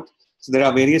so forth. So there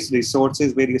are various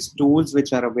resources, various tools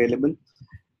which are available.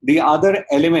 The other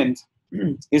element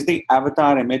is the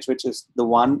avatar image, which is the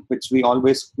one which we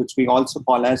also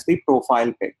call as the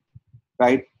profile pic,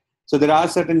 right? So there are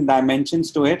certain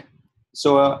dimensions to it.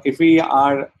 So if we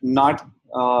are not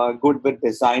good with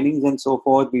designing and so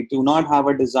forth, we do not have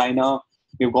a designer,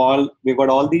 we've got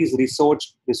all these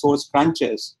resource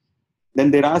crunches,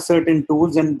 then there are certain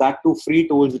tools, and that too free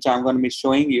tools, which I'm going to be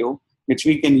showing you, which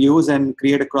we can use and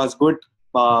create across good,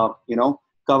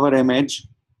 cover image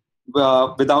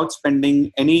without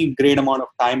spending any great amount of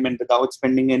time and without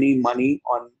spending any money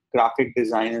on graphic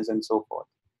designers and so forth.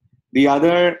 The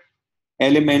other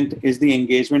element is the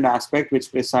engagement aspect,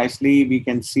 which precisely we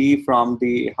can see from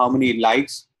the how many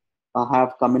likes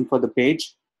have come in for the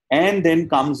page, and then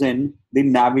comes in the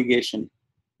navigation.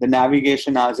 The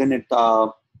navigation, as in it,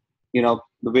 the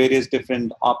various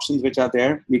different options which are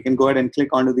there. We can go ahead and click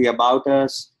onto the About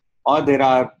Us, or there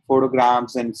are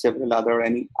photographs and several other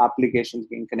any applications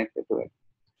being connected to it,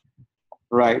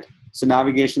 right? So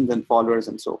navigations and followers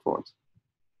and so forth.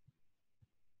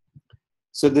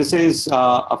 So this is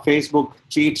a Facebook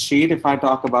cheat sheet. If I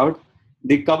talk about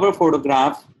the cover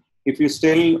photograph, if you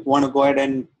still want to go ahead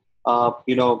and,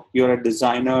 you're a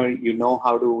designer, you know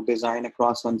how to design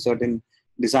across on certain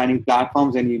designing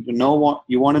platforms, and you know what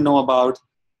you want to know about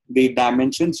the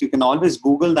dimensions, you can always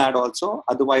Google that also.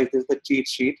 Otherwise, there's the cheat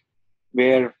sheet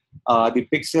where the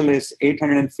pixel is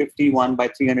 851 by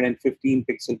 315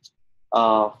 pixels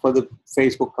for the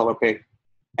Facebook cover pic.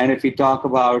 And if we talk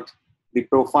about the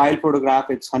profile photograph,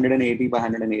 it's 180 by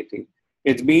 180.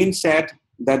 It's been said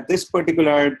that this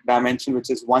particular dimension, which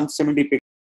is 170 pixels,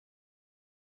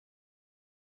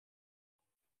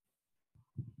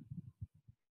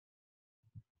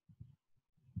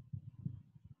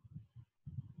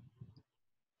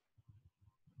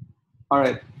 all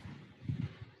right.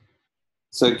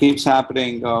 So it keeps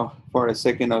happening for a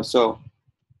second or so.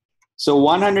 So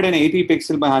 180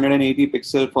 pixel by 180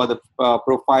 pixel for the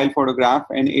profile photograph,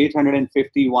 and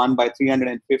 851 by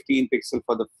 315 pixel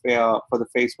for the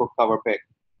Facebook cover pic.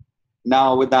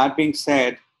 Now, with that being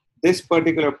said, this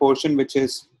particular portion, which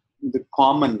is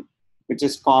common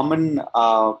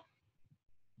on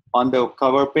the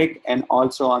cover pic and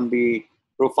also on the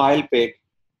profile pic,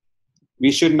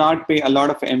 we should not pay a lot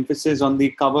of emphasis on the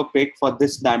cover pic for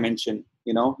this dimension,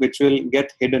 which will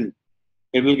get hidden.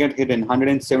 It will get hidden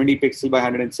 170 pixel by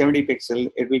 170 pixel.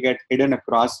 It will get hidden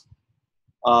across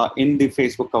in the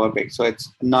Facebook cover pic. So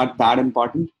it's not that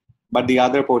important, but the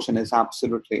other portion is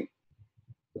absolutely.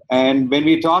 And when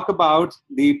we talk about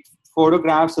the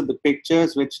photographs of the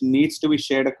pictures which needs to be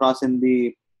shared across in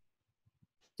the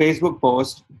Facebook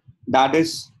post, that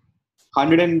is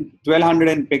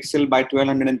 1200 pixel by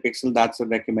 1200 pixel. That's the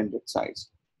recommended size,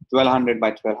 1200 by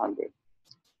 1200.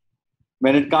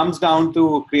 When it comes down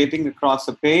to creating across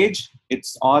a page, it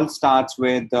all starts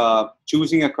with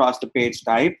choosing across the page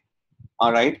type.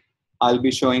 All right. I'll be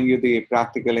showing you the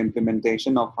practical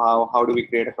implementation of how do we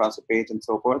create across a page and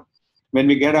so forth. When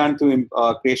we get on to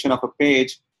creation of a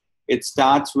page, it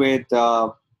starts with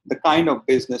the kind of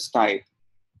business type.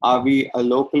 Are we a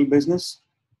local business?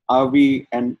 Are we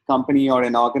a company or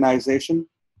an organization?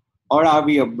 Or are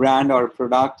we a brand or a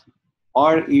product?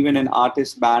 Or even an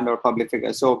artist, band, or public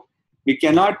figure? So we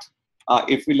cannot,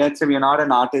 let's say we're not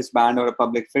an artist, band, or a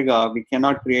public figure, we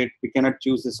cannot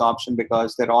choose this option,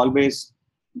 because they're always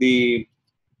the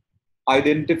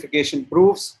identification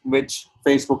proofs which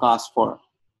Facebook asks for.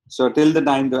 So till the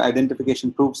time the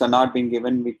identification proofs are not being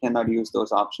given, we cannot use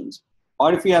those options.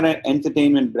 Or if we are an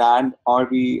entertainment brand, or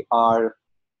we are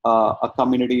a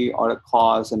community or a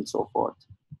cause and so forth.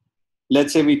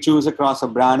 Let's say we choose across a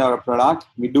brand or a product,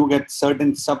 we do get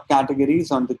certain subcategories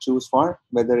on to choose for,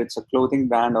 whether it's a clothing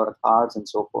brand or a cars and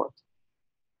so forth.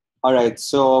 All right,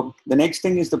 so the next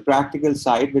thing is the practical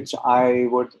side, which we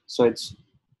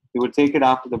would take it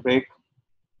after the break.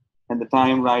 And the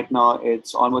time right now,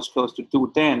 it's almost close to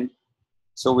 2:10.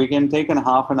 So we can take a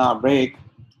half an hour break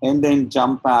and then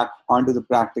jump back onto the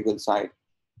practical side.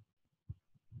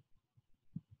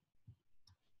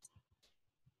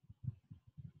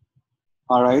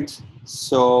 All right,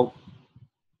 so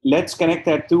let's connect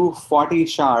at 2:40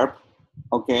 sharp,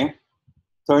 okay?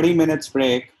 30 minutes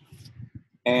break,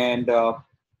 and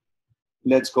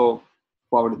let's go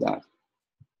forward to that.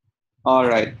 All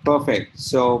right, perfect.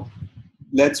 So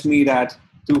let's meet at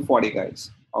 2:40,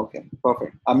 guys. Okay,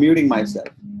 perfect. I'm muting myself.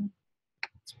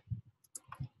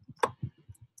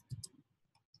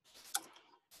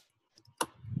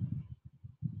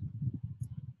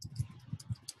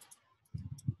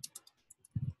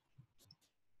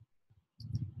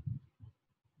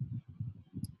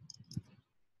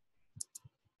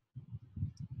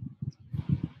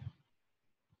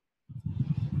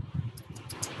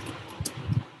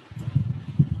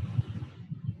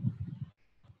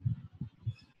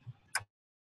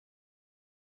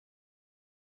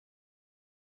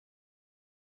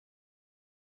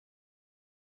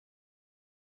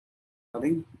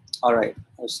 All right,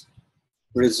 I've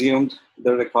resumed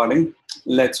the recording.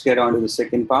 Let's get on to the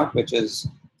second part, which is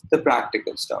the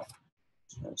practical stuff.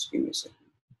 Just give me a second.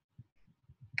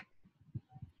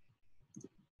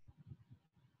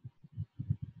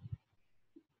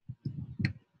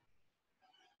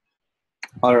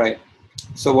 All right,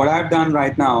 so what I've done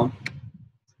right now,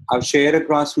 I've shared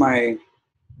across my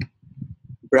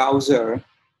browser,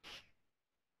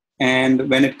 and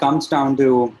when it comes down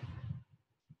to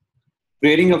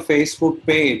creating a Facebook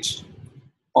page,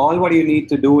 all what you need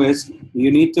to do is you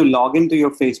need to log into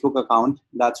your Facebook account.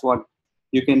 That's what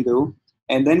you can do.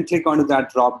 And then click onto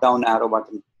that drop down arrow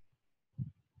button.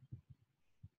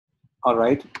 All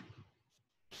right.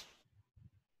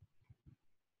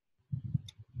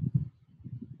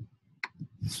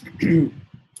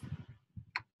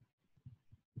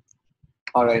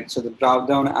 All right. So the drop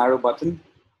down arrow button.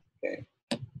 Okay.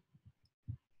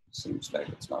 Seems like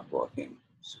it's not working.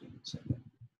 Just give me a second.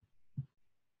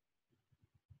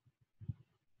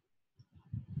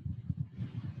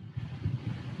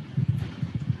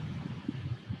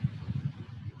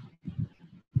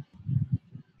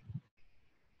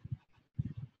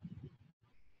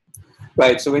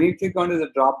 Right. So when you click onto the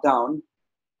drop down,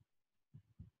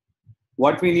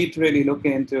 what we need to really look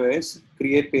into is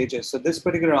create pages. So this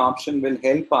particular option will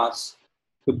help us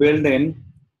to build in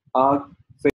a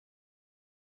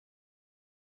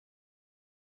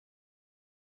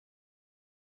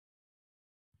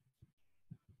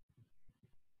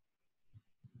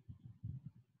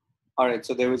all right,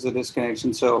 so there was a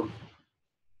disconnection. So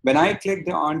when I clicked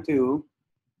onto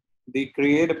the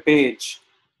create a page,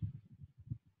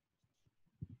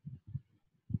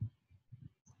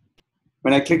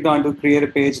 when I clicked on to create a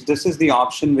page, this is the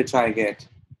option which I get.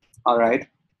 All right.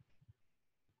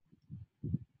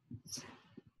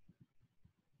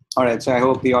 All right, so I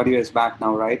hope the audio is back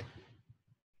now, right?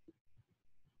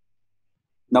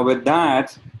 Now with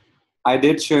that, I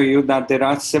did show you that there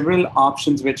are several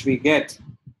options which we get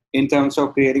in terms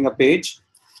of creating a page.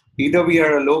 Either we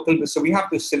are a local, so we have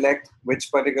to select which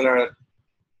particular,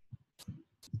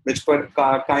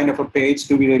 kind of a page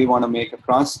do we really want to make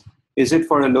across. Is it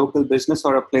for a local business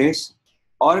or a place,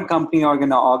 or a company or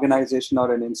an organization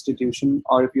or an institution,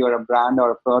 or if you are a brand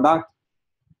or a product,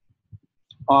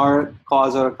 or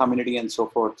cause or a community and so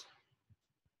forth.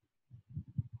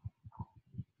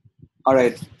 All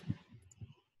right.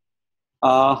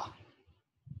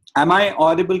 Am I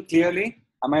audible clearly?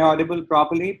 Am I audible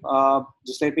properly?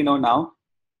 Just let me know now.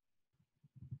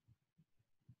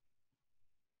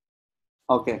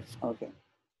 Okay, okay.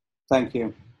 Thank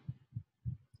you.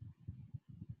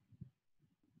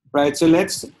 Right, so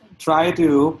let's try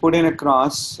to put in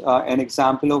across an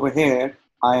example over here.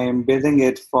 I am building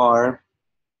it for,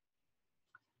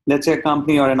 let's say, a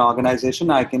company or an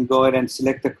organization. I can go ahead and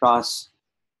select across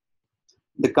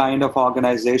the kind of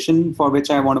organization for which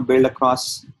I want to build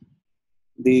across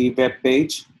the web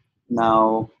page.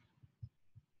 Now,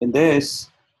 in this,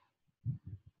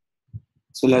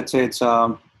 so let's say it's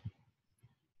I'm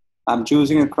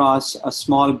choosing across a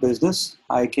small business.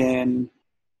 I can,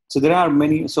 so there are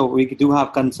many, so we do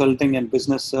have consulting and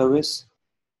business service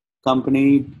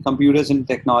company, computers and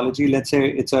technology. Let's say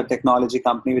it's a technology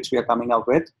company which we are coming up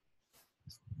with.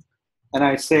 And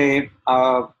I say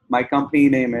my company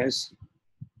name is,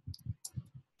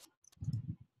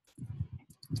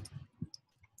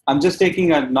 I'm just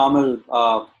taking a normal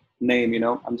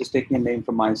name, I'm just taking a name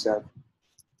for myself.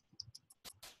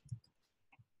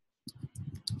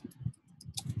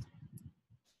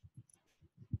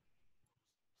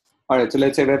 All right, so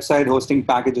let's say website hosting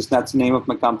packages, that's the name of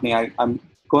my company. I'm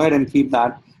go ahead and keep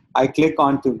that. I click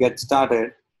on to get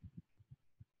started.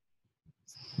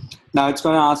 Now it's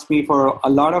going to ask me for a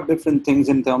lot of different things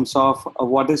in terms of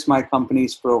what is my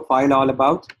company's profile all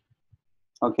about.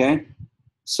 Okay,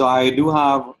 so I do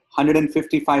have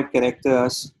 155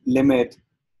 characters limit.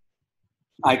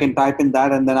 I can type in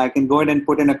that, and then I can go ahead and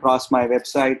put in across my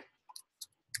website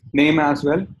name as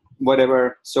well,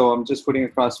 whatever. So I'm just putting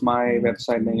across my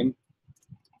website name.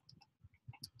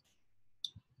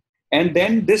 And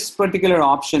then this particular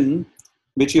option,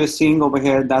 which you're seeing over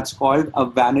here, that's called a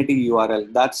vanity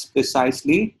URL. That's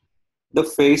precisely the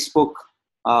Facebook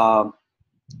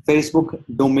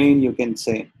domain, you can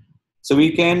say. So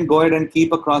we can go ahead and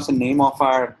keep across the name of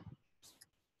our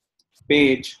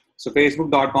page. So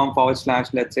facebook.com/,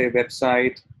 let's say,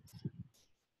 website.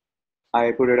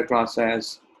 I put it across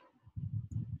as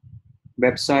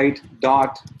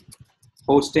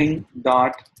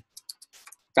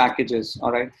website.hosting.packages.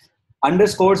 All right.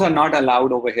 Underscores are not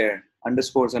allowed over here.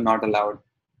 Underscores are not allowed.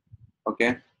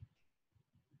 Okay.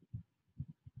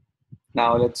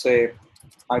 Now let's say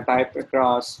I type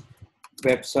across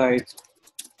website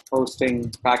hosting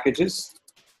packages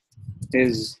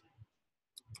is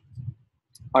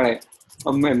all right.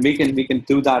 We can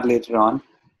do that later on.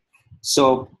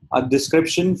 So a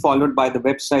description followed by the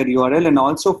website URL and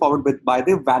also followed by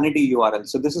the vanity URL.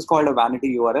 So this is called a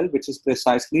vanity URL, which is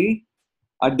precisely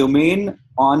a domain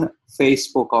on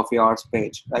Facebook of yours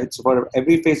page, right? So for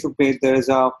every Facebook page, there is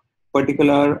a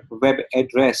particular web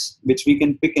address which we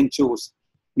can pick and choose.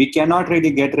 We cannot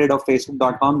really get rid of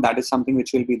facebook.com. That is something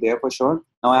which will be there for sure.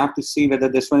 Now I have to see whether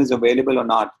this one is available or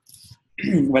not.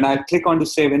 When I click on to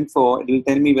save info, it will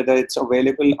tell me whether it's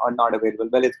available or not available.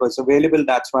 Well, it was available.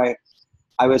 That's why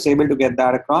I was able to get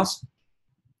that across.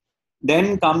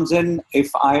 Then comes in if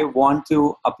I want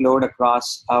to upload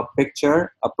across a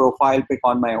picture, a profile pic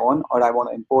on my own, or I want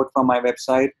to import from my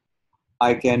website,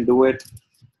 I can do it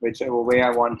whichever way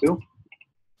I want to.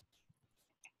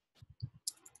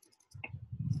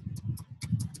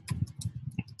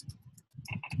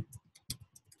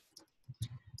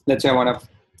 Let's say I want to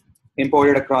import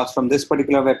it across from this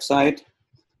particular website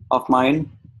of mine.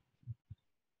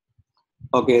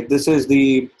 Okay, this is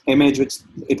the image which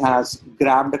it has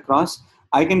grabbed across.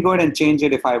 I can go ahead and change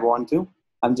it if I want to.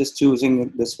 I'm just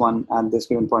choosing this one at this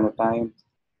given point of time.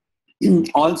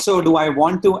 Also, do I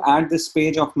want to add this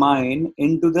page of mine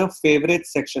into the favorite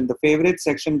section? The favorite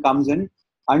section comes in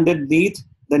underneath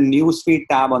the newsfeed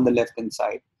tab on the left hand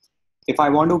side. If I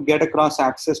want to get across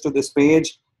access to this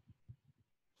page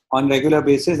on regular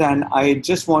basis and I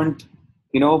just want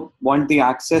the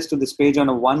access to this page on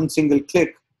a one single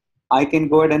click, I can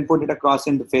go ahead and put it across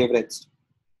in the favorites.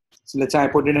 So let's say I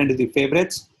put it into the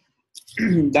favorites.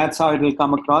 That's how it will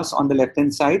come across on the left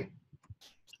hand side.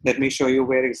 Let me show you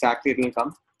where exactly it will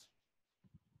come.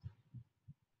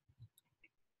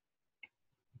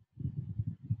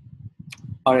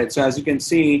 All right, so as you can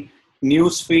see,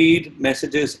 newsfeed,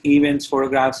 messages, events,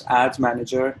 photographs, ads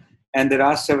manager, and there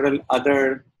are several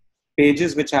other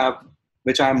pages which I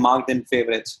have marked in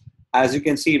favorites. As you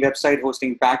can see, website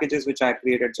hosting packages, which I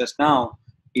created just now,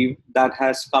 that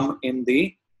has come in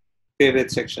the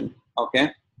favorite section.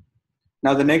 Okay.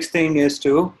 Now the next thing is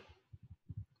to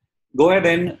go ahead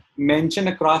and mention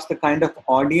across the kind of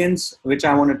audience which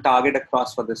I want to target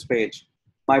across for this page.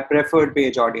 My preferred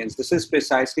page audience. This is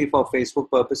precisely for Facebook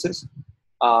purposes,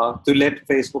 to let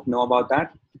Facebook know about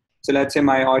that. So let's say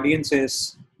my audience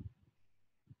is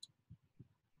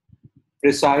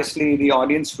precisely the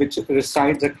audience which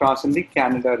resides across in the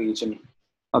Canada region.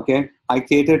 Okay, I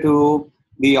cater to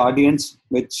the audience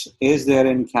which is there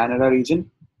in Canada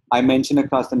region. I mention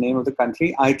across the name of the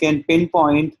country. I can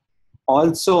pinpoint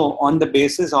also on the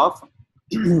basis of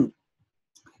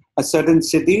a certain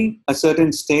city, a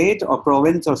certain state or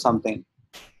province or something.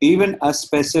 Even a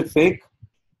specific,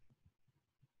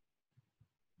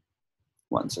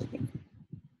 one second.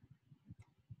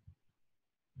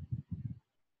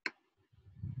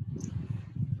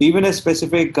 Even a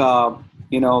specific,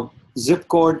 zip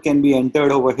code can be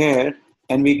entered over here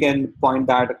and we can point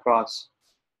that across.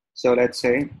 So let's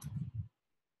say,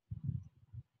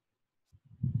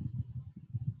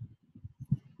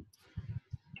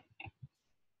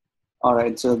 all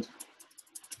right, so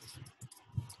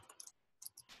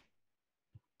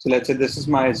let's say this is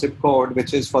my zip code,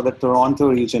 which is for the Toronto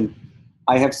region.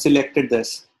 I have selected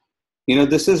this.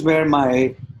 This is where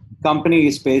my company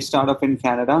is based out of in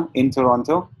Canada, in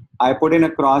Toronto. I put in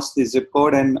across the zip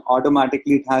code and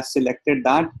automatically it has selected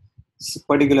that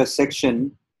particular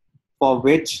section for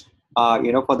which,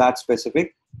 for that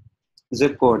specific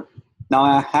zip code. Now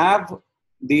I have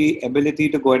the ability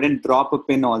to go ahead and drop a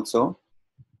pin also.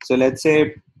 So let's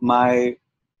say my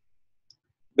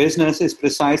business is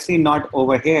precisely not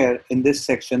over here in this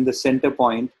section, the center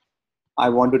point I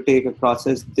want to take across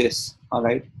as this, all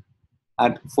right,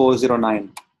 at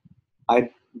 409. I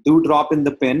do drop in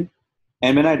the pin.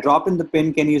 And when I drop in the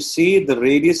pin, can you see the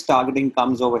radius targeting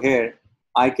comes over here?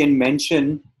 I can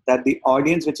mention that the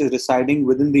audience which is residing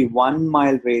within the 1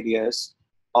 mile radius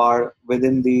or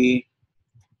within the,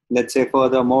 let's say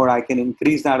furthermore, I can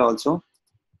increase that also.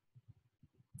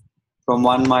 From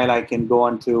 1 mile, I can go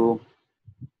on to,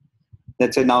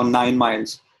 let's say now 9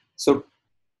 miles. So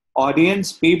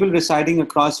audience, people residing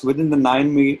across within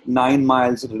the 9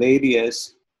 miles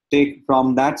radius, take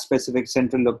from that specific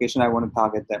central location, I want to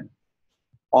target them.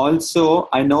 Also,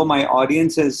 I know my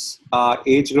audience's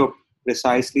age group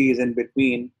precisely is in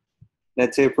between,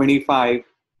 let's say 25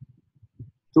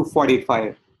 to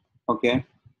 45, okay?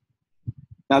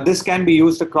 Now this can be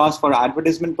used across for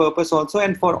advertisement purpose also,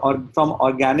 and from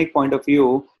organic point of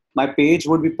view, my page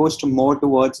would be pushed more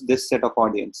towards this set of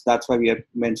audience. That's why we are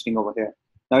mentioning over here.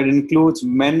 Now it includes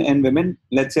men and women.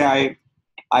 Let's say I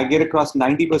I get across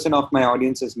 90% of my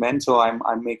audience is men, so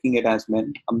I'm making it as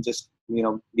men. I'm just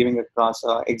giving across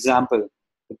an example.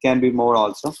 It can be more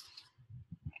also.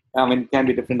 I mean, it can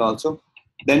be different also.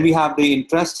 Then we have the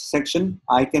interest section.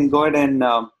 I can go ahead and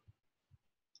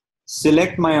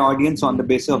select my audience on the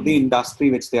basis of the industry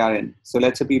which they are in. So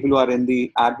let's say people who are in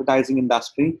the advertising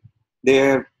industry,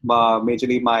 they're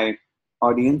majorly my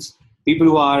audience. People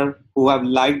who have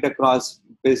liked across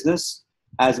business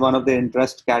as one of their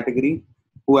interest category,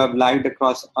 who have liked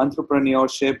across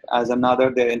entrepreneurship as another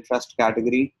their interest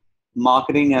category,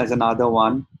 marketing as another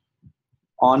one,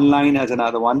 online as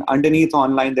another one. Underneath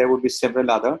online, there would be several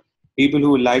other people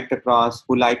who like across,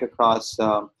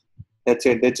 let's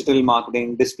say digital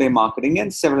marketing, display marketing,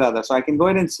 and several others. So I can go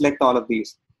ahead and select all of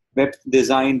these: web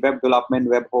design, web development,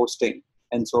 web hosting,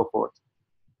 and so forth.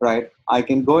 Right? I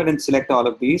can go ahead and select all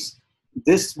of these.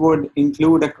 This would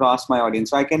include across my audience.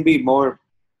 So I can be more.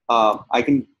 I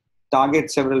can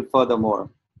target several furthermore.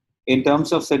 In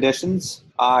terms of suggestions,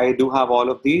 I do have all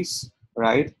of these.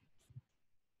 Right?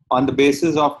 On the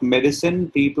basis of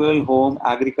medicine, people, home,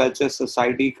 agriculture,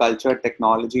 society, culture,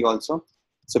 technology also.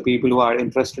 So people who are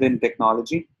interested in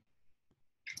technology,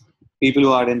 people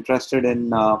who are interested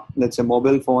in, let's say,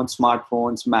 mobile phones,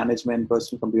 smartphones, management,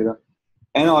 personal computer,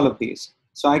 and all of these.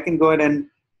 So I can go ahead and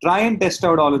try and test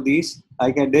out all of these.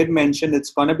 Like I did mention,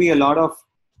 it's going to be a lot of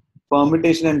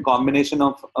permutation and combination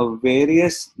of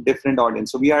various different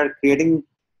audience. So we are creating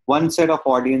one set of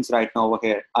audience right now over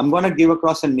here. I'm going to give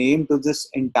across a name to this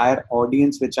entire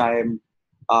audience which I'm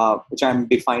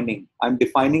defining. I'm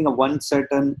defining one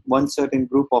certain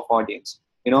group of audience.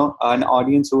 An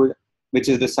audience which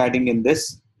is residing in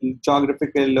this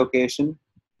geographical location,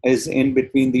 is in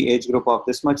between the age group of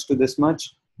this much to this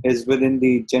much, is within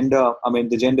the gender. I mean,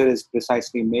 the gender is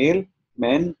precisely male,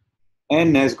 men,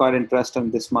 and has got interest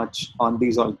in this much on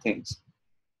these all things.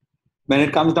 When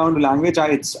it comes down to language,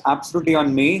 it's absolutely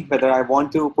on me whether I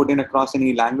want to put in across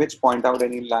any language, point out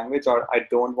any language, or I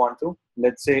don't want to.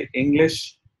 Let's say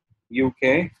English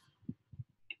UK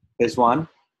is one.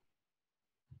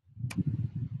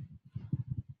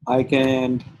 I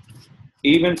can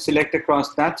even select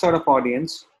across that sort of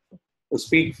audience who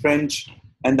speak French,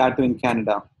 and that too in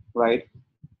Canada, right?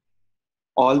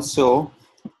 Also,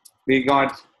 we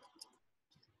got,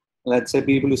 let's say,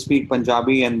 people who speak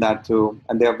Punjabi, and that too,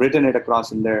 and they have written it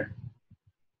across in their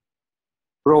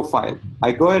profile.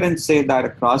 I go ahead and say that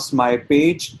across. My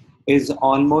page is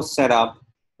almost set up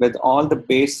with all the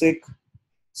basic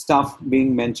stuff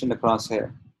being mentioned across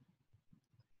here.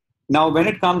 Now, when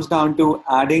it comes down to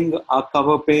adding a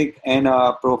cover pic and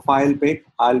a profile pic,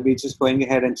 I'll be just going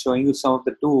ahead and showing you some of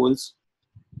the tools.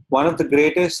 One of the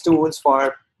greatest tools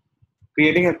for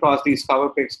creating across these cover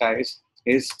pics, guys,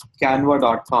 is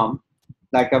canva.com.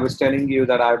 Like I was telling you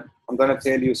that I'm going to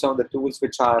tell you some of the tools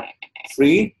which are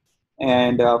free,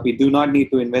 and we do not need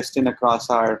to invest in across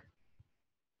our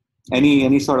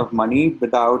any sort of money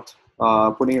without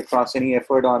putting across any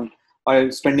effort on,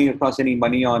 or spending across any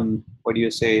money on,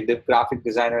 the graphic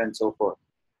designer and so forth.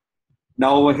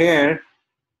 Now over here,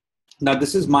 now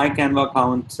this is my Canva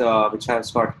account which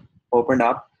has got opened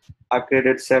up. I've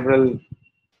created several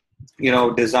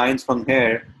designs from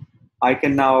here. I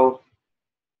can now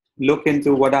look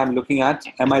into what I'm looking at.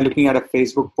 Am I looking at a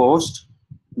Facebook post?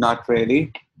 Not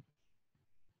really.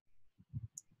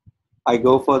 I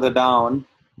go further down.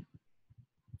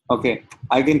 Okay,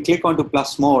 I can click onto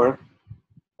plus more,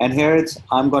 and here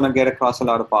I'm going to get across a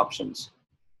lot of options.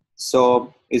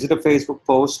 So is it a Facebook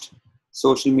post,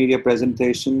 social media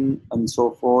presentation, and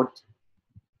so forth?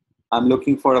 I'm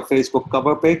looking for a Facebook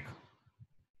cover pic.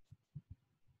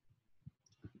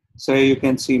 So you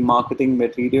can see marketing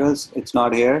materials. It's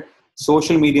not here.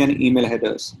 Social media and email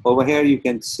headers. Over here, you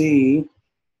can see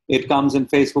it comes in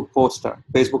Facebook poster,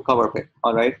 Facebook cover pic.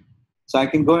 All right. So I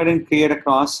can go ahead and create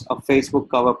across a Facebook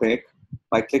cover pic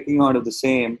by clicking onto the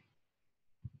same.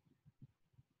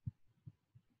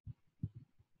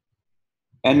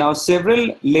 And now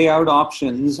several layout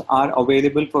options are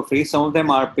available for free. Some of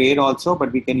them are paid also,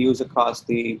 but we can use across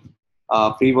the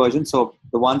free version. So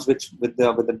the ones which with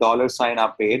the dollar sign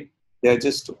are paid, they're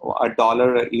just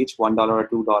 $1 each, $1 or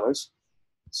 $2.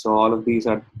 So all of these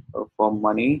are for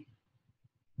money.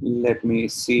 Let me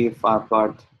see if I've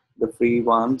got the free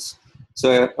ones.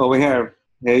 So over here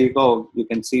you go. You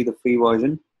can see the free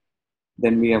version.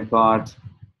 Then we have got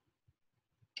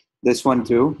this one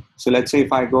too. So let's say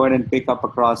if I go ahead and pick up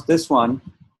across this one,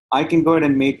 I can go ahead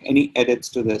and make any edits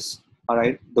to this, all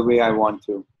right, the way I want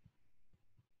to.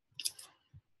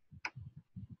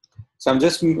 So I'm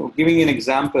just giving you an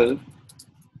example.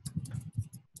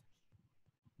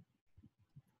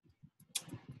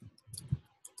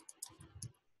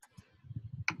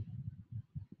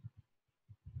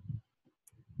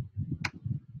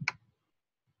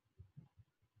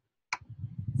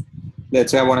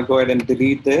 Let's say I want to go ahead and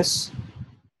delete this.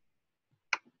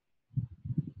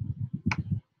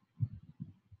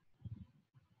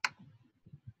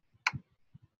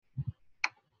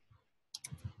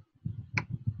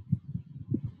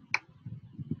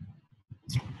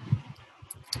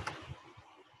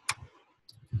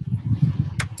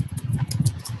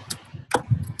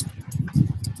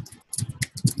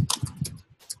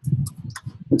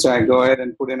 So I go ahead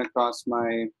and put in across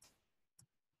my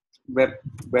web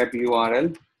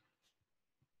URL.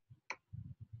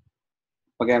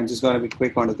 Okay, I'm just going to be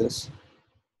quick onto this.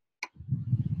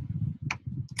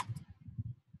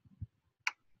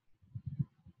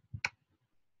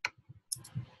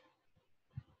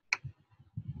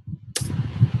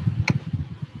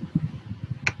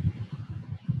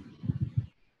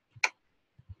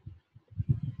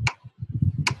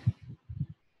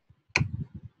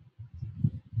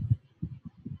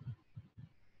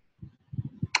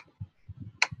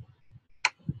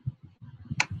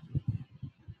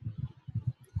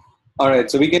 All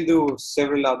right, so we can do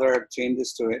several other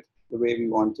changes to it the way we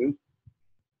want to.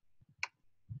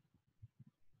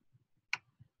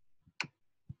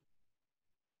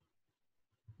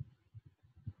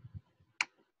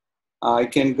 I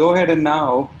can go ahead and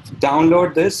now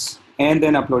download this and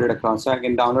then upload it across. So I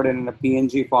can download it in a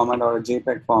PNG format or a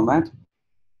JPEG format.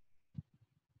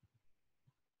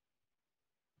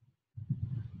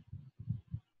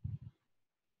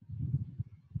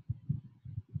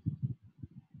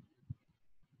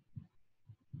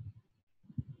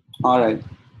 All right,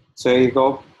 so here you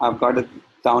go. I've got it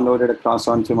downloaded across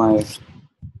onto my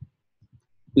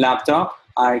laptop.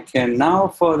 I can now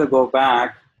further go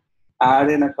back,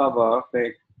 add in a cover,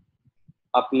 pick,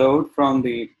 upload from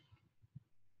the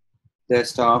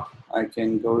desktop. I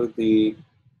can go to the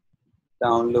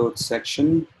download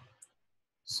section,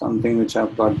 something which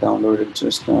I've got downloaded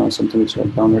just now,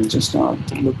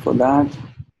 Look for that.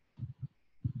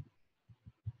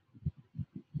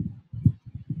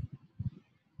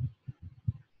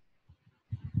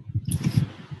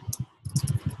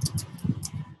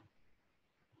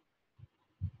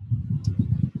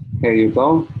 Here you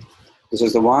go. This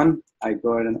is the one. I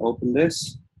go ahead and open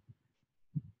this.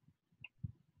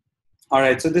 All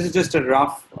right, so this is just a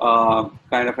rough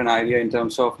kind of an idea in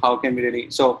terms of how can we really,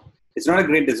 so it's not a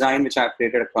great design which I've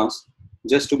created across.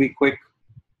 Just to be quick,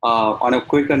 on a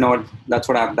quicker note, that's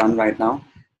what I've done right now.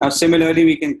 Now, similarly,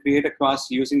 we can create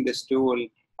across using this tool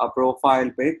a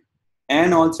profile pic.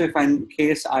 And also if in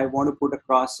case I want to put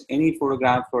across any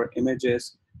photograph or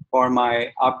images for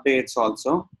my updates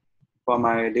also, for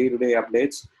my day-to-day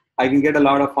updates, I can get a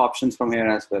lot of options from here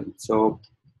as well. So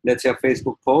let's say a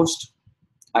Facebook post.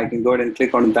 I can go ahead and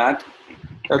click on that.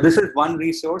 So this is one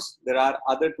resource. There are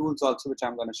other tools also, which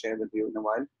I'm going to share with you in a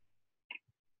while.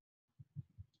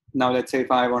 Now, let's say if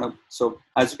I want to, so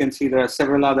as you can see, there are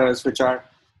several others which are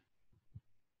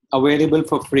available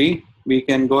for free. We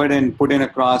can go ahead and put in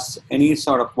across any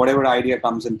sort of whatever idea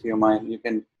comes into your mind. You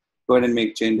can go ahead and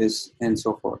make changes and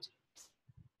so forth.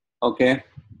 Okay.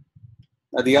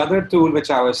 Now, the other tool which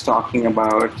I was talking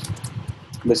about,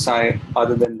 beside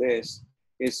other than this,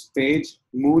 is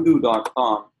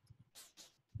pagemoodoo.com.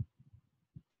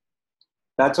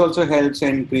 That also helps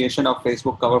in creation of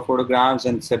Facebook cover photographs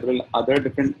and several other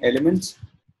different elements.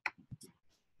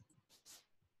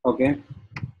 Okay,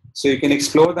 so you can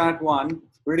explore that one.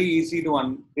 Pretty easy to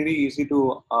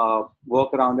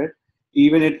work around it.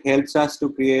 Even it helps us to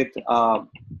create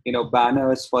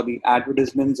banners for the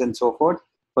advertisements and so forth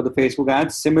for the Facebook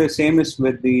ads. Same as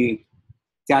with the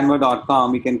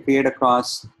Canva.com. We can create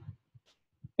across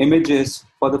images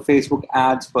for the Facebook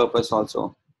ads purpose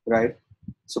also, right?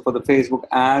 So for the Facebook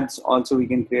ads also we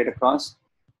can create across.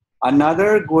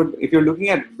 Another good, if you're looking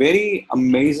at very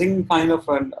amazing kind of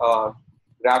an,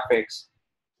 graphics,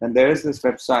 then there is this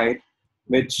website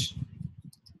which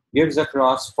gives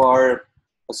across for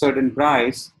a certain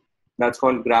price. That's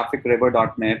called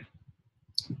graphicriver.net.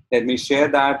 Let me share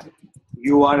that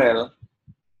URL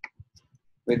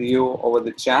with you over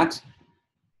the chat.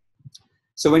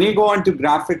 So when you go on to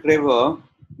Graphic River,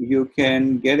 you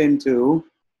can get into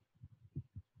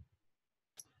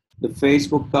the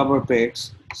Facebook cover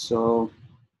pics. So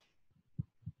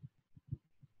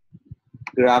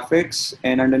graphics,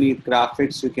 and underneath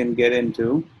graphics, you can get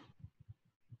into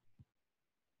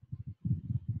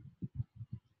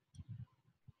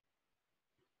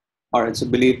all right, so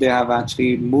believe they have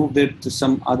actually moved it to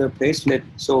some other place.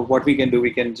 So what we can do,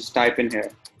 we can just type in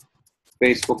here,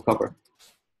 Facebook cover.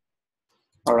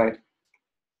 All right,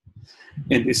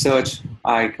 in the search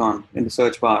icon, in the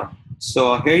search bar.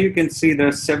 So here you can see there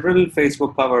are several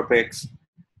Facebook cover pics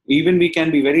Even we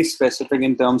can be very specific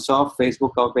in terms of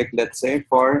Facebook cover pic. Let's say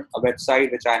for a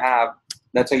website which I have,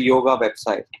 that's a yoga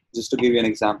website, just to give you an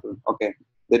example. Okay,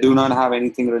 they do not have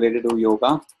anything related to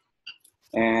yoga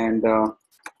and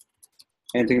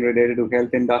anything related to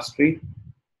health industry.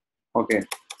 Okay,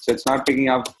 so it's not picking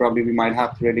up. Probably we might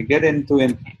have to really get into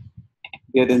it,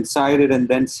 get inside it, and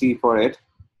then see for it.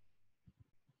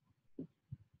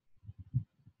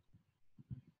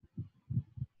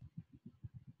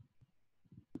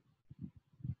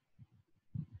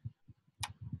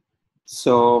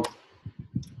 So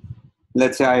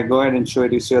let's say I go ahead and show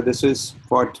it you. So this is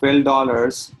for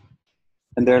 $12,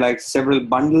 and there are like several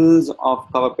bundles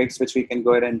of cover pics which we can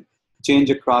go ahead and change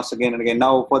across again and again.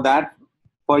 Now for that,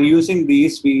 for using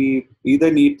these, we either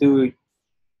need to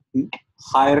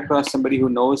hire across somebody who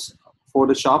knows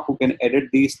Photoshop who can edit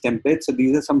these templates. So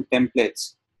these are some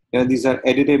templates. These are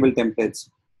editable templates.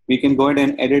 We can go ahead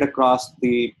and edit across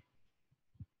the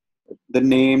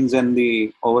names and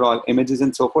the overall images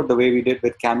and so forth, the way we did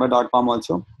with canva.com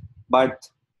also. But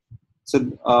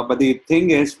but the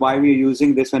thing is, why we're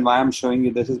using this and why I'm showing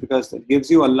you this is because it gives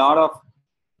you a lot of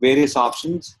various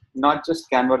options, not just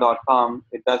canva.com.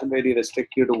 It doesn't really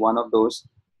restrict you to one of those.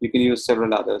 You can use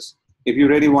several others if you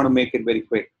really want to make it very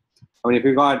quick. I mean, if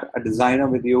you got a designer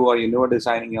with you or you know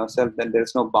designing yourself, then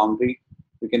there's no boundary.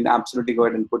 You can absolutely go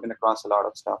ahead and put in across a lot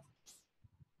of stuff.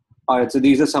 All right, so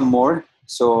these are some more.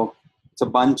 So it's a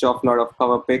bunch of lot of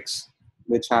cover pics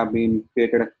which have been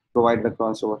provided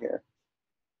across over here.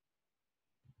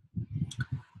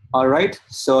 All right,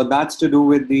 so that's to do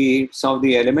with some of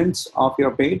the elements of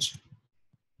your page.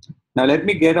 Now let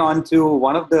me get on to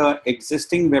one of the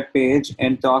existing web page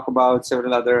and talk about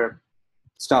several other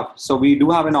stuff. So we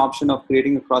do have an option of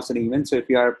creating across an event. So if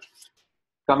you are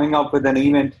coming up with an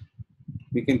event,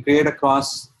 we can create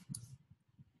across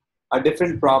a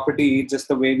different property, just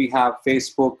the way we have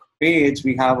Facebook page,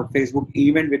 we have a Facebook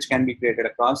event which can be created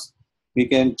across. We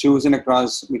can choose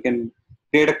we can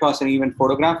create across an event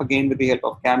photograph, again with the help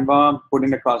of Canva, put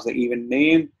in across the event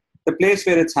name, the place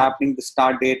where it's happening, the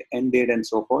start date, end date, and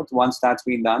so forth. Once that's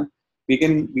been done,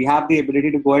 we have the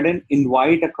ability to go ahead and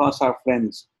invite across our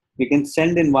friends. We can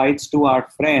send invites to our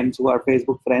friends who are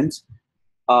Facebook friends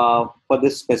for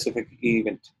this specific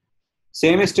event.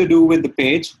 Same is to do with the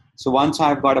page. So once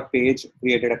I've got a page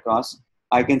created across,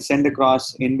 I can send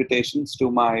across invitations to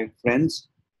my friends,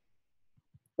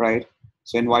 right?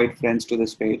 So invite friends to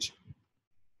this page.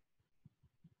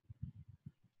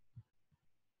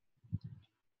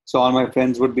 So all my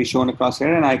friends would be shown across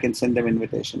here and I can send them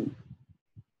invitation.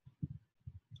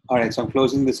 All right, so I'm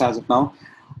closing this as of now.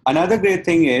 Another great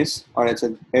thing is, all right,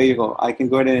 so here you go. I can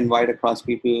go ahead and invite across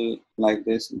people like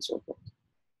this and so forth.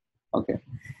 Okay.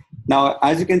 Now,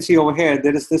 as you can see over here,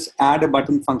 there is this add a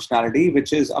button functionality,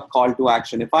 which is a call to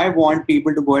action. If I want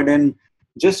people to go ahead and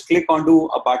just click onto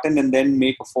a button and then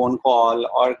make a phone call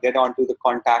or get onto the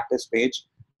contact us page,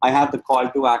 I have the call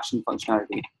to action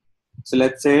functionality. So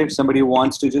let's say if somebody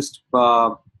wants to just,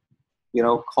 call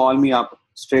me up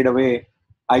straight away,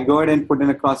 I go ahead and put in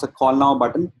across a call now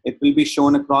button. It will be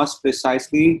shown across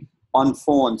precisely on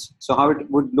phones. So how it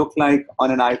would look like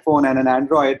on an iPhone and an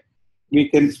Android, we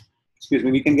can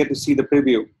get to see the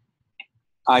preview.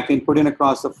 I can put in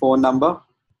across the phone number.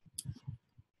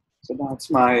 So that's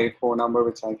my phone number,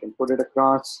 which I can put it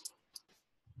across.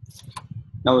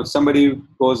 Now, if somebody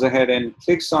goes ahead and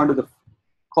clicks onto the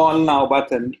call now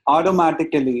button,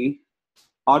 automatically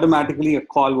a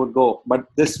call would go. But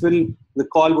the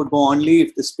call would go only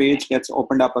if this page gets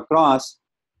opened up across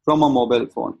from a mobile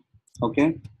phone.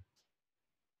 Okay.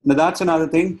 Now that's another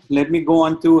thing. Let me go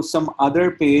on to some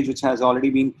other page which has already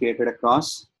been created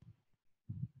across.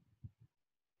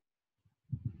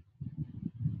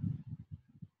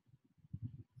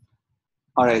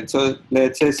 All right, so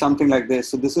let's say something like this.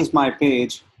 So this is my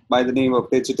page by the name of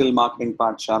Digital Marketing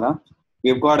Paathshala.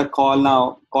 We've got a call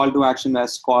to action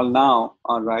as call now.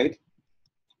 All right.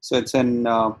 So it's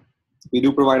we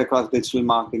do provide across digital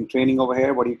marketing training over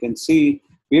here. What you can see,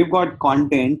 we've got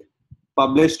content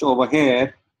published over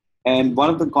here. And one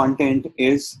of the content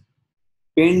is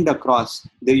pinned across.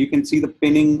 There you can see the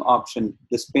pinning option,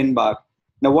 this pin bar.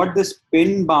 Now what this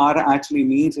pin bar actually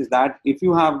means is that if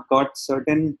you have got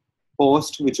certain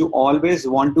post which you always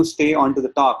want to stay onto the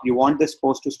top, you want this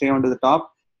post to stay onto the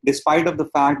top, despite of the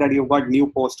fact that you've got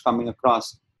new post coming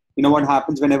across. You know what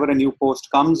happens whenever a new post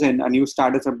comes in, a new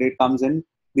status update comes in,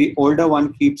 the older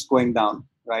one keeps going down,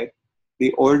 right?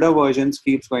 The older versions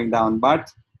keeps going down.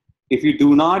 But if you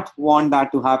do not want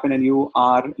that to happen and you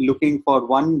are looking for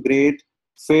one great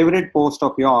favorite post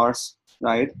of yours,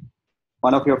 right?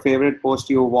 One of your favorite posts,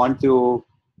 you want to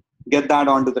get that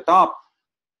onto the top.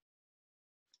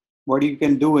 what you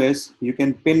can do is you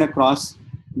can pin across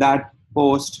that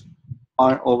post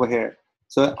or over here.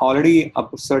 So already a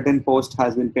certain post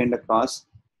has been pinned across.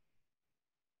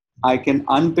 I can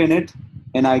unpin it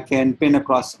and I can pin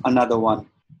across another one.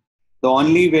 The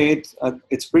only way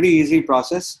it's pretty easy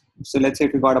process. So let's say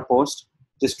if you got a post,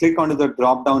 just click onto the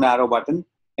drop down arrow button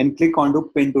and click onto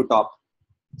pin to top.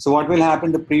 So what will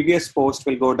happen, the previous post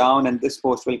will go down and this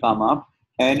post will come up,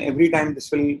 and every time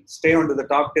this will stay onto the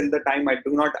top till the time I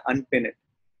do not unpin it.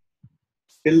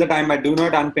 Till the time I do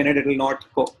not unpin it, it will not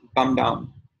come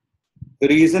down. The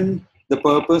reason, the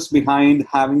purpose behind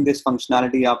having this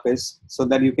functionality up is so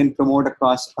that you can promote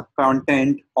across a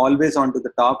content always onto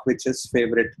the top, which is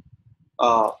favorite,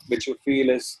 which you feel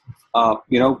is,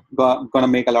 going to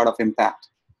make a lot of impact.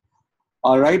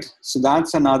 All right, so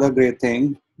that's another great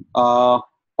thing.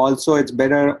 Also, it's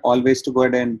better always to go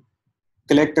ahead and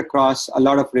collect across a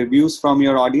lot of reviews from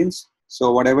your audience.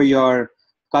 So whatever your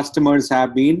customers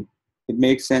have been, it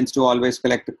makes sense to always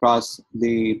collect across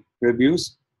the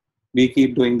reviews. We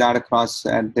keep doing that across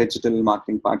at Digital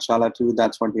Marketing Paathshala too.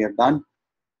 That's what we have done.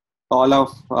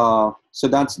 So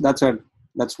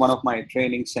that's one of my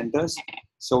training centers.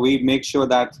 So we make sure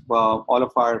that all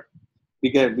of our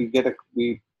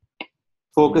we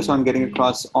focus on getting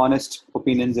across honest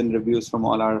opinions and reviews from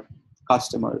all our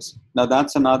customers. Now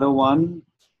that's another one.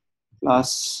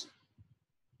 Plus,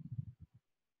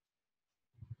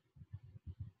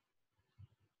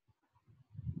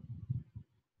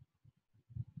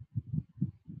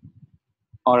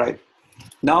 all right.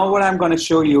 Now what I'm going to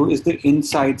show you is the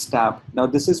Insights tab. Now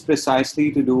this is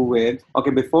precisely to do with,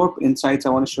 okay, before Insights, I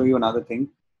want to show you another thing,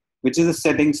 which is the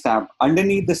Settings tab.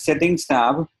 Underneath the Settings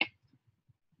tab,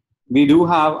 we do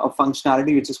have a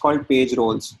functionality which is called Page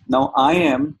Roles. Now I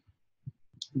am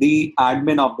the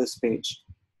admin of this page.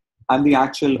 I'm the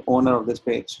actual owner of this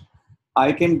page.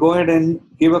 I can go ahead and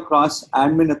give across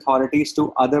admin authorities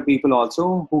to other people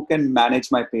also who can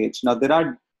manage my page. Now there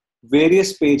are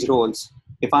various page roles.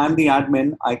 If I'm the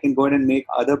admin, I can go ahead and make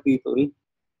other people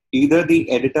either the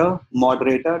editor,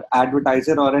 moderator,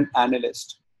 advertiser, or an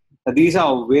analyst. Now, these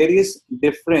are various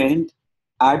different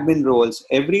admin roles.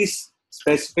 Every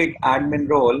specific admin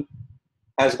role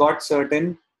has got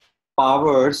certain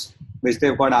powers which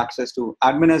they've got access to.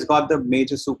 Admin has got the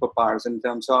major superpowers in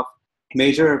terms of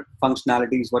major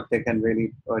functionalities, what they can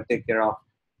really take care of.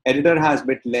 Editor has a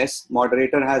bit less,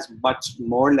 moderator has much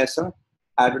more lesser,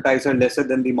 advertiser lesser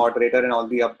than the moderator and all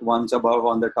the ones above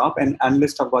on the top, and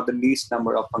analyst have got the least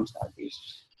number of functionalities,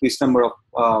 least number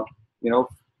of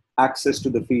access to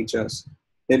the features.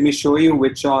 Let me show you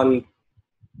which all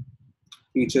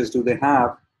features do they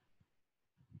have.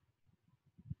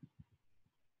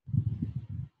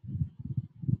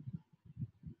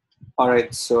 All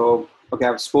right, so okay,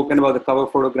 I've spoken about the cover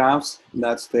photographs,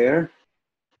 that's there.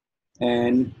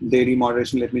 And daily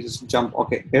moderation, let me just jump.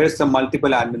 Okay, here's the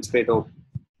multiple administrator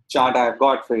chart I've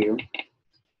got for you.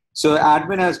 So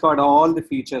admin has got all the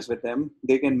features with them.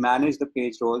 They can manage the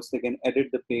page roles, they can edit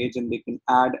the page, and they can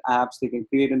add apps, they can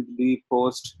create and delete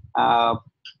post as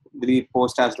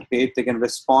the page, they can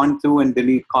respond to and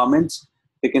delete comments,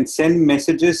 they can send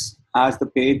messages as the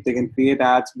page, they can create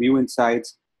ads, view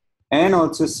insights, and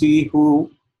also see who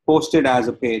posted as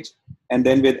a page. And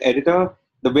then with editor,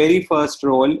 the very first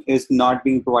role is not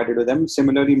being provided to them.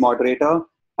 Similarly, moderator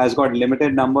has got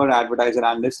limited number, advertiser,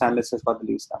 analyst has got the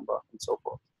least number, and so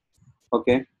forth.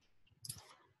 Okay.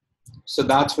 So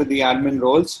that's with the admin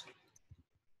roles.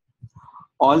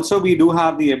 Also, we do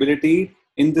have the ability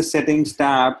in the settings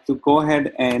tab to go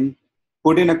ahead and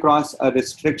put in across a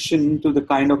restriction to the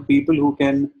kind of people who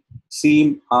can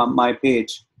see my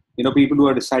page. People who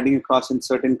are residing across in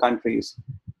certain countries.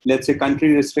 Let's say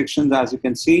country restrictions, as you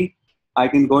can see, I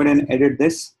can go ahead and edit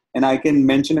this, and I can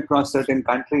mention across certain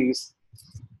countries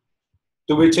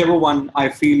to whichever one I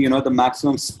feel, the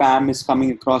maximum spam is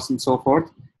coming across and so forth.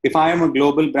 If I am a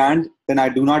global brand, then I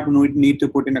do not need to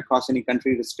put in across any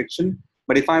country restriction.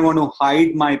 But if I want to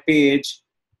hide my page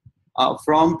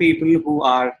from people who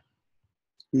are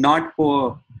not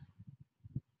poor,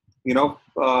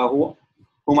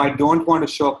 whom I don't want to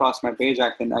show across my page,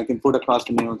 I can put across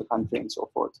the name of the country and so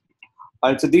forth.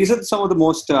 All right, so these are some of the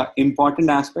most important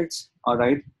aspects. All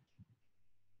right,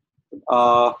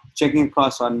 checking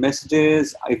across on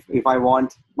messages. If I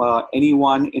want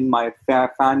anyone in my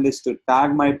fan list to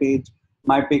tag my page,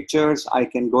 my pictures, I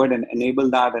can go ahead and enable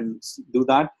that and do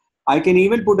that. I can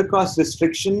even put across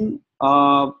restriction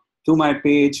to my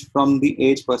page from the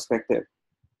age perspective,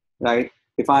 right?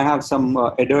 If I have some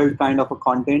adult kind of a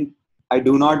content, I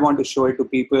do not want to show it to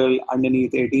people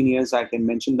underneath 18 years, I can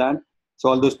mention that. So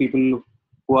all those people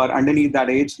who are underneath that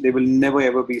age, they will never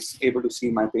ever be able to see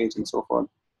my page and so forth.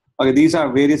 Okay, these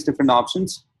are various different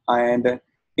options. And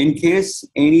in case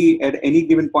at any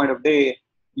given point of day,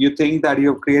 you think that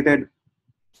you've created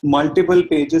multiple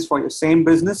pages for your same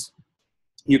business,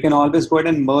 you can always go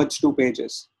ahead and merge two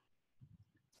pages.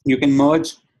 You can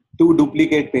merge two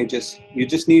duplicate pages. You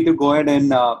just need to go ahead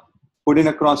and put in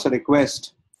across a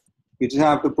request. You just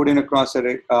have to put in across a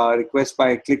request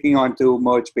by clicking onto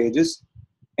merge pages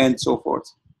and so forth.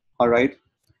 All right.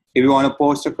 If you want to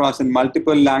post across in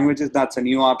multiple languages, that's a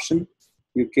new option.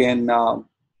 You can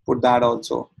put that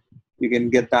also. You can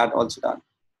get that also done.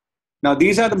 Now,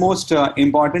 these are the most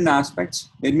important aspects.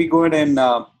 Let me go ahead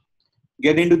and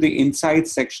get into the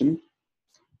insights section.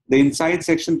 The insights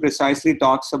section precisely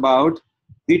talks about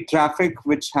the traffic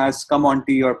which has come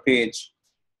onto your page.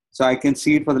 So I can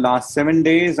see it for the last 7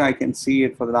 days. I can see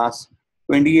it for the last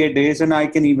 28 days, and I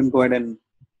can even go ahead and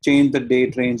change the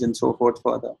date range and so forth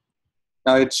further.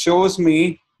 Now it shows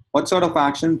me what sort of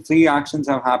action, 3 actions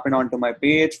have happened onto my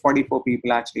page. 44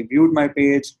 people actually viewed my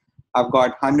page. I've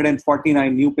got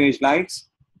 149 new page likes.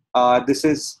 This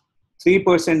is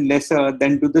 3% lesser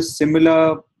than to the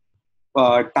similar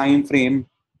time frame,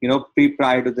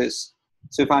 prior to this.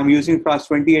 So if I'm using across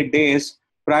 28 days,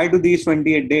 prior to these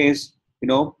 28 days,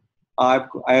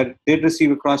 I did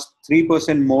receive across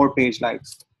 3% more page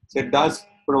likes. So it does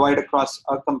provide across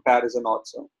a comparison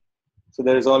also. So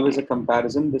there is always a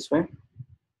comparison this way.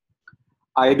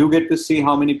 I do get to see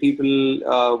how many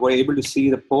people were able to see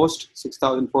the post,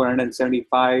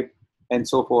 6,475 and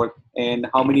so forth, and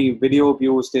how many video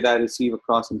views did I receive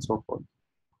across and so forth.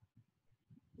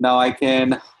 Now I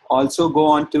can also go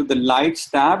on to the likes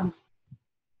tab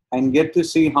and get to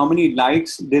see how many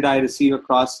likes did I receive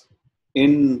across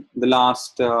in the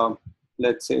last,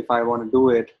 let's say if I want to do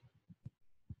it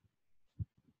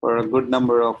for a good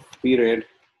number of period.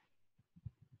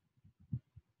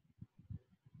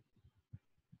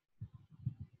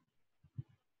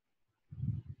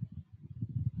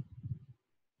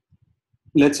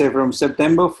 Let's say from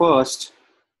September 1st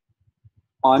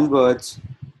onwards,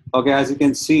 okay, as you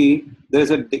can see, there's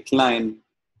a decline.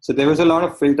 So there was a lot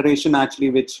of filtration actually,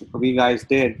 which we guys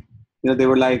did. There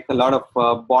were like a lot of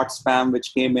bot spam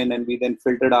which came in, and we then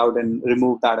filtered out and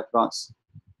removed that across.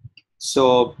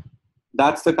 So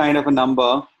that's the kind of a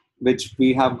number which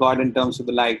we have got in terms of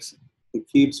the likes.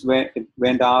 It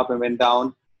went up and went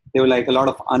down. There were like a lot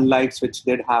of unlikes which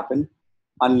did happen.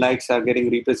 Unlikes are getting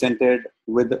represented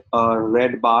with a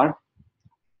red bar.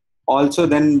 Also,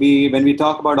 then when we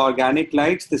talk about organic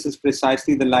likes, this is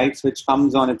precisely the likes which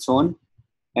comes on its own.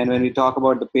 And when we talk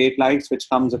about the paid likes, which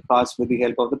comes across with the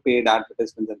help of the paid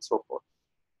advertisements and so forth.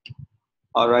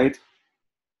 All right.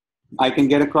 I can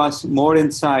get across more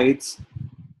insights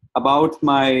about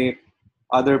my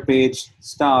other page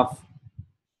stuff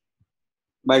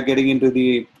by getting into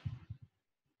the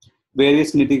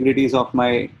various nitty-gritties of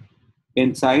my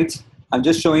insights. I'm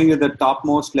just showing you the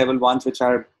topmost level ones, which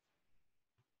are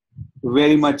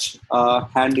very much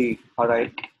handy, all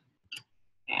right,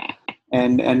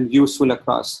 and useful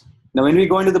across. Now, when we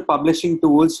go into the publishing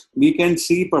tools, we can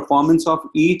see performance of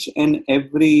each and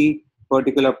every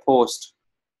particular post,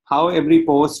 how every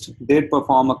post did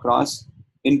perform across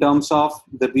in terms of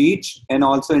the reach and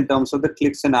also in terms of the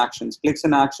clicks and actions. Clicks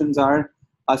and actions are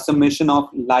a summation of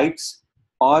likes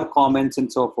or comments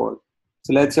and so forth.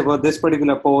 So let's say for this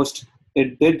particular post,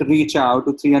 it did reach out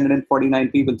to 349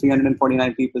 people.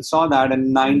 349 people saw that,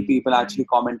 and 9 people actually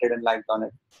commented and liked on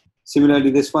it.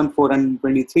 Similarly, this one,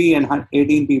 423 and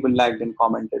 18 people liked and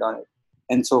commented on it,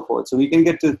 and so forth. So we can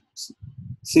get to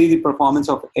see the performance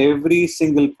of every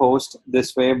single post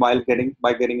this way by getting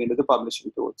into the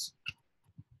publishing tools.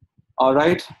 All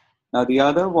right. Now the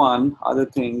other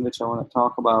thing which I want to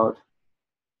talk about,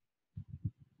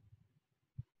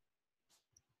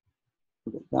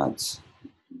 that's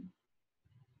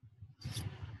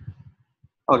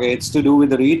okay. It's to do with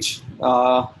the reach.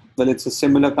 Well, it's a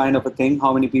similar kind of a thing.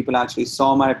 How many people actually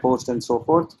saw my post and so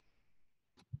forth.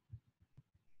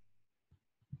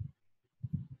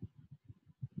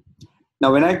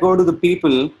 Now, when I go to the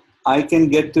people, I can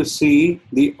get to see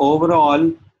the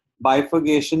overall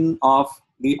bifurcation of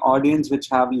the audience which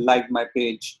have liked my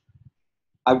page.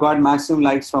 I've got maximum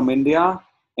likes from India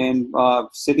and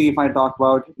city, if I talk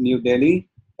about New Delhi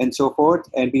and so forth,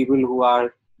 and people who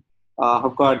are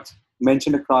have got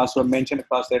mentioned across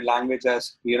their language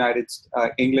as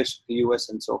English, the US,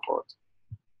 and so forth.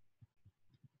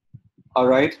 All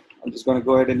right, I'm just going to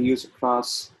go ahead and use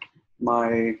across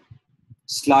my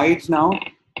slides now.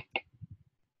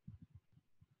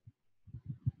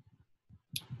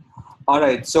 All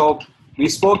right, so we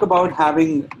spoke about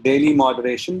having daily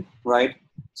moderation, right?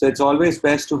 So it's always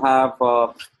best to have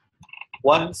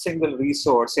one single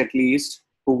resource at least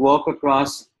who work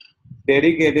across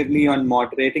dedicatedly on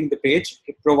moderating the page,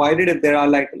 provided if there are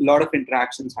like a lot of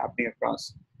interactions happening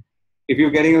across. If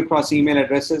you're getting across email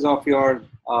addresses of your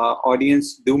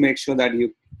audience, do make sure that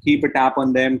you keep a tap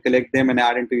on them, collect them, and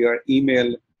add into your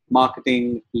email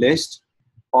marketing list.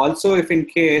 Also, if in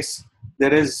case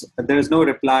there is no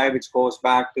reply which goes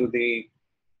back to the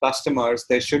customers,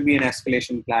 there should be an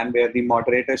escalation plan where the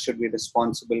moderator should be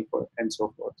responsible for, and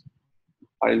so forth.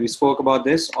 All right, we spoke about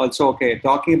this. Also, okay,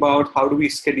 talking about how do we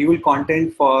schedule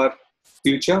content for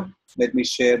future. Let me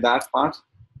share that part.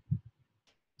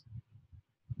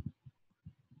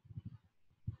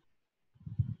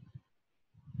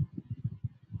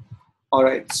 All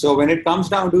right, so when it comes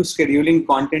down to scheduling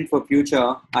content for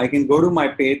future, I can go to my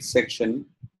page section.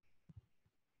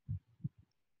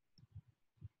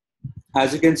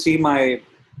 As you can see, my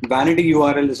vanity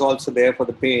URL is also there for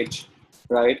the page,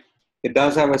 right? It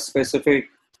does have a specific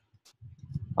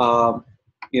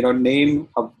name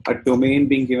of a domain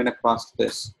being given across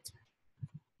this.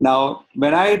 Now,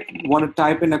 when I want to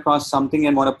type in across something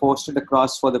and want to post it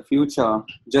across for the future,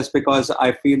 just because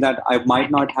I feel that I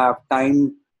might not have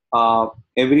time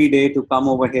every day to come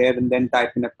over here and then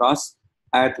type in across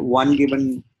at one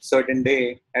given certain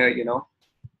day,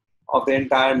 of the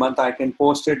entire month, I can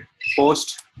post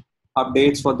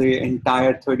updates for the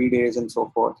entire 30 days and so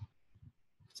forth.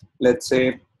 Let's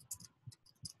say,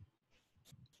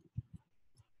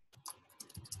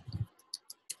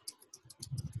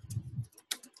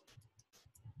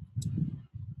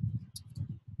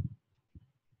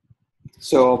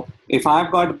 so if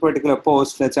I've got a particular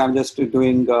post, let's say I'm just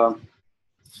doing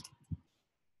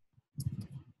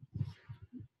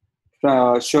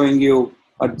showing you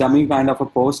a dummy kind of a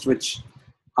post, which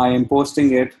I am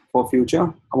posting it for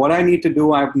future. What I need to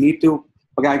do, I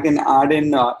can add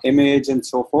in image and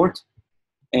so forth.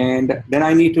 And then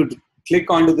I need to click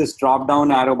onto this drop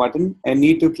down arrow button and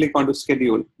need to click onto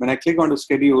schedule. When I click onto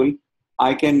schedule,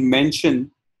 I can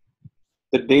mention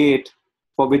the date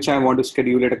for which I want to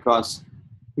schedule it across.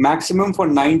 Maximum for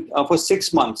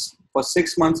 6 months. For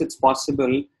 6 months, it's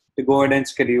possible to go ahead and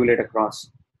schedule it across.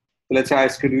 So let's say I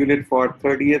schedule it for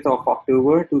 30th of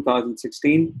October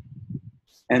 2016,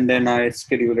 and then I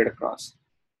schedule it across.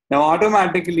 Now,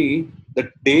 automatically,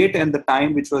 the date and the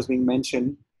time which was being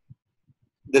mentioned,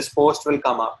 this post will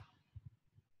come up.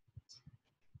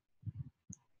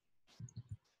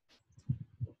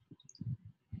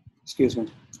 Excuse me,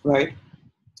 right?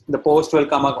 The post will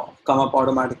come up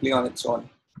automatically on its own.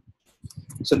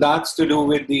 So that's to do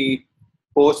with the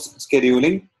post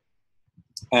scheduling.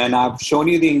 And I've shown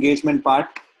you the engagement part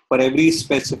for every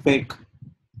specific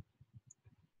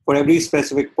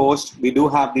post. We do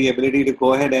have the ability to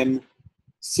go ahead and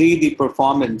see the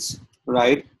performance,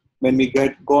 right? When we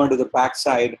go onto the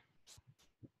backside,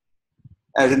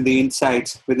 as in the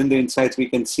insights, within the insights, we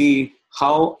can see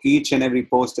how each and every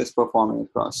post is performing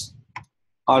across.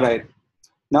 All right.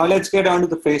 Now let's get on to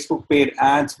the Facebook paid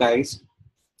ads, guys.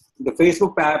 The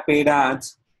Facebook paid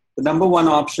ads, the number one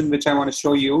option which I want to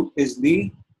show you is the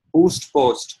boost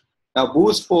post. Now,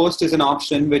 boost post is an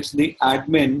option which the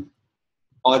admin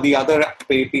or the other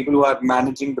people who are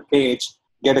managing the page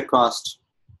get across.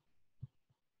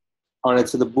 All right,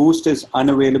 so the boost is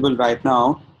unavailable right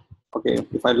now. Okay,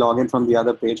 if I log in from the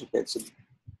other page, okay, so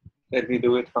let me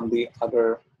do it from the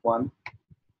other one.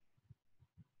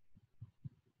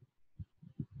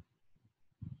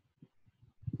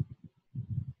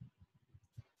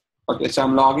 Okay, so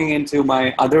I'm logging into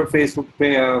my other Facebook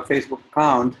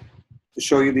account to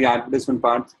show you the advertisement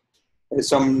part. There's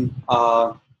some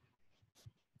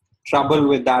trouble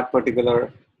with that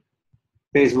particular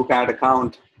Facebook ad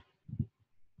account.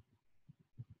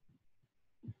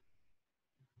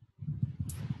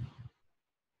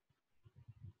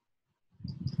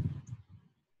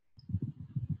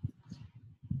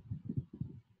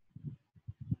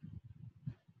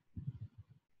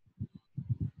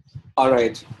 All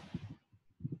right.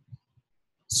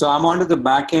 So I'm onto the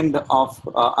back end of,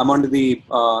 I'm onto the,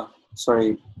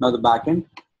 sorry, not the back end.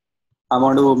 I'm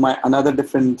onto my another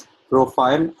different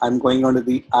profile. I'm going onto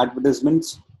the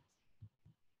advertisements.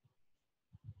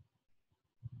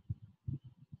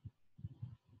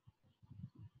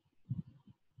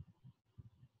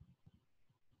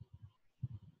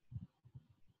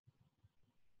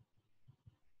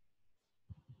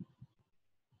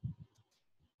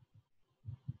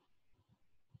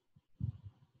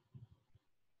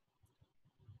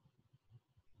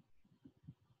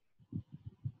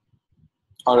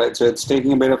 All right, so it's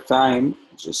taking a bit of time.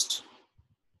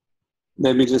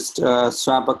 Let me just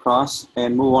swap across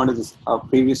and move on to this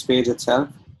previous page itself.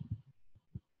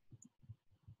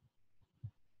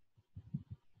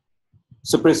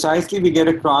 So precisely we get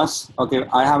across, okay,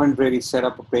 I haven't really set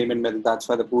up a payment method. That's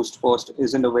why the boost post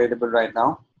isn't available right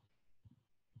now.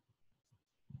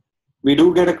 We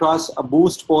do get across a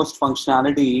boost post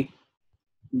functionality,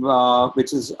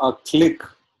 which is a click,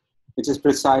 which is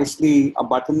precisely a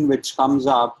button which comes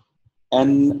up.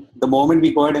 And the moment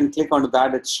we go ahead and click onto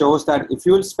that, it shows that if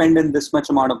you will spend in this much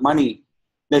amount of money,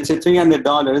 let's say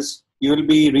 $300, you will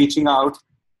be reaching out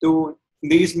to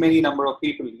these many number of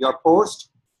people. Your post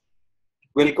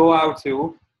will go out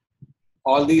to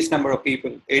all these number of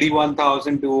people,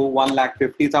 81,000 to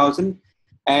 1,50,000.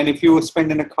 And if you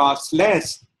spend in a cost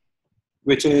less,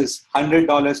 which is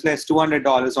 $100 less,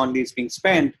 $200 on these being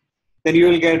spent, then you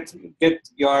will get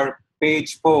your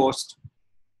page post.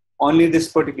 Only this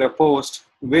particular post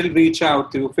will reach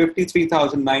out to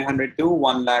 53,900 to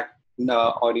 1 lakh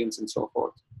audience and so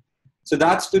forth. So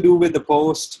that's to do with the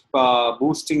post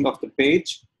boosting of the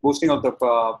page, boosting of the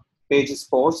page's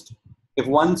post. If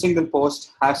one single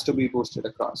post has to be boosted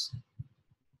across.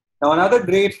 Now, another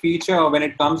great feature when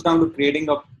it comes down to creating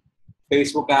a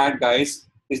Facebook ad, guys,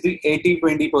 is the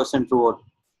 80-20% rule.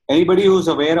 Anybody who's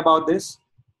aware about this?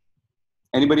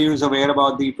 Anybody who's aware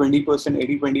about the 20%,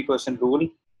 80-20% rule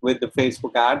with the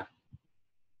Facebook ad?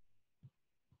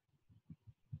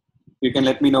 You can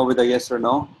let me know with a yes or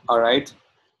no. All right.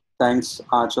 Thanks,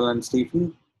 Archel and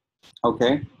Stephen.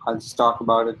 Okay, I'll just talk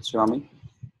about it, Shami.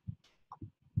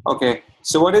 Okay,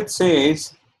 so what it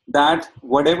says that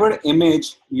whatever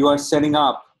image you are setting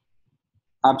up,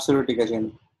 absolutely,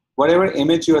 Gajen, whatever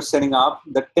image you are setting up,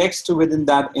 the text within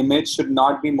that image should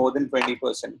not be more than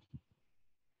 20%.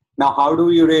 Now, how do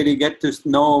you really get to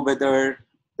know whether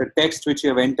the text which you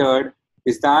have entered,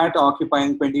 is that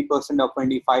occupying 20% or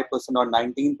 25% or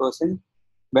 19%?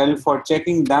 Well, for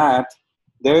checking that,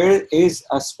 there is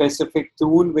a specific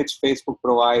tool which Facebook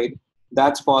provide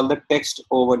that's called the text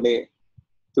overlay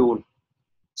tool.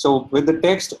 So with the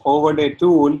text overlay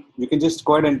tool, you can just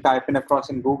go ahead and type in across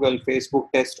in Google Facebook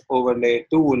text overlay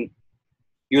tool.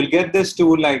 You'll get this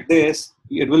tool like this.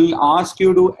 It will ask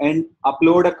you to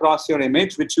upload across your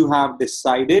image, which you have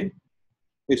decided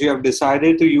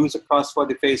to use across for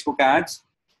the Facebook ads.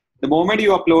 The moment you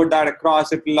upload that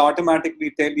across, it will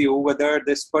automatically tell you whether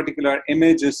this particular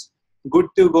image is good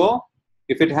to go.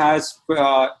 If it has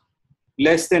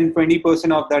less than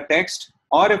 20% of the text,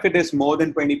 or if it is more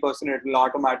than 20%, it will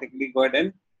automatically go ahead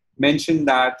and mention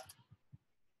that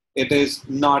it is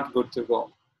not good to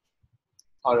go.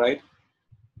 All right.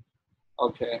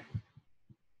 Okay.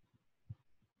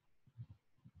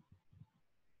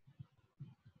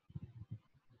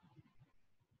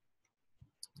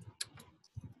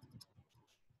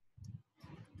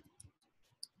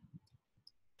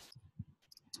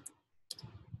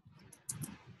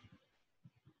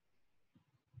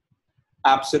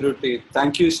 Absolutely.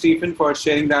 Thank you, Stephen, for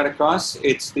sharing that across.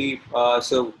 It's the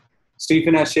so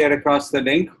Stephen has shared across the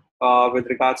link with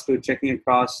regards to checking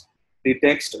across the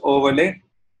text overlay.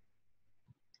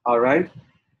 All right.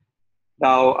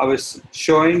 Now I was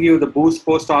showing you the boost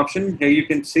post option. Here you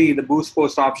can see the boost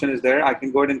post option is there. I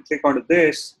can go ahead and click onto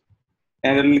this,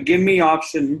 and it will give me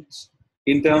options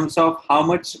in terms of how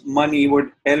much money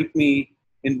would help me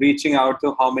in reaching out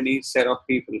to how many set of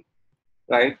people,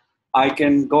 right? I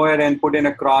can go ahead and put in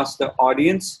across the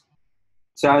audience.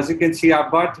 So as you can see,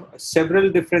 I've got several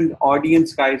different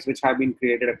audience guides which have been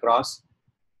created across.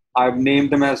 I've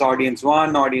named them as audience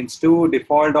 1, audience 2,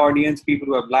 default audience, people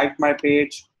who have liked my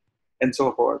page, and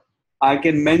so forth. I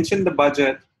can mention the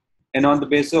budget, and on the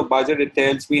basis of budget, it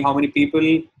tells me how many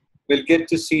people will get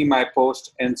to see my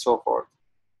post and so forth.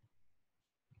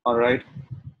 All right.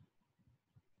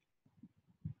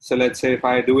 So let's say if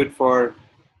I do it for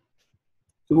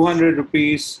 200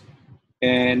 rupees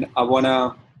and I want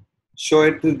to show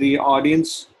it to the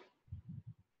audience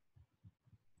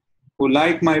who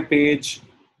like my page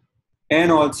and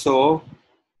also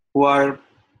who are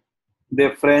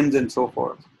their friends and so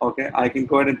forth. Okay, I can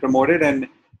go ahead and promote it, and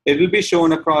it will be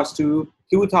shown across to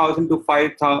 2,000 to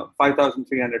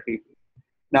 5,300 people.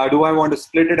 Now, do I want to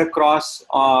split it across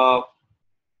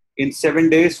in 7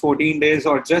 days, 14 days,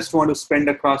 or just want to spend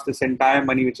across this entire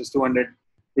money, which is 200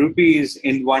 rupees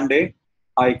in 1 day?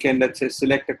 I can, let's say,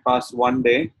 select across 1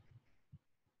 day.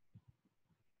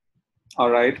 All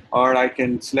right, or I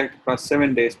can select across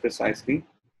 7 days precisely.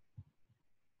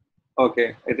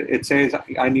 Okay, it says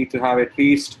I need to have at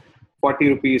least 40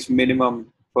 rupees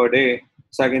minimum per day.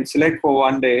 So I can select for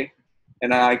 1 day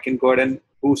and I can go ahead and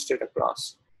boost it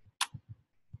across.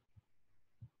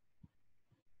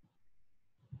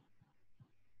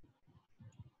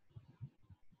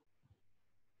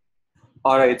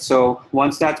 All right, so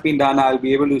once that's been done, I'll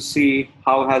be able to see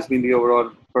how has been the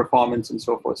overall performance and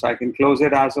so forth. So I can close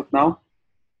it as of now.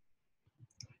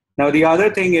 Now, the other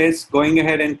thing is going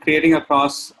ahead and creating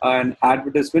across an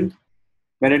advertisement.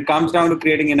 When it comes down to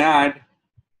creating an ad,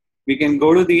 we can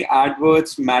go to the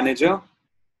AdWords Manager,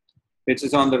 which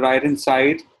is on the right-hand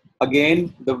side.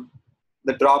 Again,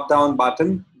 the drop-down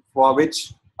button for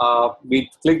which we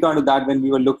clicked onto that when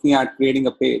we were looking at creating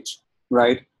a page,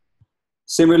 right?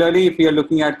 Similarly, if we are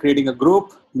looking at creating a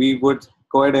group, we would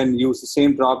go ahead and use the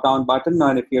same drop-down button.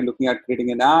 And if you're looking at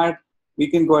creating an ad, we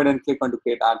can go ahead and click on to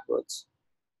create AdWords.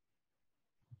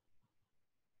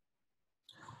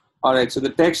 All right, so the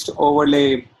text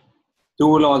overlay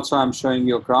tool also I'm showing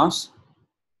you across.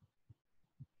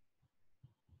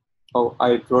 Oh,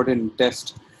 I wrote in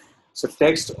test. So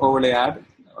text overlay ad.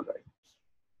 All right.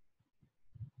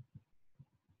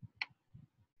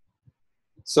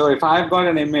 So if I've got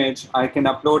an image, I can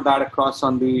upload that across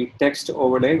on the text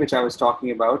overlay, which I was talking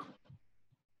about.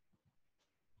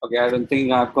 Okay, I don't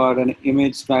think I've got an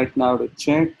image right now to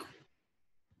check.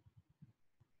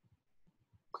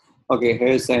 Okay,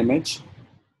 here's the image.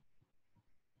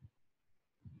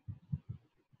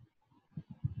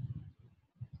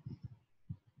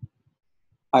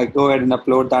 I go ahead and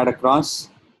upload that across.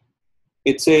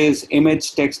 It says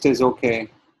image text is okay.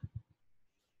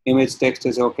 Image text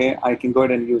is okay. I can go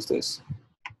ahead and use this.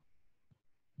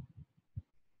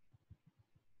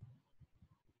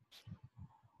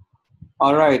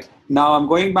 All right, now I'm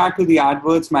going back to the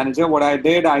AdWords Manager. What I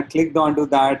did, I clicked onto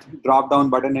that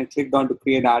drop-down button and clicked on to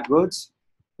create AdWords.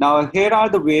 Now here are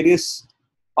the various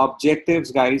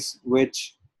objectives, guys,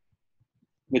 which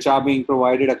are being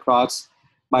provided across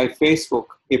my Facebook.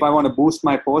 If I want to boost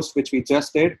my post, which we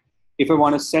just did, if I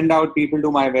want to send out people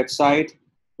to my website,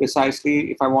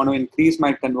 precisely, if I want to increase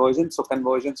my conversions, so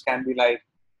conversions can be like,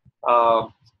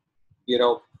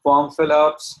 form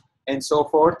fill-ups and so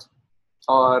forth,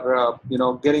 or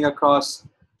getting across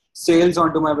sales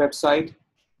onto my website,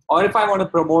 or if I want to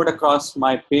promote across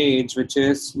my page, which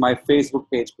is my Facebook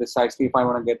page, precisely if I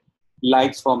want to get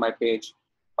likes for my page,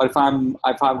 or if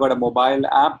I've got a mobile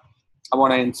app, I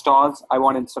want installs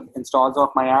of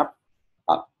my app,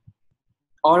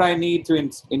 or I need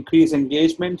to increase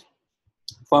engagement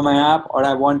for my app, or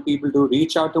I want people to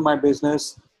reach out to my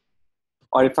business,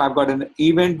 or if I've got an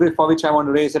event for which I want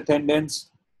to raise attendance,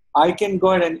 I can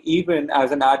go ahead and even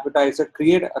as an advertiser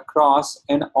create across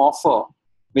an offer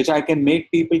which I can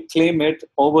make people claim it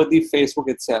over the Facebook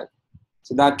itself.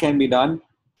 So that can be done.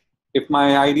 If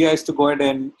my idea is to go ahead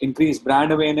and increase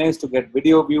brand awareness, to get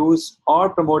video views or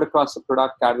promote across the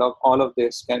product catalog, all of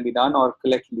this can be done, or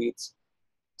collect leads.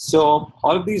 So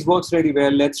all of these works really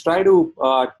well. Let's try to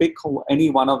pick any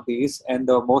one of these, and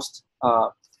the most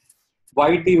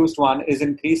widely used one is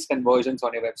increase conversions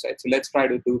on your website. So let's try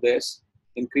to do this.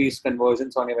 Increase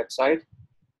conversions on your website.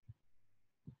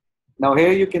 Now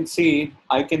here you can see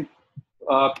I can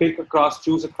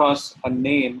choose across a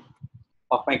name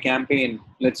of my campaign.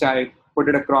 Let's say I put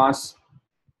it across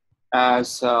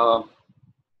as, I'm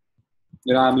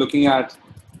looking at,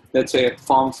 let's say,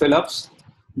 form fill-ups.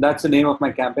 That's the name of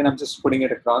my campaign. I'm just putting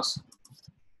it across.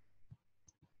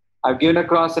 I've given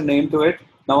across a name to it.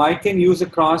 Now I can use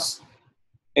across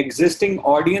existing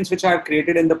audience which I've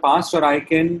created in the past, or I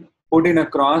can create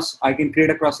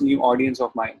across a new audience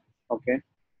of mine, okay?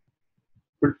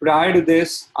 But prior to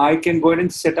this, I can go ahead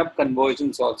and set up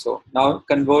conversions also. Now,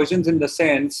 conversions in the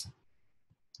sense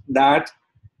that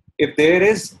if there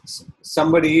is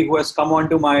somebody who has come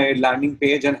onto my landing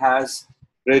page and has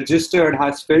registered,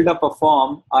 has filled up a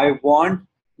form, I want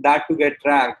that to get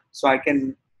tracked. So I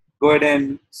can go ahead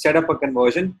and set up a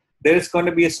conversion. There is going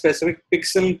to be a specific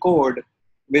pixel code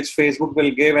which Facebook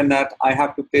will give, and that I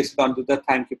have to place it onto the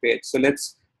thank you page. So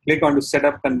let's click on to set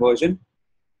up conversion,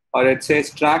 or it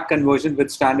says track conversion with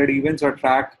standard events or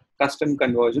track custom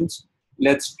conversions.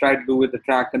 Let's try to do with the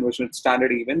track conversion with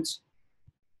standard events.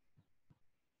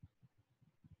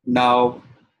 Now,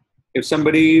 if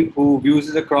somebody who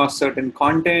uses across certain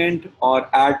content or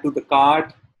add to the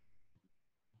cart,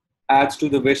 adds to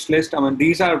the wish list,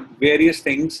 these are various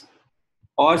things,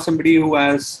 or somebody who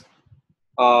has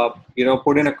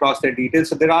put in across their details.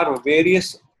 So there are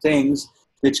various things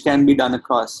which can be done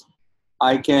across.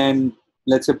 I can,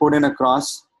 let's say, put in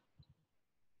across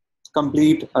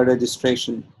complete a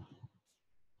registration.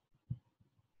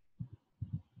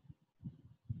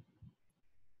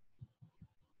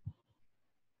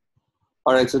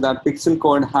 All right, so that pixel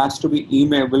code has to be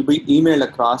will be emailed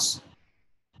across.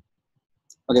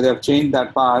 Okay, they have changed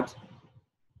that part.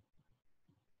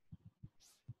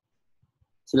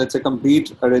 So let's say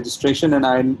complete a registration, and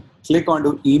I click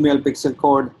onto email pixel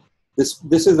code.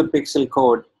 This is the pixel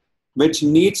code which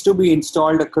needs to be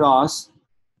installed across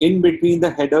in between the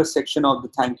header section of the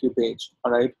thank you page.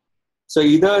 All right. So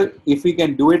either if we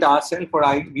can do it ourselves, or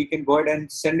we can go ahead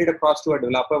and send it across to our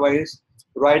developer by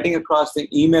writing across the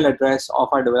email address of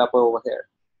our developer over here.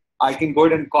 I can go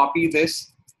ahead and copy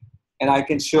this, and I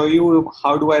can show you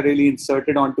how do I really insert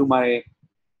it onto my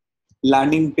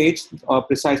landing page, or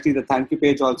precisely the thank you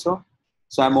page also.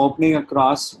 So I'm opening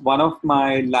across one of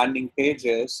my landing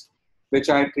pages, which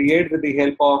I create with the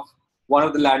help of one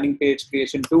of the landing page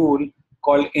creation tool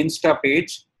called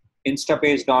Instapage.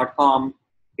 Instapage.com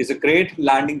is a great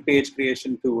landing page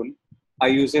creation tool. I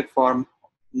use it for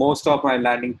most of my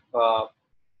landing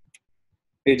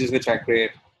pages which I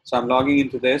create. So I'm logging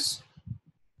into this.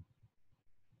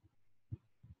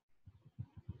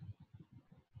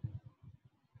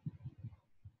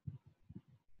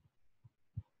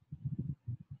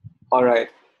 All right.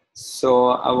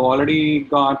 So I've already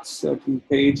got certain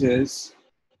pages.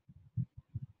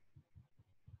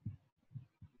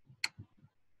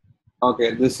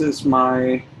 Okay, this is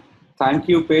my thank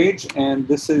you page, and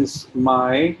this is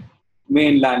my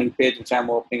main landing page which I'm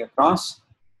opening across.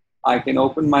 I can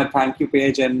open my thank you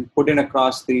page and put in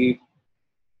across the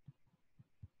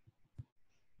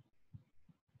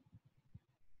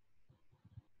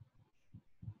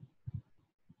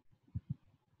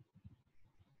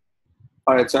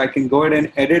all right, so I can go ahead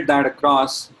and edit that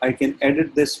across. I can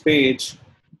edit this page.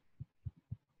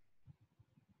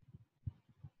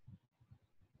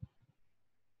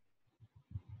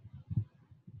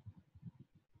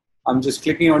 I'm just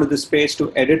clicking onto this page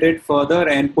to edit it further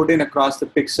and put in across the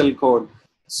pixel code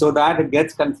so that it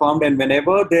gets confirmed. And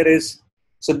whenever there is,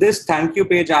 so this thank you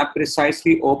page app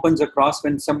precisely opens across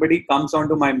when somebody comes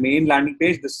onto my main landing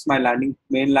page. This is my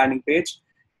main landing page.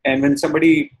 And when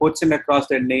somebody puts in across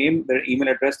their name, their email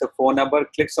address, the phone number,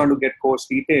 clicks on to get course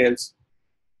details,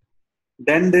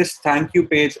 then this thank you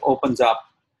page opens up.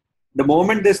 The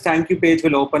moment this thank you page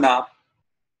will open up,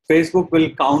 Facebook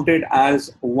will count it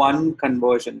as one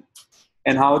conversion.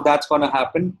 And how that's going to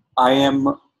happen, I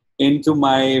am into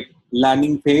my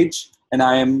landing page and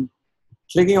I am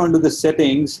clicking onto the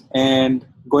settings and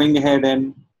going ahead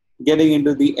and getting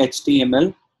into the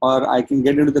HTML, or I can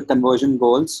get into the conversion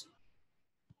goals.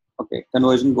 Okay,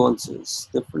 conversion goals is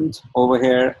different. Over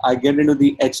here, I get into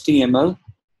the HTML.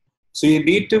 So you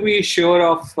need to be sure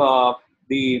of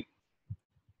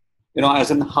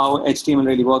as in how HTML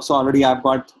really works. So already I've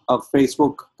got a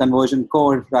Facebook conversion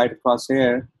code right across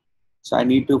here. So I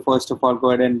need to first of all go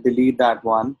ahead and delete that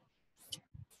one.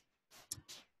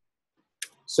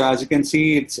 So as you can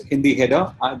see, it's in the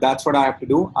header. That's what I have to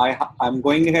do. I'm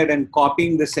going ahead and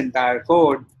copying this entire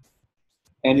code,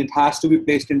 and it has to be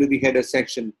placed into the header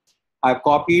section. I've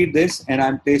copied this and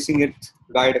I'm placing it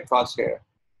right across here.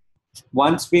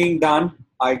 Once being done,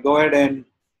 I go ahead and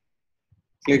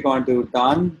click on to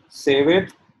done, save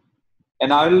it,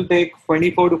 and I will take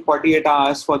 24 to 48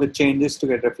 hours for the changes to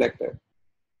get reflected.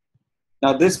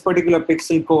 Now this particular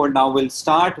pixel code now will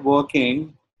start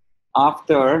working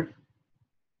after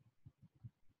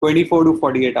 24 to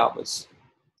 48 hours.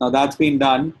 Now that's been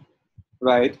done,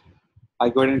 right? I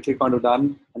go ahead and click on to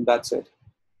done, and that's it.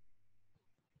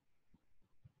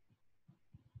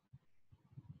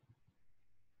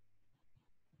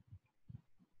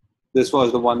 This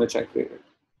was the one which I created.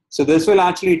 So this will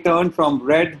actually turn from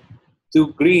red to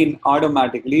green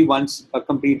automatically once a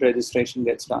complete registration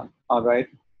gets done. All right.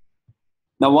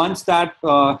 Now, once that,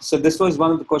 so this was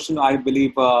one of the questions I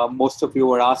believe most of you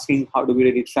were asking, how do we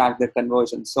really track the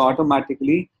conversion? So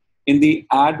automatically in the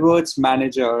AdWords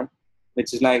manager,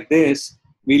 which is like this,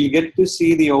 we'll get to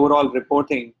see the overall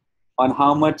reporting on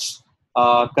how much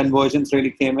conversions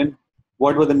really came in,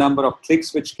 what were the number of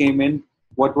clicks which came in,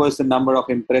 what was the number of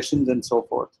impressions, and so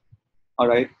forth. All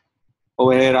right.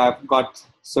 Over here, I've got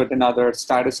certain other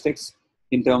statistics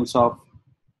in terms of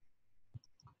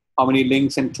how many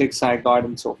links and clicks I got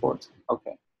and so forth.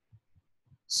 Okay.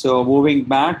 So moving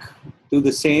back to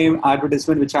the same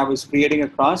advertisement which I was creating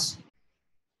across,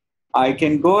 I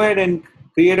can go ahead and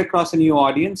create across a new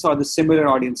audience or the similar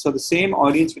audience. So the same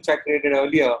audience which I created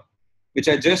earlier, which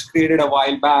I just created a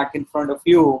while back in front of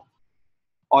you,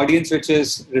 audience which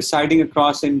is residing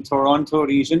across in Toronto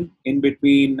region in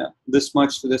between this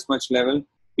much to this much level,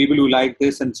 people who like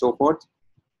this and so forth.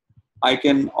 I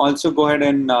can also go ahead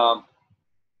and, all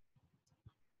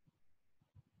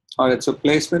right, so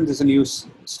placement is a new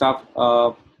stuff.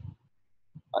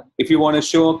 If you want to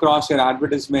show across your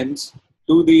advertisements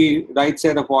to the right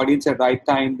set of audience at right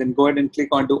time, then go ahead and click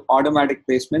onto automatic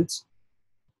placements.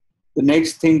 The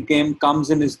next thing comes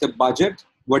in is the budget.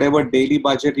 Whatever daily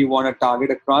budget you want to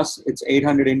target across, it's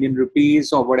 800 Indian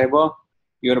rupees or whatever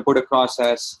you want to put across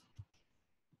as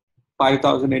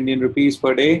 5,000 Indian rupees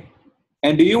per day.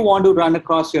 And do you want to run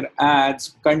across your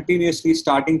ads continuously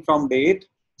starting from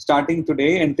starting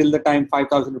today until the time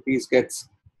 5,000 rupees gets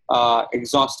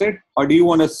exhausted? Or do you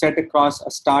want to set across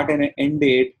a start and an end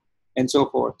date and so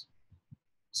forth?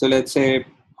 So let's say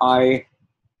I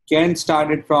can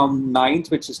start it from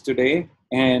 9th, which is today,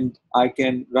 and I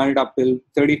can run it up till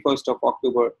 31st of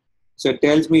October. So it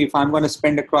tells me if I'm going to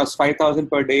spend across 5,000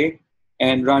 per day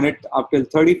and run it up till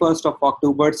 31st of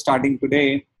October, starting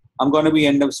today, I'm going to be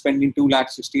end up spending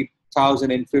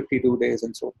 2,60,000 in 52 days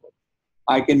and so forth.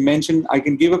 I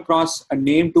can give across a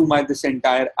name to this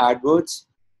entire AdWords,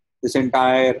 this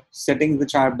entire settings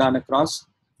which I have done across.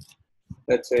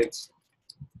 Let's say it's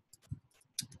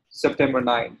September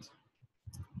 9th.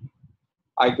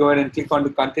 I go ahead and click on to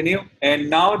continue. And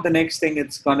now the next thing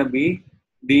it's going to be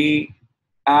the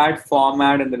ad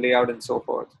format and the layout and so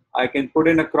forth. I can put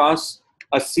in across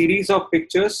a series of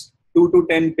pictures, 2 to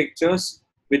 10 pictures,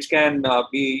 which can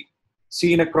be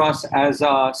seen across as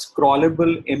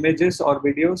scrollable images or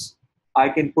videos. I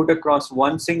can put across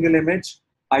one single image.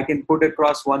 I can put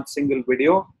across one single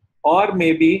video, or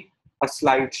maybe a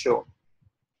slideshow.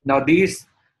 Now these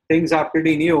things are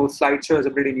pretty new. Slideshow is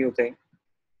a pretty new thing.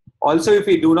 Also, if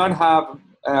we do not have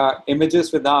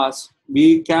images with us,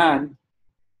 we can,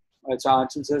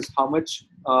 Chanchan says, how much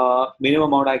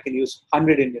minimum amount I can use?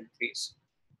 100 Indian rupees.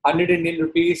 100 Indian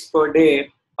rupees per day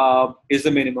is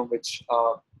the minimum which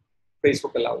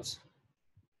Facebook allows.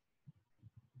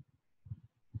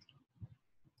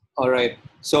 All right.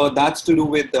 So that's to do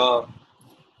with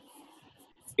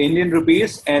Indian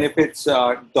rupees. And if it's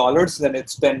dollars, then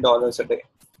it's $10 a day.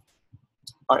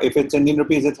 Or if it's Indian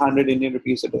rupees, it's 100 Indian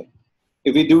rupees a day.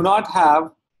 If we do not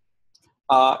have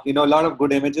a lot of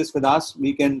good images with us,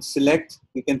 we can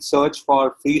search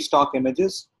for free stock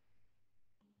images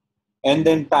and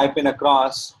then type in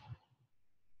across.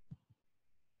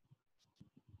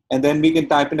 And then we can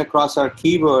type in across our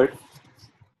keyword.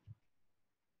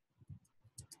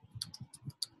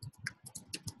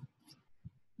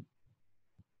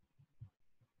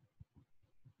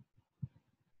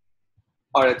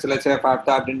 All right, so let's say if I've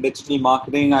typed in digital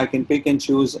marketing, I can pick and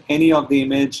choose any of the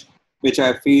image which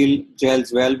I feel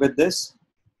gels well with this.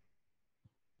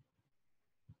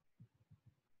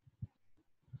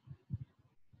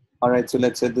 All right, so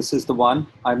let's say this is the one.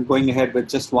 I'm going ahead with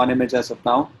just one image as of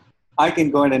now. I can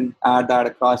go ahead and add that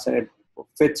across and it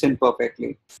fits in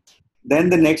perfectly. Then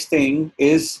the next thing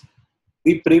is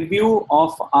the preview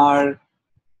of our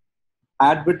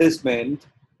advertisement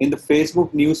in the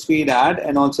Facebook newsfeed ad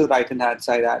and also right-hand hand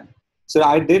side ad. So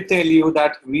I did tell you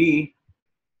that we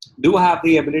do have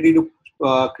the ability to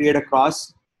create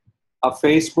across a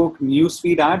Facebook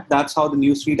newsfeed ad. That's how the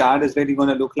newsfeed ad is really going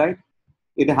to look like.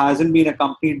 It hasn't been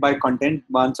accompanied by content.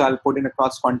 Once I'll put in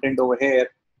across content over here,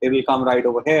 it will come right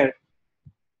over here.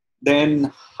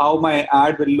 Then how my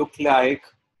ad will look like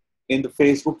in the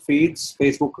Facebook feeds,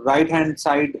 Facebook right-hand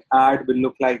side ad will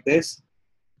look like this.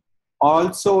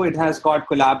 Also, it has got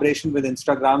collaboration with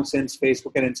Instagram since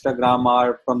Facebook and Instagram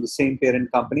are from the same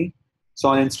parent company. So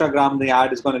on Instagram, the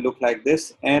ad is going to look like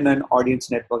this, and an audience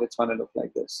network, it's going to look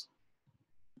like this,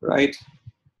 right?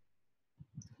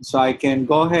 So I can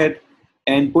go ahead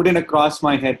and put in across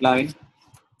my headline.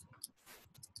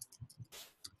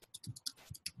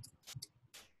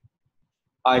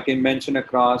 I can mention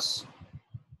across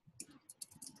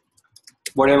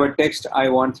whatever text I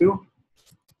want to.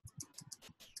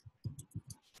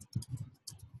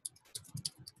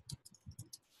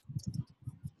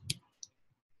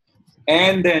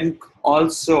 And then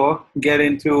also get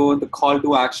into the call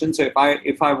to action. So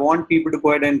if I want people to go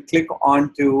ahead and click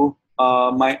onto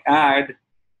my ad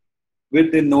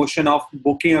with the notion of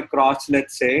booking across,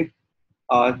 let's say,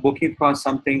 booking across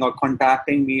something or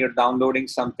contacting me or downloading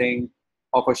something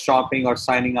or for shopping or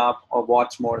signing up or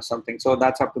watch more or something. So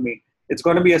that's up to me. It's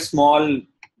going to be a small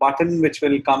button which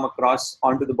will come across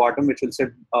onto the bottom, which will say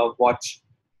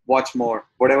watch more,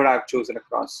 whatever I've chosen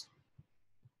across.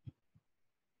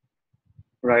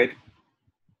 Right?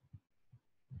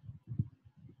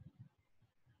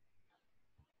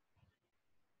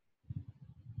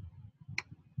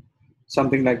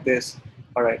 Something like this.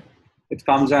 All right. It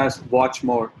comes as watch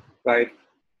more, right?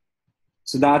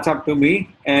 So that's up to me.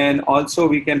 And also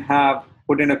we can have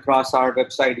put in across our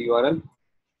website URL,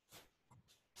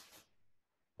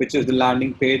 which is the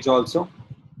landing page also.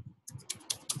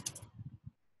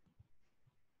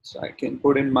 So I can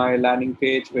put in my landing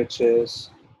page, which is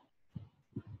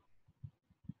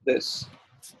this.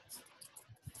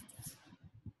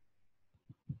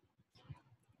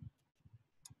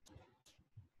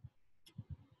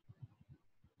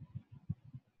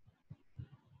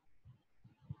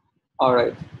 All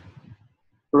right.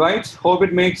 Right. Hope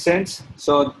it makes sense.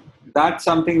 So that's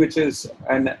something which is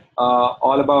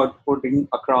all about putting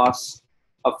across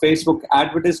a Facebook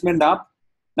advertisement up.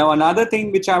 Now, another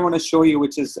thing which I want to show you,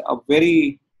 which is a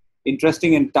very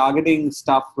interesting in targeting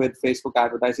stuff with Facebook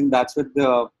advertising, that's with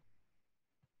the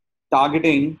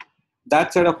targeting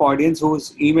that set of audience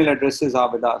whose email addresses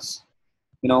are with us.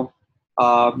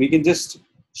 We can just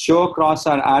show across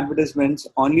our advertisements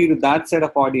only to that set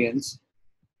of audience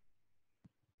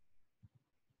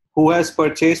who has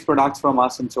purchased products from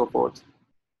us and so forth.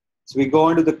 So we go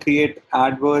into the create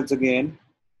AdWords again,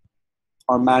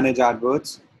 or manage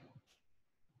AdWords.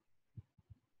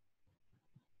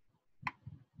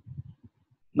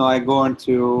 Now I go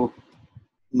into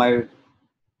my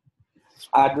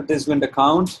advertisement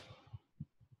account.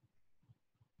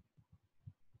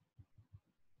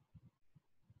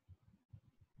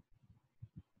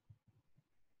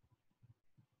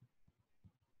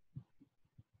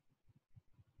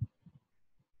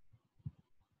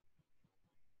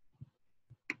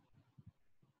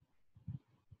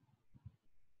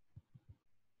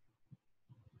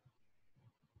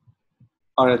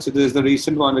 All right, so this is the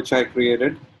recent one which I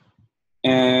created.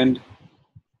 And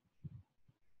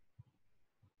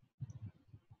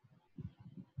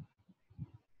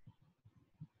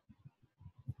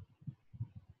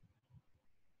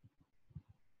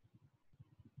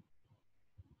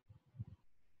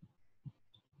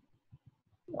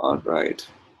all right.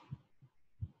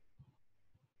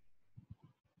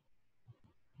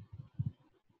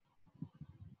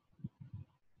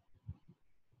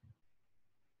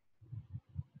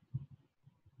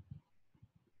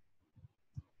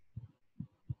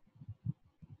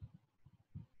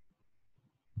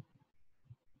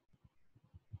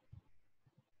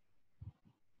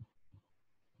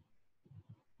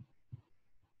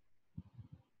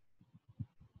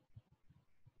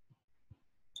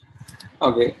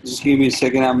 Okay, just give me a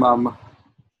second.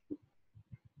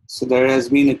 So there has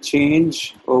been a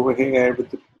change over here with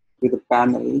the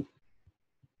panel.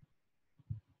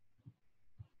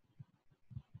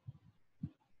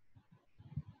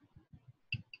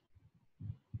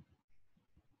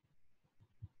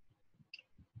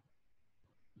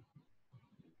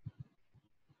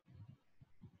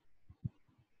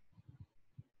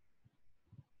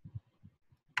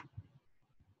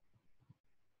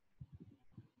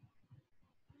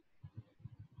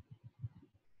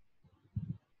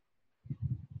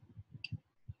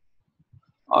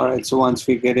 All right, so once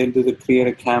we get into the create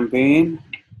a campaign,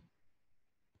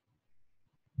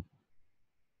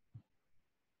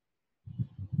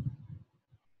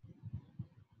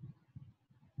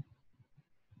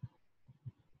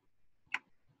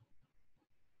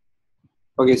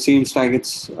 okay, seems like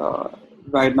it's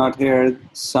right not here.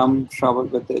 Some trouble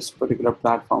with this particular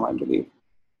platform, I believe.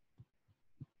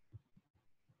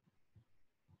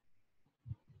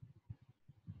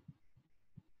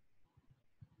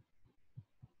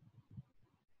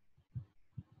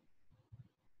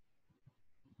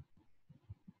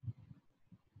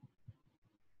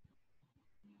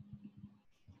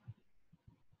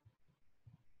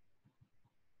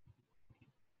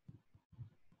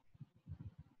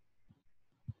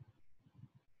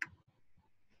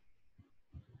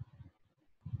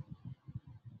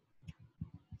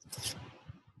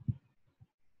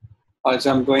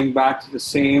 Also, I'm going back to the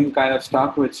same kind of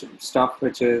stuff, which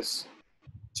is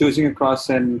choosing across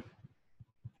an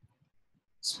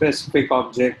specific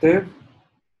objective.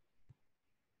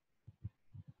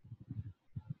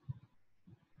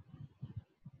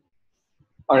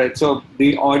 All right, so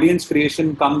the audience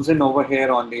creation comes in over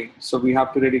here only. So we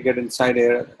have to really get inside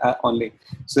here only.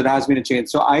 So there has been a change.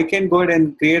 So I can go ahead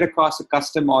and create across a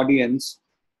custom audience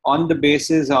on the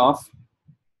basis of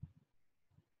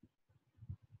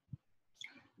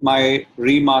my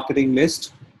remarketing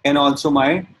list and also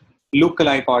my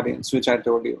lookalike audience, which I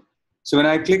told you. So when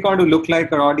I click on to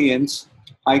lookalike audience,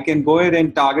 I can go ahead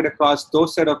and target across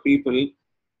those set of people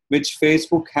which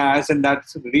Facebook has, and that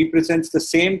represents the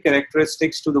same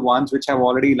characteristics to the ones which have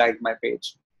already liked my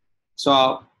page.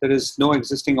 So there is no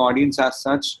existing audience as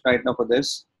such right now for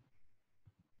this.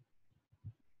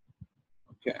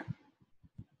 Okay.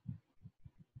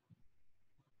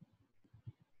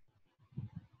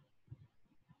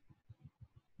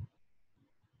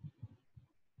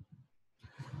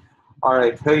 All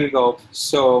right, here you go.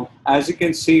 So as you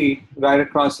can see right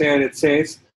across here, it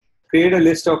says, create a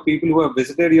list of people who have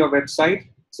visited your website.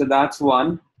 So that's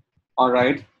one. All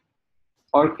right.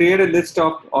 Or create a list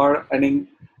of, or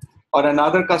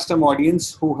another custom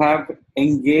audience who have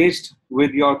engaged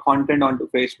with your content onto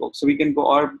Facebook. So we can go,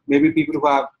 or maybe people who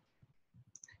have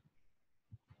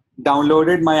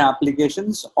downloaded my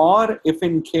applications, or if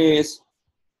in case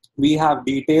we have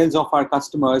details of our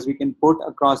customers, we can put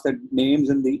across the names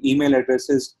and the email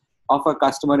addresses of a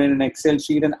customer in an Excel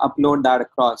sheet and upload that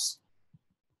across.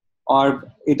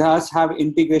 Or it does have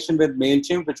integration with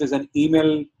MailChimp, which is an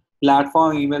email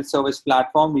platform, email service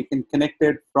platform. We can connect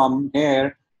it from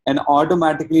here, and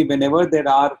automatically whenever there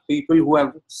are people who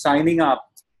are signing up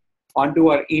onto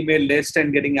our email list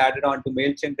and getting added onto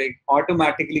MailChimp, they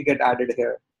automatically get added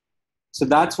here. So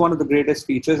that's one of the greatest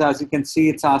features. As you can see,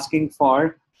 it's asking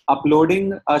for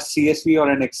uploading a CSV or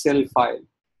an Excel file,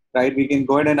 right? We can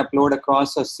go ahead and upload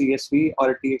across a CSV or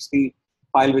a TXT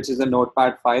file, which is a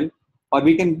notepad file, or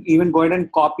we can even go ahead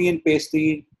and copy and paste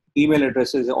the email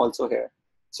addresses also here.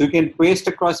 So you can paste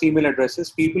across email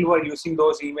addresses. People who are using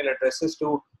those email addresses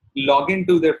to log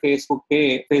into their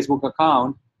Facebook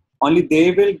account, only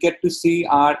they will get to see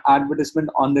our advertisement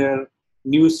on their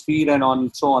news feed and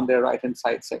also on their right-hand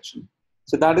side section.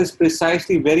 So that is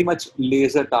precisely very much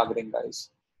laser targeting, guys,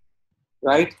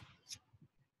 right?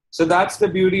 So that's the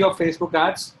beauty of Facebook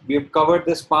ads. We have covered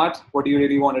this part. What do you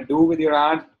really want to do with your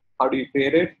ad? How do you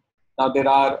create it? Now there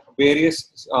are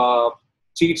various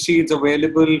cheat sheets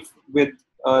available with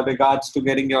regards to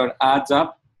getting your ads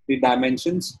up, the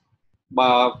dimensions,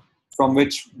 from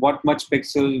which what amount of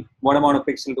pixel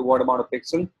to what amount of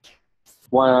pixel.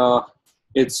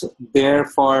 It's there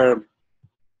for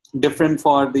different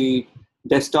for the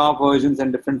desktop versions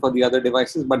and different for the other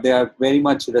devices, but they are very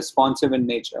much responsive in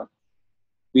nature.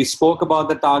 We spoke about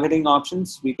the targeting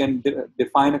options. We can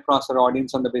define across our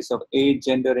audience on the basis of age,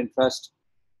 gender, interest,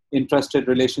 interested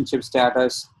relationship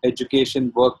status,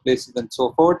 education, workplaces, and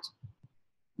so forth.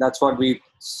 That's what we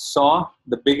saw.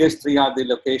 The biggest three are the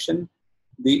location,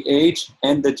 the age,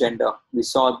 and the gender. We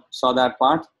saw that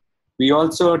part. We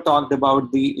also talked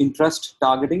about the interest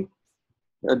targeting,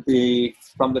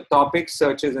 from the topic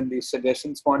searches and the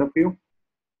suggestions point of view.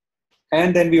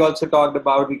 And then we also talked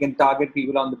about we can target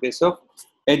people on the basis of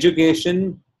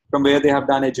education, from where they have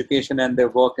done education and their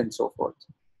work and so forth.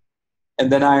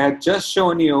 And then I had just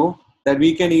shown you that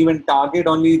we can even target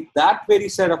only that very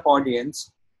set of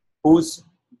audience whose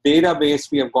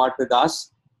database we have got with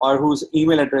us, or whose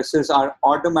email addresses are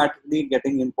automatically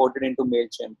getting imported into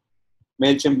MailChimp.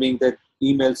 MailChimp being the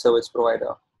email service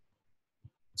provider.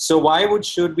 So why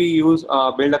should we use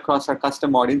build across our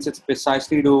custom audience? It's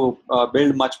precisely to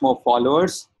build much more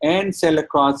followers and sell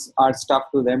across our stuff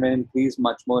to them and increase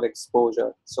much more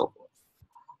exposure, so forth.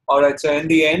 All right, so in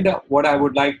the end, what I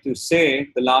would like to say,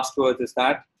 the last word is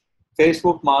that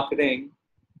Facebook marketing,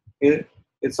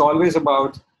 it's always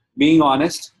about being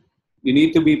honest. You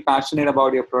need to be passionate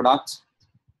about your products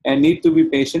and need to be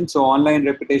patient. So online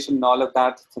reputation and all of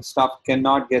that stuff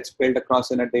cannot get spilled across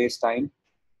in a day's time.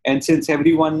 And since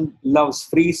everyone loves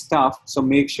free stuff, so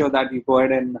make sure that you go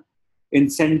ahead and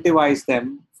incentivize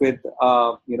them with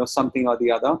something or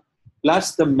the other.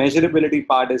 Plus, the measurability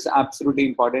part is absolutely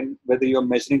important, whether you're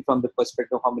measuring from the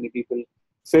perspective of how many people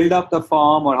filled up the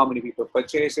form or how many people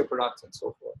purchase your products and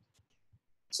so forth.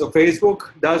 So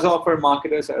Facebook does offer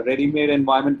marketers a ready-made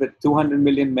environment with 200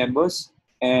 million members,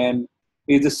 and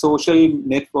is a social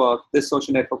network. This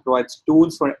social network provides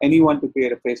tools for anyone to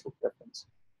create a Facebook preference.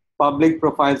 Public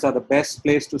profiles are the best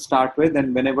place to start with,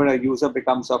 and whenever a user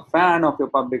becomes a fan of your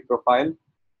public profile,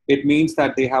 it means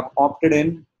that they have opted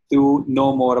in to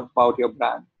know more about your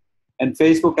brand. And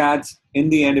Facebook ads, in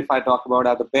the end, if I talk about,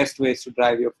 are the best ways to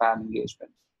drive your fan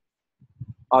engagement.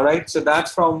 All right, so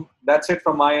that's it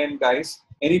from my end, guys.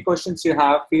 Any questions you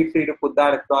have, feel free to put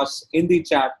that across in the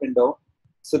chat window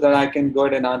so that I can go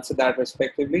ahead and answer that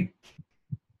respectively.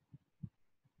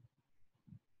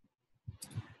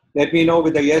 Let me know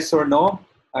with a yes or no.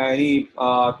 Any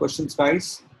questions,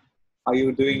 guys? Are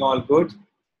you doing all good?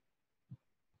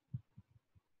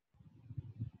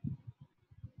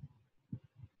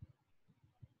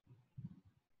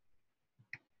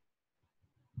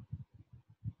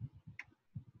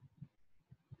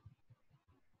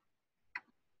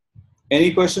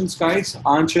 Any questions, guys?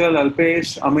 Anshul,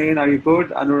 Alpesh, Amin, are you good?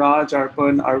 Anuraj,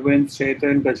 Arpan, Arvind,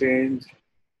 Chetan, Gajendra,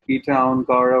 E-Town,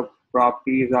 Gaurav,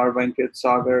 Prapti, Venkat,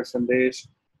 Sagar, Sandesh,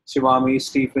 Shivami,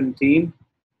 Stephen, team.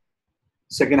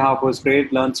 Second half was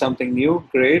great. Learned something new.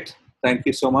 Great. Thank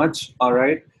you so much. All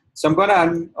right. So I'm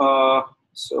gonna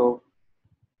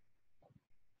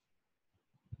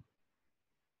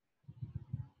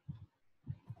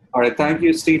all right. Thank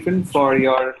you, Stephen, for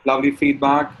your lovely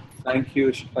feedback. Thank you,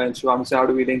 and Shivami. How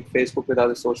do we link Facebook with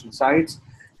other social sites?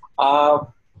 But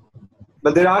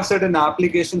there are certain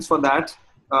applications for that.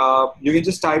 You can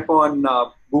just type on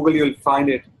Google, you'll find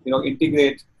it.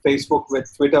 Integrate Facebook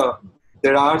with Twitter.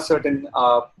 There are certain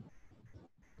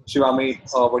Shivami,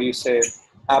 what do you say?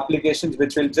 Applications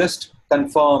which will just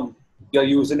confirm your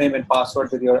username and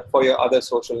password with for your other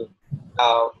social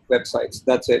websites.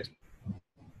 That's it.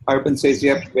 Arpan says,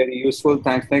 yep, very useful.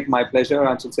 Thanks, Nick. My pleasure.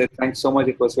 Anshul says, thanks so much.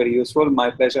 It was very useful.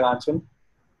 My pleasure, Anshul.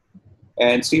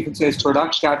 And Stephen says,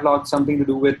 product catalog, something to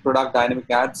do with product dynamic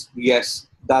ads. Yes,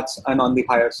 that's on the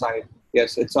higher side.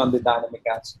 Yes, it's on the dynamic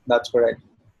ads. That's correct.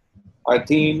 Our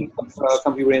team,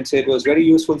 Computer said, it was very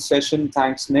useful session.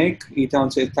 Thanks, Nick.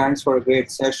 E-Town says, thanks for a great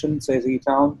session, says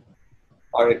E-Town.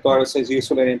 Our Ricardo says,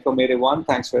 useful and informative one.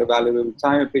 Thanks for your valuable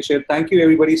time. Appreciate it. Thank you,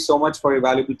 everybody, so much for your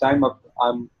valuable time.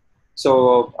 I'm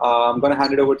going to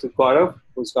hand it over to Gaurav,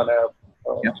 who's going to...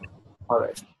 Yep. All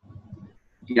right.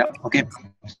 Yeah, okay.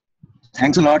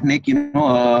 Thanks a lot, Nick.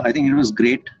 I think it was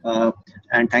great.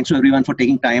 And thanks to everyone for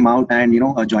taking time out and,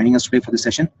 joining us today for this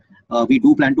session. We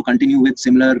do plan to continue with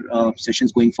similar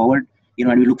sessions going forward,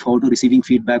 and we look forward to receiving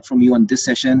feedback from you on this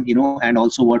session, and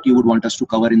also what you would want us to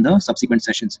cover in the subsequent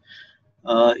sessions.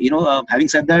 Having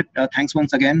said that, thanks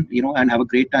once again, and have a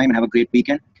great time and have a great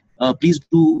weekend. Please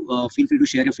do feel free to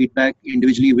share your feedback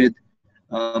individually with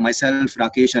myself,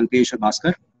 Rakesh, Alpesh, or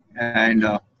Bhaskar. And,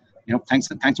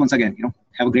 thanks once again.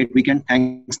 Have a great weekend.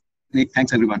 Thanks, Nick.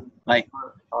 Thanks, everyone. Bye.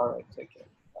 All right. Take care.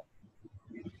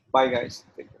 Bye, guys.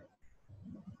 Take care.